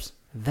of chips.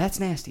 That's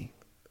nasty.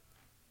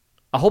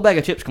 A whole bag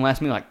of chips can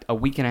last me like a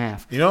week and a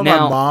half. You know what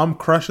Now, my mom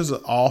crushes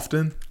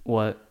often?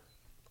 What?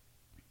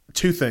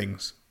 2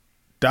 things.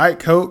 Diet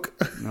Coke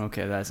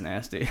Okay, that's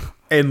nasty.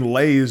 and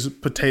Lay's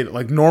potato,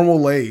 like normal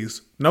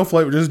Lay's. No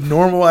flavor, just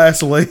normal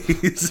ass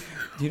Lay's.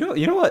 You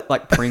know what?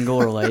 Like Pringle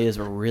or Lay is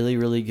really,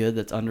 really good.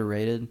 That's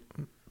underrated.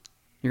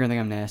 You're gonna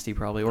think I'm nasty,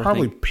 probably. Or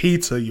Probably think,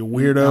 pizza, you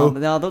weirdo.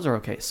 no, those are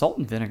okay. Salt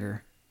and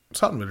vinegar.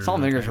 Salt and vinegar. Salt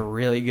and vinegar are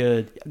really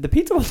good. The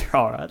pizza ones are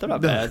all right. They're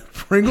not bad.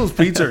 Pringles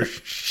pizza are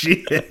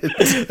shit.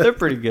 They're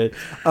pretty good.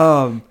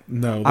 No,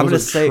 those I'm gonna are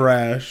say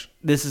trash.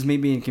 this is me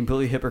being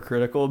completely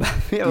hypocritical about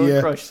being able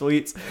to crush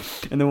sweets,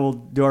 and then we'll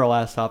do our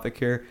last topic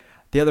here.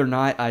 The other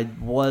night, I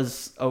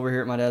was over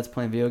here at my dad's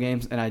playing video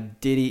games, and I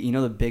did eat, you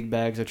know, the big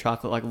bags of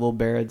chocolate, like little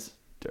Barrett's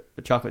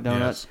chocolate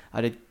donuts. Yes. I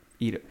did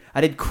eat it.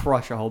 I did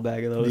crush a whole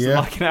bag of those in Yeah.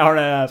 like an hour and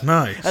a half.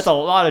 Nice. That's a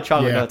lot of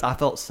chocolate Yeah. donuts. I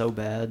felt so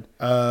bad.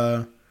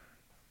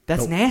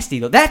 That's Nope. nasty,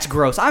 though. That's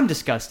gross. I'm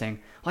disgusting.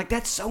 Like,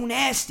 that's so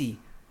nasty.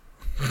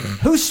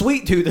 Whose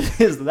sweet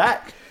tooth is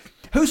that?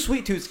 Whose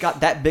sweet tooth's got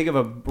that big of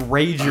a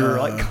rager?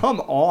 Like, come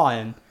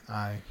on.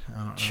 I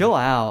don't know. Chill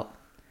out.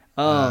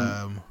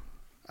 I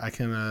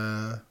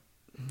can.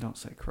 Don't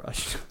say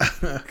crushed.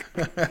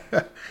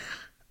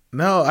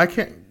 No, I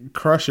can't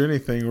crush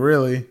anything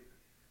really.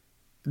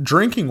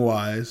 Drinking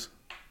wise,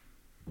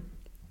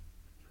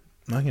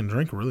 I can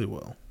drink really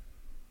well,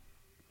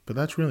 but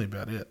that's really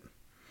about it.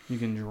 You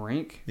can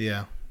drink?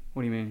 Yeah,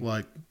 What do you mean?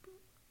 like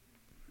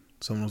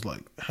someone was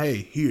like, "Hey,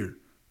 here,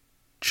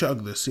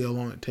 chug this. See how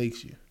long it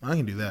takes you." I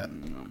can do that.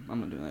 No,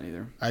 I'm not doing that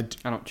either. I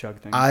don't chug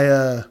things.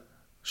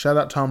 shout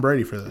out Tom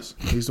Brady for this.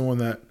 He's the one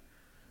that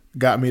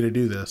got me to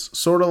do this.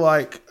 Sort of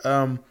like,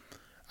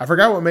 I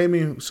forgot what made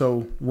me.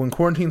 So when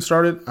quarantine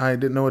started, I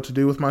didn't know what to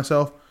do with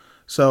myself.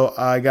 So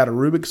I got a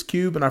Rubik's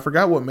Cube, and I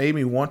forgot what made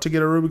me want to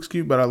get a Rubik's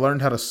Cube, but I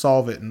learned how to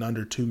solve it in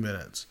under 2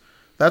 minutes.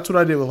 That's what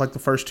I did with like the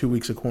first 2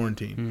 weeks of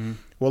quarantine. Mm-hmm.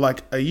 Well,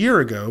 like a year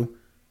ago,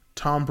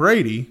 Tom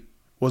Brady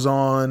was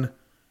on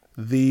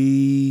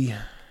I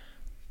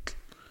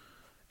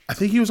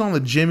think he was on the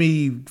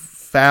Jimmy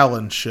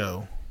Fallon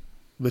show,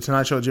 the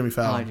Tonight Show with Jimmy I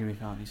Fallon. like Jimmy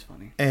Fallon. He's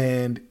funny.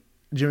 And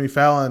Jimmy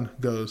Fallon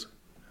goes,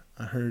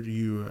 "I heard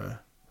you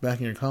back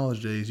in your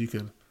college days, you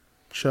could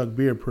chug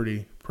beer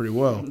pretty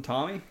well."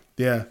 Tommy?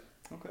 Yeah.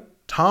 Okay.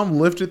 Tom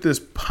lifted this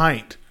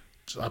pint,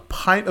 a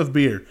pint of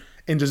beer,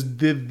 and just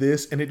did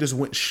this, and it just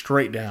went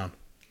straight down.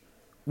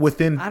 I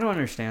don't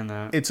understand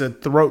that. It's a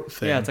throat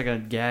thing. Yeah, it's like a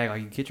gag.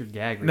 Like, you get your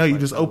gag. No, you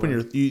reflex just open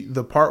over.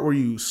 the part where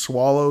you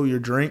swallow your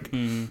drink.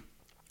 Mm-hmm.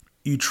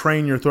 You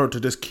train your throat to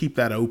just keep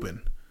that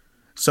open.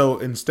 So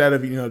instead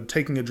of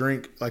taking a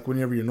drink like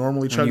whenever you're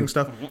normally chugging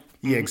stuff,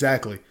 yeah,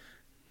 exactly.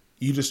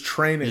 You just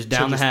train it Just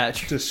down the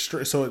hatch.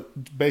 So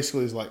it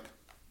basically is like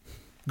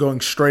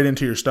going straight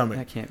into your stomach.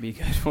 That can't be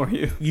good for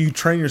you. You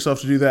train yourself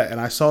to do that, and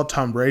I saw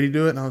Tom Brady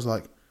do it, and I was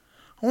like,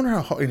 I wonder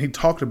how hard. And he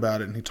talked about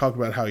it, and he talked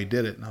about how he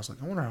did it, and I was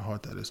like, I wonder how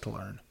hard that is to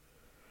learn.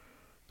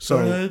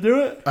 So Did I do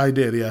it? I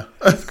did, yeah.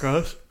 That's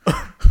gross.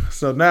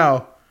 So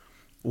now,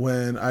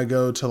 when I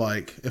go to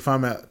like, if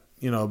I'm at,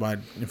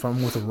 if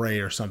I'm with a Ray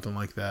or something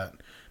like that,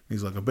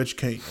 he's like, I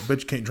bet you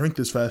can't drink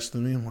this faster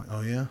than me. I'm like,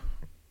 oh yeah.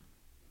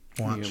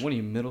 Watch. What are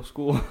you, middle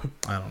school?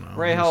 I don't know.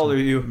 Ray, how old are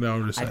you? No,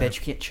 I'm just I saying. bet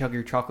you can't chug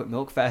your chocolate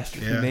milk faster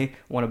Yeah. than me.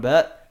 Want to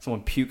bet?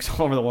 Someone pukes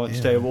all over the lunch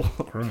Yeah. table.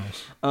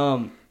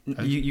 Gross.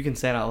 You can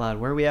say it out loud.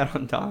 Where are we at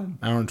on time?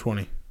 Hour and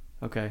 20.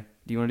 Okay.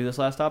 Do you want to do this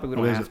last topic? We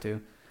don't What is have it?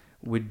 to.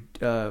 Would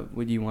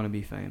you want to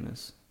be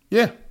famous?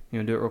 Yeah. You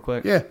want to do it real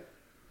quick? Yeah.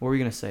 What were you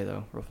going to say,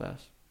 though, real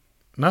fast?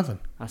 Nothing.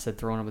 I said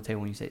throwing up a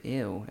table, and you said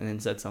ew, and then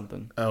said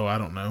something. Oh, I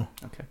don't know.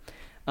 Okay.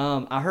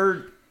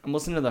 I'm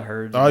listening to The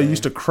Herd. I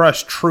used to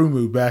crush True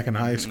Moo back in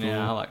high school.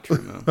 Yeah, I like True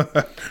Moo.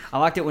 I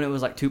liked it when it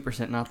was like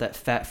 2%, not that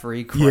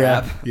fat-free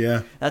crap.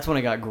 Yeah. That's when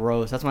it got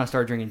gross. That's when I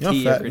started drinking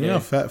tea fat, every day. You know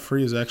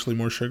fat-free is actually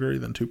more sugary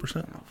than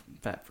 2%? Oh,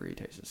 fat-free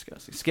tastes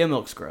disgusting. Skim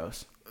milk's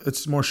gross.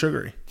 It's more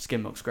sugary.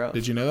 Skim milk's gross.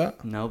 Did you know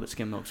that? No, but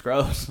skim milk's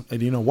gross. And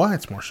do you know why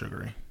it's more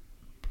sugary?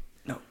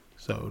 No.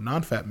 So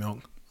non-fat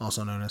milk,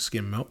 also known as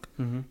skim milk,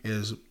 Mm-hmm.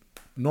 is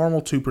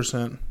normal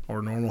 2%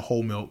 or normal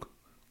whole milk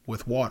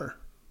with water.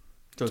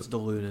 So it's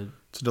diluted.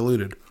 It's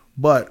diluted.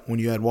 But when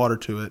you add water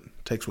to it,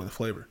 it takes away the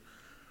flavor.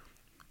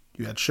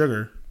 You add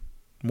sugar,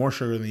 more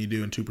sugar than you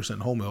do in 2%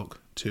 whole milk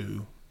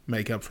to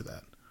make up for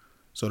that.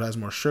 So it has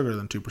more sugar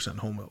than 2%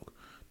 whole milk.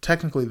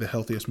 Technically, the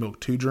healthiest milk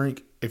to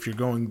drink, if you're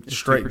going It's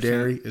straight 2%.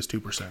 dairy, is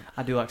 2%.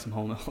 I do like some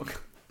whole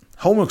milk.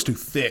 Whole milk's too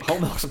thick. Whole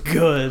milk's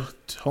good.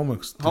 Whole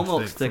milk's too Whole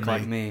milk's thick thick for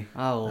like me.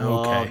 I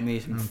love me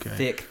some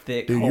thick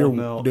Dude, whole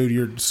milk. Dude,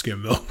 you're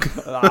skim milk.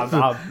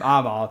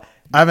 I'm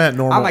I've had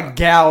normal. a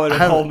gallon of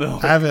whole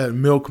milk. I haven't had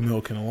milk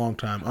in a long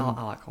time.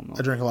 I like whole milk.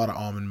 I drink a lot of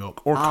almond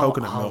milk or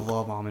coconut milk. I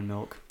love almond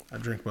milk. I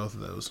drink both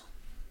of those.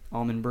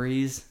 Almond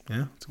Breeze.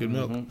 Yeah, it's good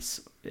milk.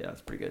 Mhm. Yeah,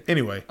 it's pretty good.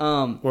 Anyway,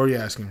 what were you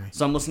asking me?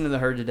 So I'm listening to The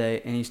Herd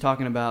today, and he's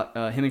talking about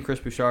him and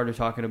Chris Bouchard are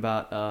talking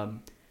about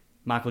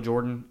Michael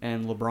Jordan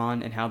and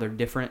LeBron and how they're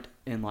different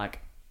in like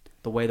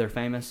the way they're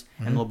famous.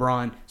 Mm-hmm. And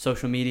LeBron,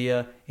 social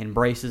media,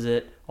 embraces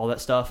it, all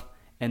that stuff.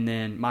 And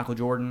then Michael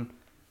Jordan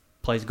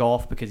plays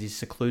golf because he's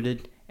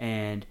secluded.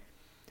 And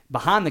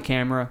behind the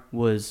camera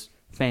was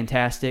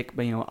fantastic,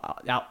 but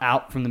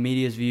out from the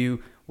media's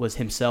view was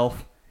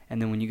himself.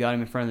 And then when you got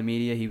him in front of the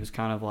media, he was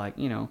kind of like,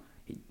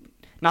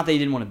 not that he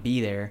didn't want to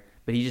be there,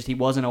 but he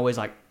wasn't always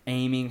like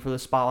aiming for the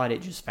spotlight.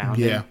 It just found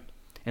him.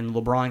 And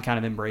LeBron kind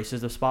of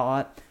embraces the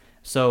spotlight.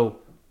 So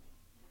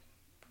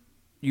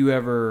you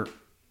ever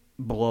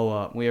blow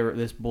up,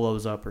 this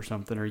blows up or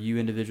something, or you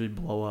individually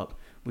blow up,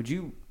 would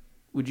you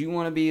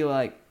want to be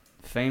like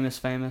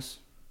famous?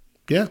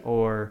 Yeah.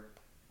 Or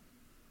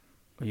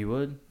you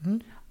would? Mm-hmm.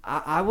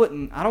 I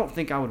wouldn't. I don't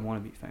think I would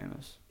want to be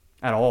famous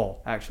at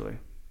all, actually.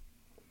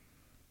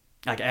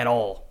 Like at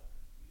all.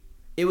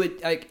 It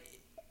would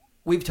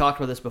we've talked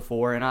about this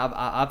before, and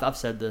I've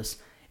said this.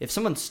 If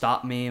someone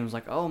stopped me and was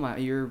like, "Oh my,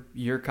 you're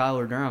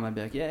Kyler Durham," I'd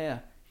be like, "Yeah.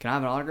 Can I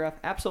have an autograph?"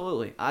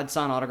 Absolutely. I'd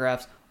sign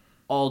autographs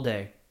all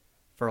day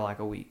for like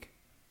a week.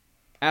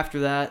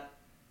 After that,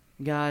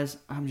 guys,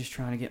 I'm just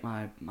trying to get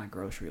my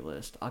grocery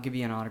list. I'll give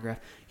you an autograph.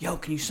 Yo,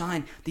 can you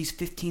sign these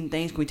 15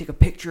 things? Can we take a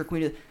picture? Can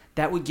we do?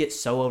 That would get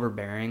so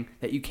overbearing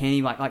that you can't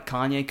even like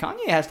Kanye.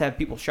 Kanye has to have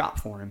people shop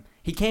for him.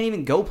 He can't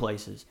even go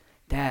places.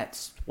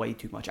 That's way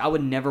too much. I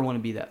would never want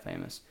to be that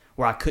famous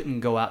where I couldn't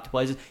go out to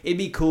places. It'd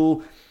be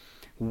cool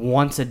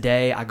once a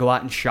day I go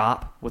out and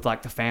shop with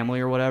like the family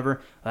or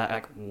whatever.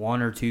 Like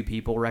one or two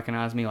people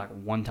recognize me like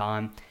one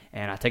time,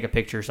 and I take a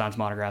picture, sign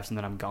some autographs, and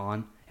then I'm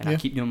gone. And I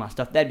keep doing my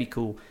stuff. That'd be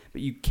cool.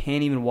 But you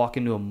can't even walk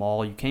into a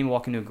mall. You can't even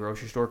walk into a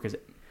grocery store because,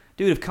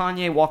 dude, if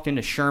Kanye walked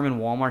into Sherman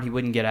Walmart, he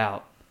wouldn't get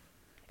out.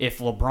 If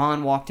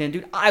LeBron walked in,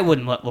 dude, I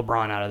wouldn't let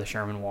LeBron out of the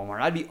Sherman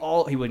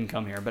Walmart. He wouldn't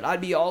come here, but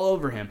I'd be all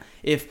over him.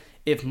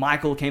 If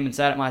Michael came and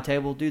sat at my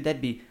table, dude, that'd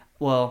be,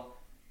 well,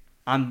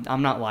 I'm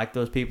not like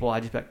those people.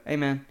 I'd just be like, hey,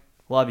 man,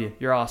 love you.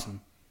 You're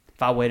awesome.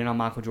 If I waited on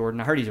Michael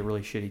Jordan, I heard he's a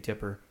really shitty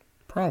tipper.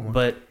 Probably.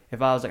 But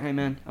if I was like, hey,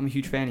 man, I'm a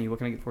huge fan of you. What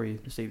can I get for you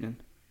this evening?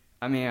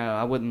 I mean,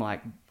 I wouldn't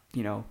like,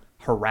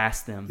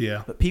 harass them.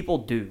 Yeah. But people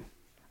do.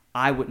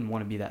 I wouldn't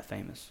want to be that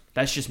famous.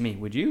 That's just me.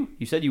 Would you?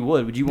 You said you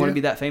would. Would you want to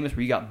be that famous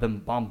where you got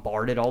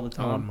bombarded all the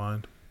time? I wouldn't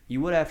mind. You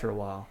would after a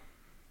while.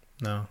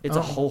 No. It's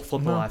a whole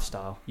flip of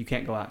lifestyle. You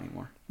can't go out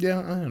anymore. Yeah,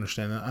 I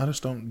understand that. I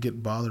just don't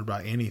get bothered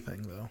by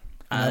anything, though.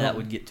 That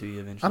would get to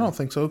you eventually. I don't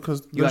think so,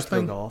 because you have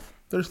to go golf.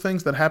 There's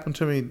things that happen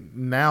to me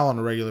now on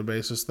a regular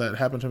basis that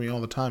happen to me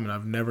all the time, and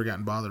I've never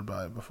gotten bothered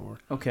by it before.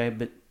 Okay,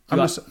 but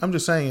I'm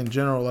just saying in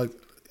general, like,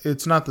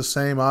 it's not the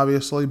same,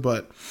 obviously,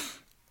 but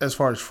as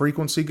far as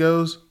frequency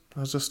goes,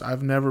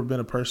 I've never been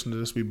a person to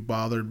just be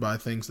bothered by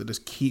things that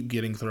just keep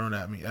getting thrown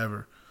at me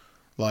ever.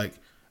 Like,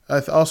 I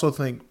also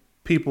think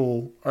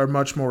people are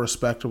much more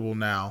respectable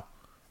now.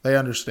 They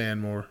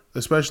understand more,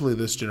 especially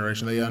this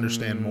generation. They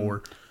understand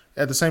more.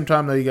 At the same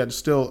time, though, you got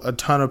still a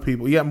ton of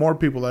people. You got more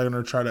people that are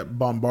going to try to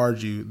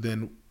bombard you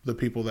than the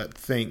people that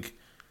think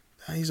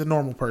he's a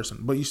normal person.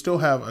 But you still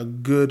have a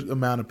good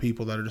amount of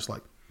people that are just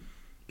like,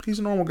 he's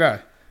a normal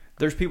guy.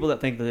 There's people that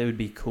think that it would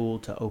be cool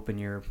to open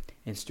your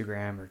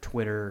Instagram or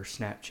Twitter or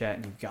Snapchat,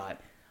 and you've got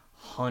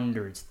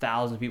hundreds,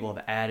 thousands of people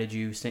have added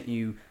you, sent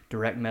you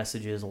direct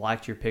messages,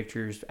 liked your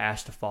pictures,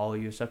 asked to follow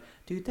you and stuff.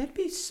 Dude, that'd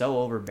be so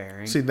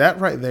overbearing. See, that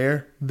right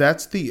there,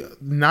 that's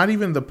not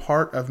even the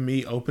part of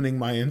me opening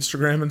my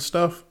Instagram and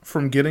stuff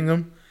from getting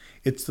them.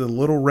 It's the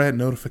little red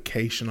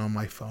notification on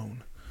my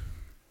phone.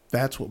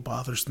 That's what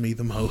bothers me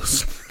the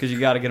most. Because you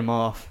got to get them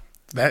off.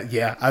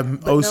 I'm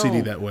But OCD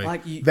no, that way.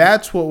 like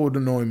That's what would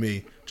annoy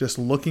me. Just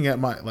looking at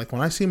my, like,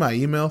 when I see my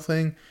email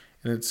thing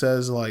and it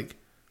says like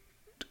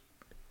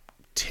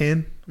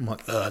 10, I'm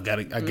like, I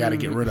gotta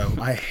get rid of them.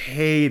 I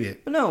hate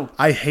it. But no,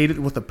 I hate it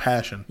with a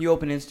passion. you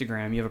open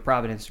Instagram, you have a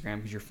private Instagram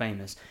because you're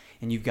famous,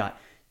 and you've got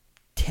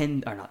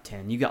 10, or not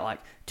 10, you got like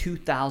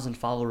 2,000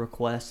 follow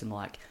requests and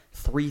like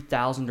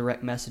 3,000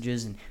 direct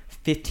messages and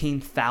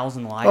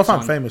 15,000 likes. Well, if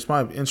I'm famous,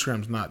 my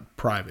Instagram's not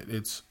private.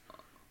 It's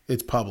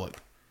public.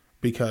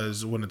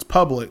 Because when it's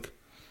public,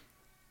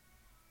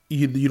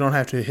 you don't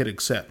have to hit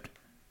accept.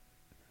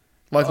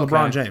 Like Okay.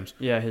 LeBron James.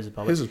 Yeah, his is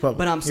public. His is public.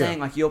 But I'm saying,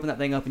 Yeah. like, you open that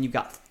thing up and you've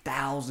got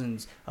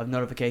thousands of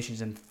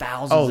notifications and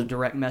thousands of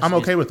direct messages. I'm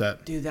okay with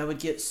that. Dude, that would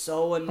get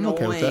so annoying.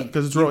 okay with that,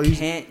 'cause it's you real easy.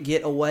 can't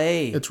get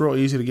away. It's real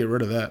easy to get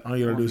rid of that. All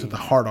you gotta do is hit the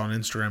mean- heart on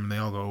Instagram and they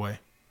all go away.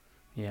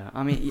 Yeah,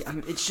 I mean,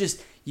 it's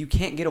just, you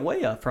can't get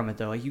away from it,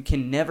 though. Like, you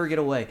can never get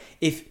away.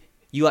 If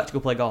you like to go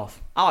play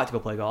golf, I like to go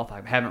play golf.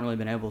 I haven't really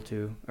been able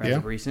to, or as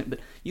of recent, but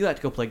you like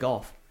to go play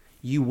golf.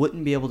 You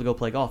wouldn't be able to go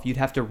play golf. You'd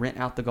have to rent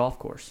out the golf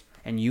course,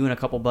 and you and a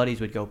couple buddies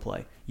would go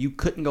play. You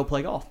couldn't go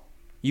play golf.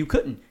 You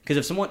couldn't. Because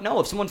if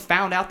someone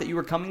found out that you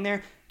were coming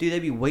there, dude, they'd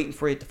be waiting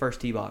for you at the first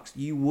tee box.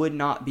 You would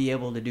not be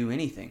able to do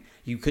anything.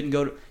 You couldn't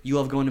you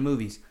love going to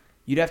movies.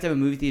 You'd have to have a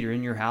movie theater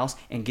in your house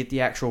and get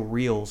the actual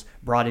reels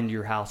brought into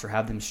your house or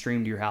have them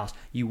streamed to your house.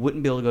 You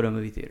wouldn't be able to go to a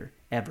movie theater,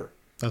 ever.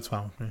 That's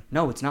fine with me.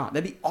 No, it's not.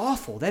 That'd be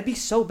awful. That'd be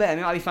so bad. I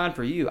mean, it might be fine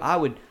for you. I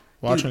would...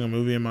 Watching a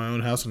movie in my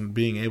own house and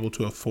being able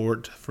to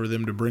afford for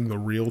them to bring the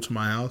reel to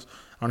my house.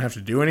 I don't have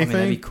to do anything. I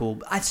mean, that'd be cool.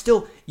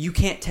 But you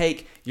can't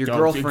take your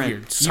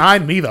girlfriend...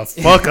 Sign me the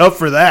fuck up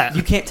for that.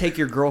 You can't take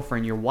your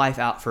girlfriend, your wife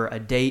out for a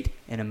date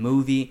and a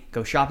movie,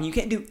 go shopping. You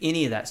can't do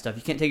any of that stuff.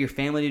 You can't take your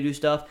family to do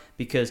stuff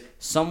because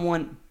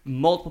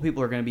multiple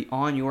people are going to be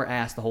on your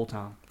ass the whole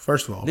time.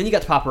 First of all, Then you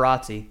got the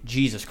paparazzi.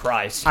 Jesus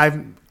Christ. I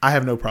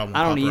have no problem with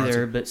I don't paparazzi.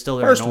 either, but still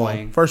they're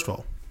annoying. First of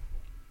all,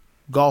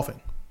 golfing.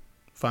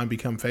 If I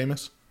become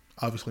famous,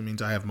 obviously means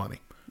I have money.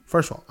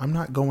 First of all, I'm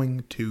not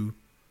going to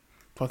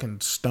fucking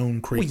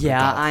Stone Creek. Well, yeah,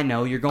 golf. I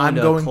know. You're going I'm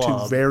to going a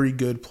club. to very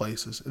good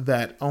places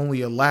that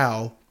only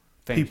allow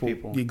Famous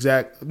people.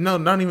 No,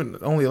 not even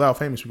only allow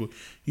famous people.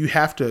 You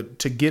have to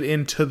get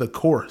into the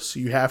course.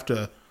 You have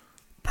to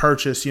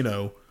purchase. You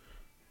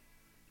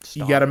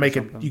got to make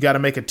something. You got to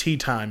make a tee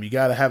time. You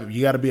got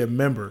to be a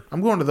member.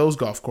 I'm going to those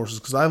golf courses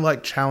because I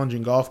like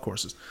challenging golf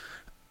courses.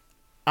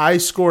 I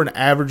score an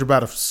average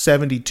about a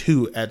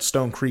 72 at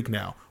Stone Creek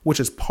now, which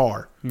is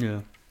par.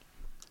 Yeah.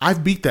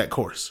 I've beat that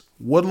course.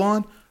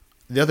 Woodlawn.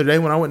 The other day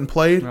when I went and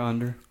played,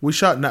 Under. we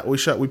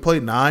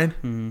played 9.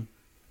 Mm-hmm.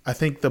 I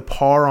think the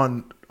par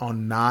on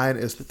 9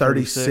 is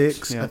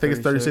 36. Yeah, I think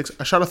it's 36.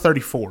 I shot a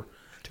 34.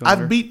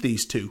 200. I've beat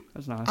these two.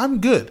 That's nice. I'm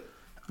good.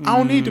 I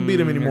don't need to beat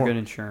them You're anymore. good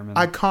in Sherman.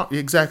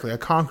 Exactly. I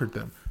conquered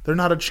them. They're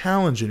not a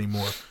challenge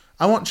anymore.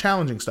 I want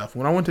challenging stuff.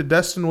 When I went to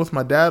Destin with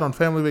my dad on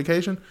family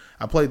vacation,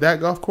 I played that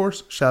golf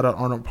course. Shout out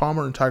Arnold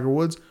Palmer and Tiger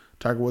Woods.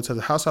 Tiger Woods has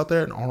a house out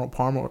there, and Arnold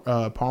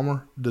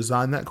Palmer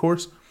designed that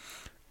course.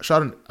 I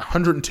shot an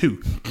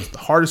 102. It's the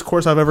hardest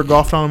course I've ever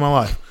golfed on in my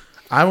life.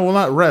 I will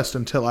not rest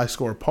until I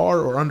score par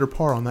or under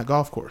par on that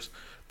golf course.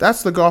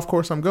 That's the golf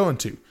course I'm going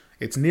to.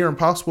 It's near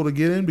impossible to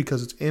get in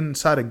because it's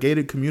inside a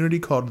gated community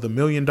called the $1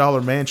 Million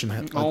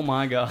Mansion. Oh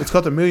my God. It's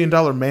called the $1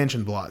 Million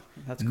Mansion block.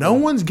 That's No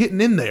cool. one's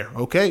getting in there,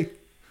 okay?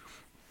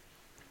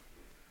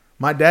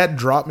 My dad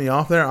dropped me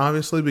off there,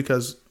 obviously,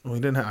 because I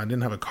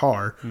didn't have a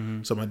car.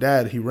 Mm-hmm. So my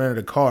dad, he rented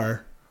a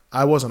car.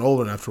 I wasn't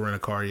old enough to rent a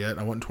car yet.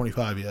 I wasn't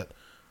 25 yet.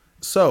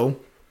 So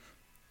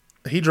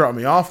he dropped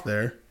me off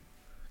there,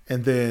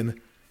 and then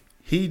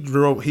he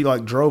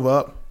drove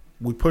up.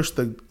 We pushed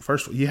the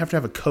first. You have to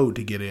have a code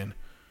to get in.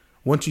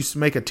 Once you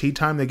make a tee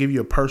time, they give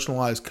you a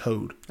personalized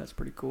code. That's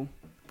pretty cool.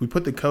 We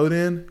put the code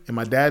in, and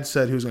my dad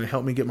said he was going to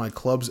help me get my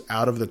clubs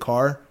out of the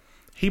car.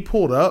 He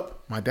pulled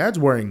up. My dad's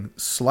wearing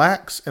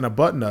slacks and a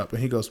button-up,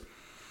 and he goes,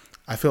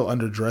 I feel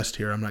underdressed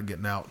here. I'm not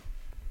getting out.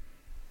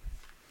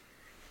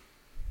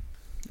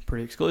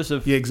 Pretty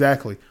exclusive. Yeah,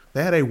 exactly.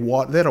 They had a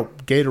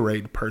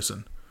Gatorade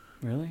person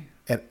Really?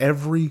 at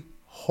every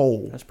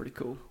hole That's pretty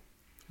cool.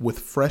 with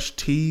fresh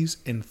teas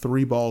and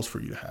 3 balls for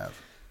you to have.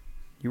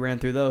 You ran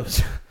through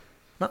those.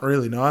 Not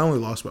really. No, I only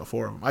lost about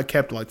 4 of them. I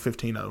kept like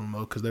 15 of them, though,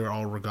 because they were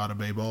all Regatta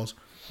Bay balls.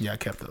 Yeah, I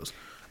kept those.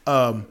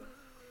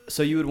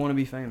 So you would want to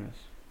be famous.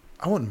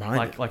 I wouldn't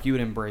mind it. Like you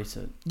would embrace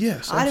it.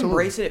 Yes, I'd absolutely.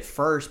 embrace it at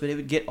first, but it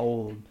would get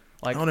old.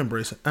 Like I would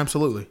embrace it.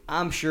 Absolutely.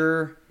 I'm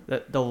sure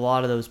that a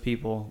lot of those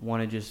people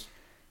want to just.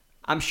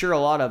 I'm sure a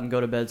lot of them go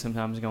to bed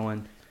sometimes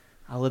going,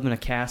 I live in a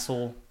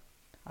castle.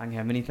 I can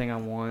have anything I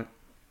want.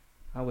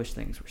 I wish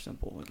things were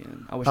simple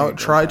again. I would could go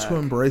try back. to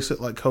embrace it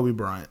like Kobe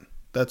Bryant.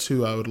 That's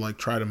who I would like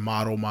try to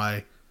model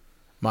my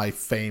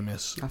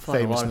famous I feel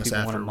like a lot of famousness people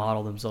want after. to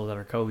model themselves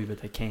after Kobe,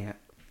 but they can't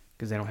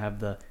because they don't have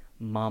the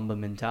Mamba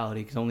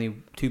mentality. Because only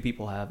 2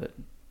 people have it.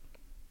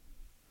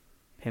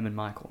 Him and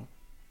Michael.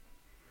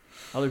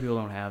 Other people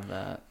don't have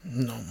that.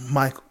 No,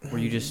 Michael. Where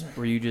you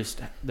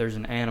just there's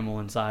an animal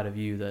inside of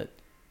you that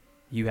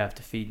you have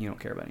to feed and you don't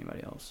care about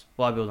anybody else.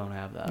 A lot of people don't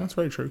have that. That's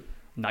very true.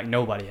 Like,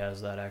 nobody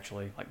has that,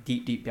 actually. Like,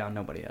 deep down,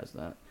 nobody has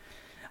that.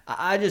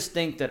 I just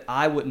think that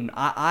I would,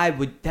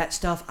 that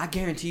stuff, I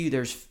guarantee you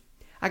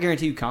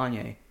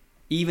Kanye,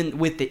 even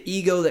with the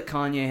ego that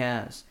Kanye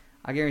has,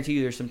 I guarantee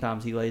you there's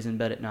sometimes he lays in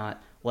bed at night,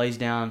 lays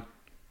down,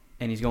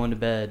 and he's going to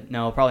bed.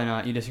 No, probably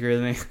not. You disagree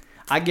with me?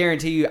 I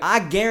guarantee you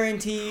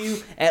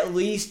at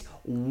least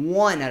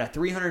 1 out of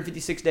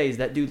 356 days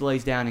that dude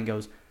lays down and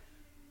goes,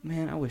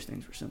 man, I wish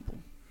things were simple.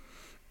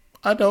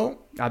 I don't.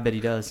 I bet he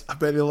does. I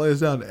bet he lays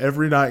down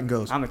every night and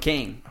goes, I'm a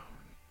king.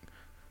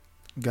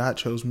 God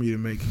chose me to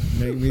make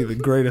me the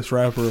greatest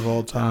rapper of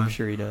all time. I'm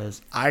sure he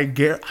does. I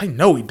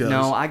know he does.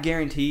 No, I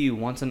guarantee you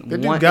That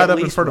dude got up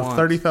in front of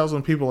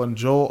 30,000 people in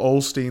Joel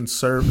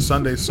Osteen's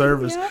Sunday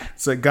service,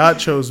 said God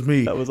chose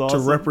me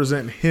to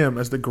represent him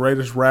as the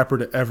greatest rapper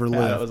to ever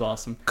live. That was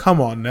awesome.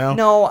 Come on now.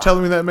 No,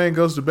 telling me that man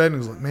goes to bed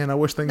and he's like, man, I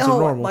wish things were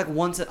normal. Like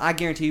I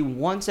guarantee you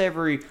once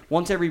every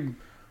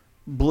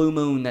blue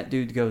moon that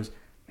dude goes,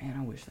 man,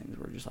 I wish things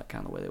were just like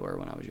kind of the way they were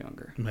when I was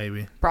younger.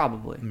 Maybe.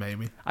 Probably.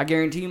 Maybe. I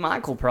guarantee you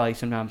Michael probably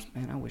sometimes,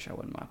 man, I wish I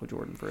wasn't Michael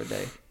Jordan for a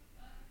day.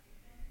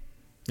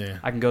 Yeah.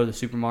 I can go to the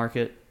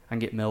supermarket. I can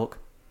get milk.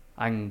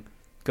 I can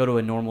go to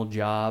a normal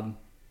job,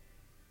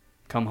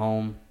 come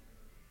home,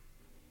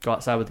 go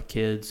outside with the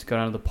kids, go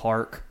down to the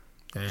park,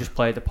 just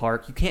play at the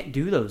park. You can't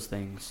do those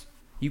things.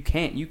 You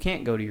can't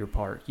go to your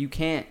park. You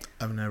can't.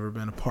 I've never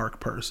been a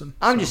park person.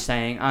 I'm just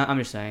saying,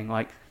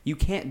 like, you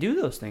can't do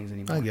those things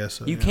anymore. I guess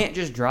so. You can't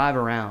just drive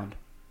around.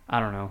 I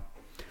don't know.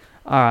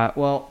 All right,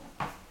 well,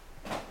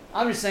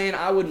 I'm just saying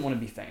I wouldn't want to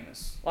be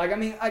famous. Like, I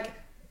mean,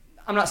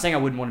 I'm not saying I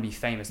wouldn't want to be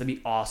famous. That'd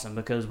be awesome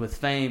because with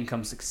fame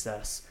comes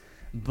success.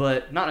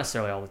 But not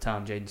necessarily all the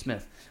time, Jaden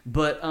Smith.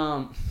 But,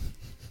 no,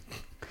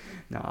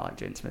 I like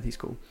Jaden Smith. He's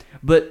cool.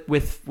 But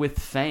with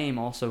fame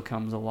also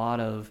comes a lot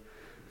of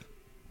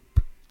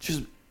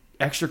just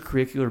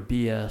extracurricular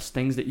BS,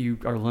 things that you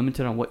are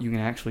limited on what you can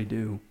actually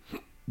do.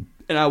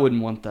 And I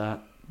wouldn't want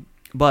that.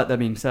 But that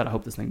being said, I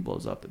hope this thing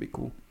blows up. That'd be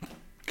cool.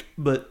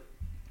 But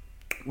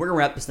we're going to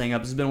wrap this thing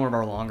up. This has been one of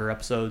our longer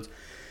episodes.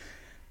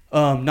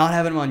 Not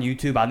having them on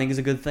YouTube, I think, is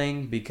a good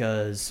thing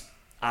because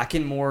I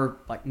can more,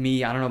 like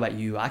me, I don't know about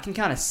you, I can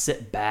kind of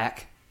sit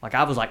back. Like,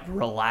 I was, like,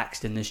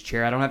 relaxed in this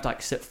chair. I don't have to,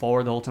 like, sit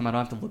forward the whole time. I don't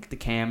have to look at the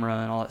camera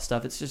and all that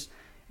stuff. It's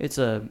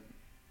a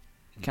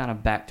kind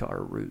of back to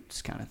our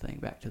roots kind of thing,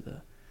 back to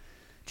the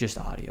just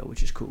audio,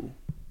 which is cool.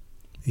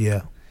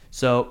 Yeah.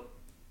 So,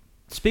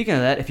 speaking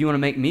of that, if you want to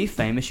make me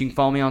famous, you can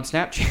follow me on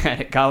Snapchat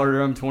at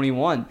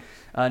KylerDurham21.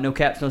 No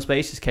caps, no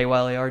spaces,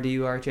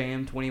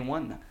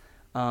 KYLARDURHAM21.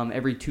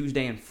 Every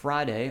Tuesday and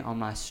Friday on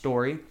my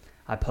story,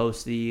 I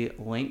post the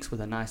links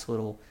with a nice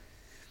little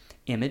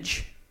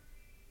image.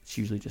 It's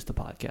usually just a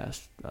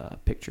podcast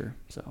picture.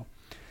 So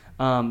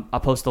I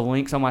post the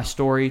links on my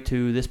story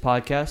to this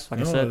podcast. Like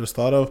I said, I just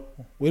thought of,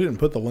 we didn't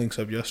put the links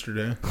up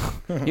yesterday.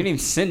 You didn't even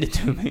send it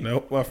to me.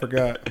 Nope, I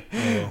forgot.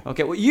 Oh.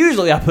 Okay, well,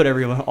 usually I put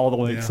all the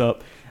links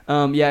up.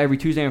 Every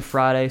Tuesday and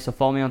Friday. So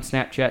follow me on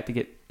Snapchat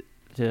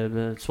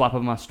to swap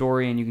up my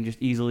story, and you can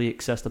just easily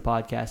access the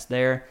podcast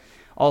there.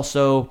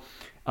 Also,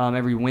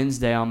 every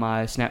Wednesday on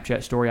my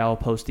Snapchat story, I will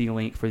post the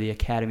link for the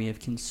Academy of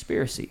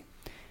Conspiracy.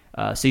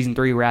 Season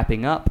 3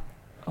 wrapping up.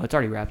 Oh, it's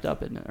already wrapped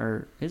up, isn't it?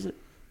 Or is it?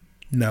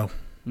 No.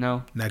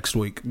 Next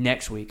week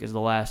is the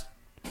last.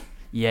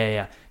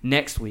 Yeah.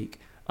 Next week.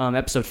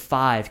 Episode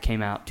 5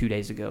 came out 2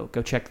 days ago.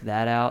 Go check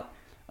that out.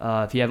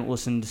 If you haven't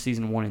listened to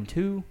season 1 and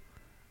 2,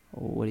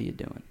 what are you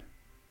doing?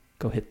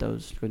 Go hit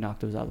those. Go knock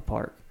those out of the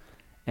park.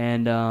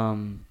 And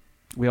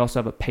we also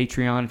have a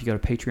Patreon. If you go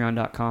to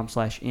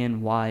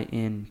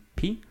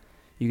patreon.com/NYNP,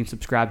 you can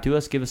subscribe to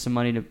us. Give us some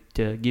money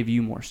to give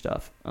you more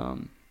stuff.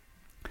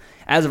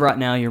 As of right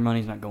now, your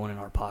money's not going in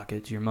our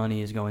pockets. Your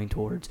money is going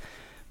towards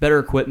better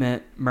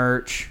equipment,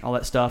 merch, all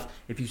that stuff.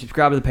 If you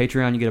subscribe to the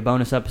Patreon, you get a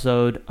bonus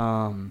episode.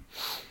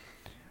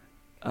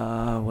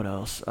 What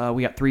else?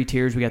 We got 3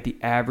 tiers. We got the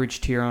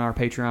average tier on our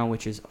Patreon,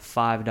 which is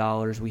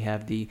 $5. We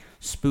have the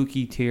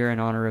spooky tier in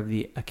honor of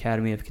the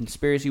Academy of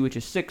Conspiracy, which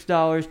is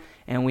 $6.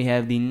 And we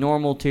have the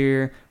normal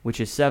tier,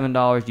 which is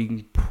 $7. You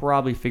can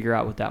probably figure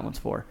out what that one's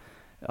for.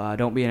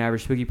 Don't be an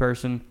average spooky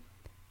person.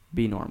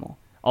 Be normal.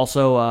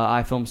 Also,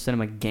 iFilm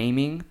Cinema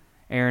Gaming.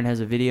 Aaron has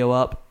a video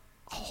up.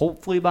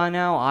 Hopefully by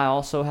now, I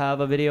also have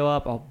a video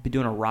up. I'll be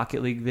doing a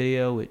Rocket League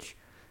video, which,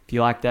 if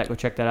you like that, go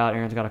check that out.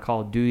 Aaron's got a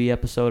Call of Duty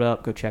episode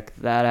up. Go check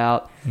that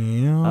out.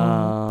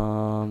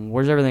 Yeah.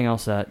 Where's everything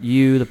else at?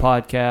 The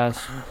podcast,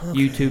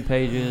 YouTube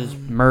pages,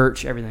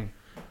 merch, everything.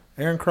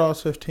 Aaron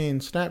Cross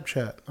 15,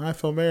 Snapchat,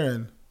 iFilm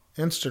Aaron,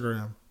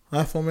 Instagram,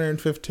 iFilm Aaron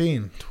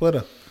 15,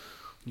 Twitter.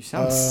 You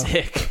sound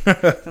sick. You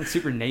sound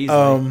super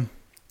nasally.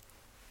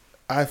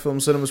 iFilm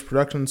Cinemas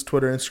Productions,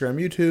 Twitter, Instagram,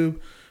 YouTube.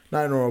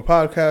 Not Normal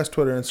Podcast,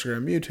 Twitter,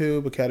 Instagram,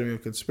 YouTube. Academy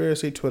of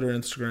Conspiracy, Twitter,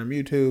 Instagram,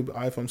 YouTube.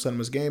 iFilm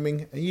Cinemas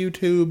Gaming,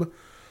 YouTube.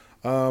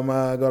 Go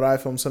to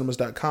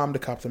iFilmCinemas.com to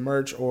cop the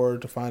merch or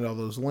to find all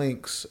those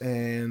links.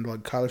 And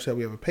like Kyler said,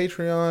 we have a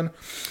Patreon.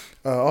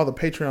 All the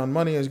Patreon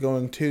money is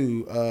going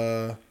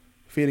to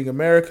Feeding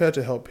America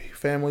to help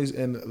families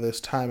in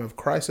this time of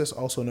crisis,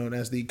 also known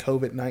as the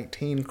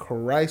COVID-19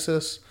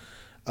 crisis.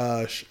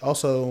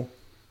 Also,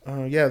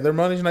 their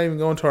money's not even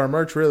going to our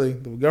merch, really.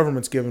 The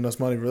government's giving us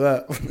money for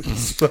that.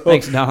 So,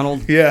 Thanks,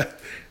 Donald. yeah.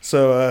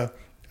 So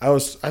I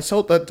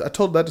told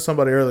that to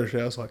somebody earlier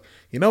today. I was like,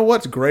 you know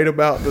what's great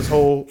about this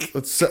whole?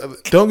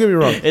 Don't get me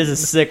wrong. This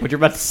is sick what you're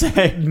about to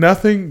say.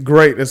 Nothing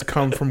great has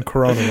come from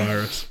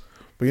coronavirus.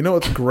 But you know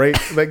what's great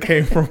that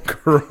came from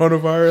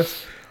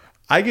coronavirus?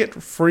 I get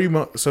free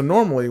money. So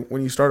normally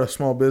when you start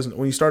a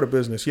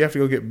business, you have to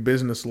go get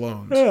business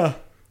loans. Yeah.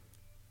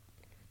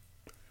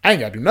 I ain't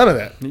got to do none of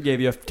that. He gave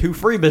you 2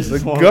 free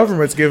business The loans.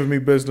 government's giving me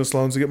business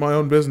loans to get my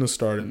own business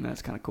started. And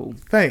that's kind of cool.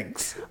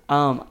 Thanks.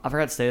 I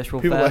forgot to say this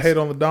real People fast. that hate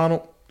on the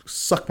Donald,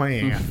 suck my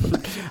ass.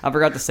 I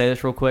forgot to say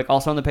this real quick.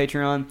 Also on the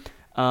Patreon,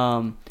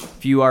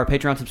 if you are a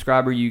Patreon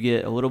subscriber, you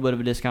get a little bit of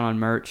a discount on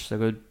merch. So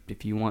go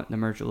if you want the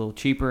merch a little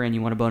cheaper and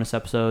you want a bonus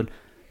episode,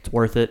 it's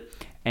worth it.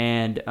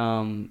 And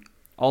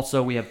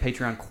also we have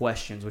Patreon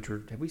questions,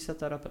 have we set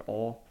that up at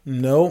all?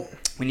 No.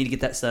 We need to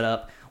get that set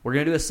up. We're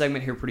going to do a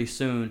segment here pretty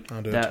soon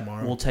I'll do it that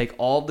tomorrow. will take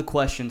all of the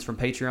questions from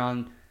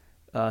Patreon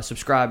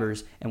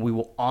subscribers, and we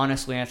will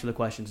honestly answer the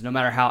questions, no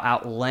matter how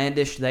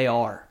outlandish they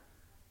are.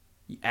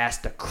 You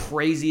ask the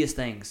craziest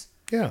things.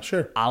 Yeah,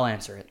 sure. I'll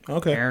answer it.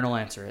 Okay. Aaron will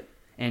answer it.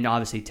 And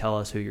obviously tell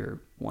us who you're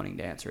wanting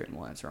to answer it, and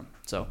we'll answer them.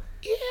 So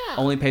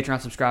only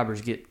Patreon subscribers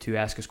get to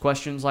ask us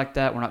questions like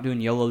that. We're not doing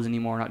YOLOs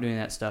anymore. We're not doing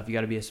that stuff. You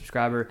got to be a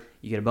subscriber.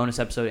 You get a bonus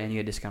episode, and you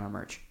get a discount on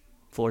merch.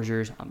 Floor's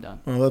yours. I'm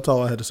done. Well, that's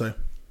all I had to say.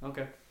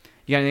 Okay.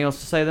 You got anything else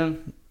to say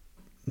then?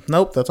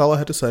 Nope, that's all I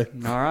had to say.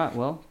 All right.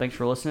 Well, thanks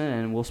for listening,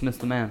 and Will Smith's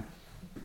the man.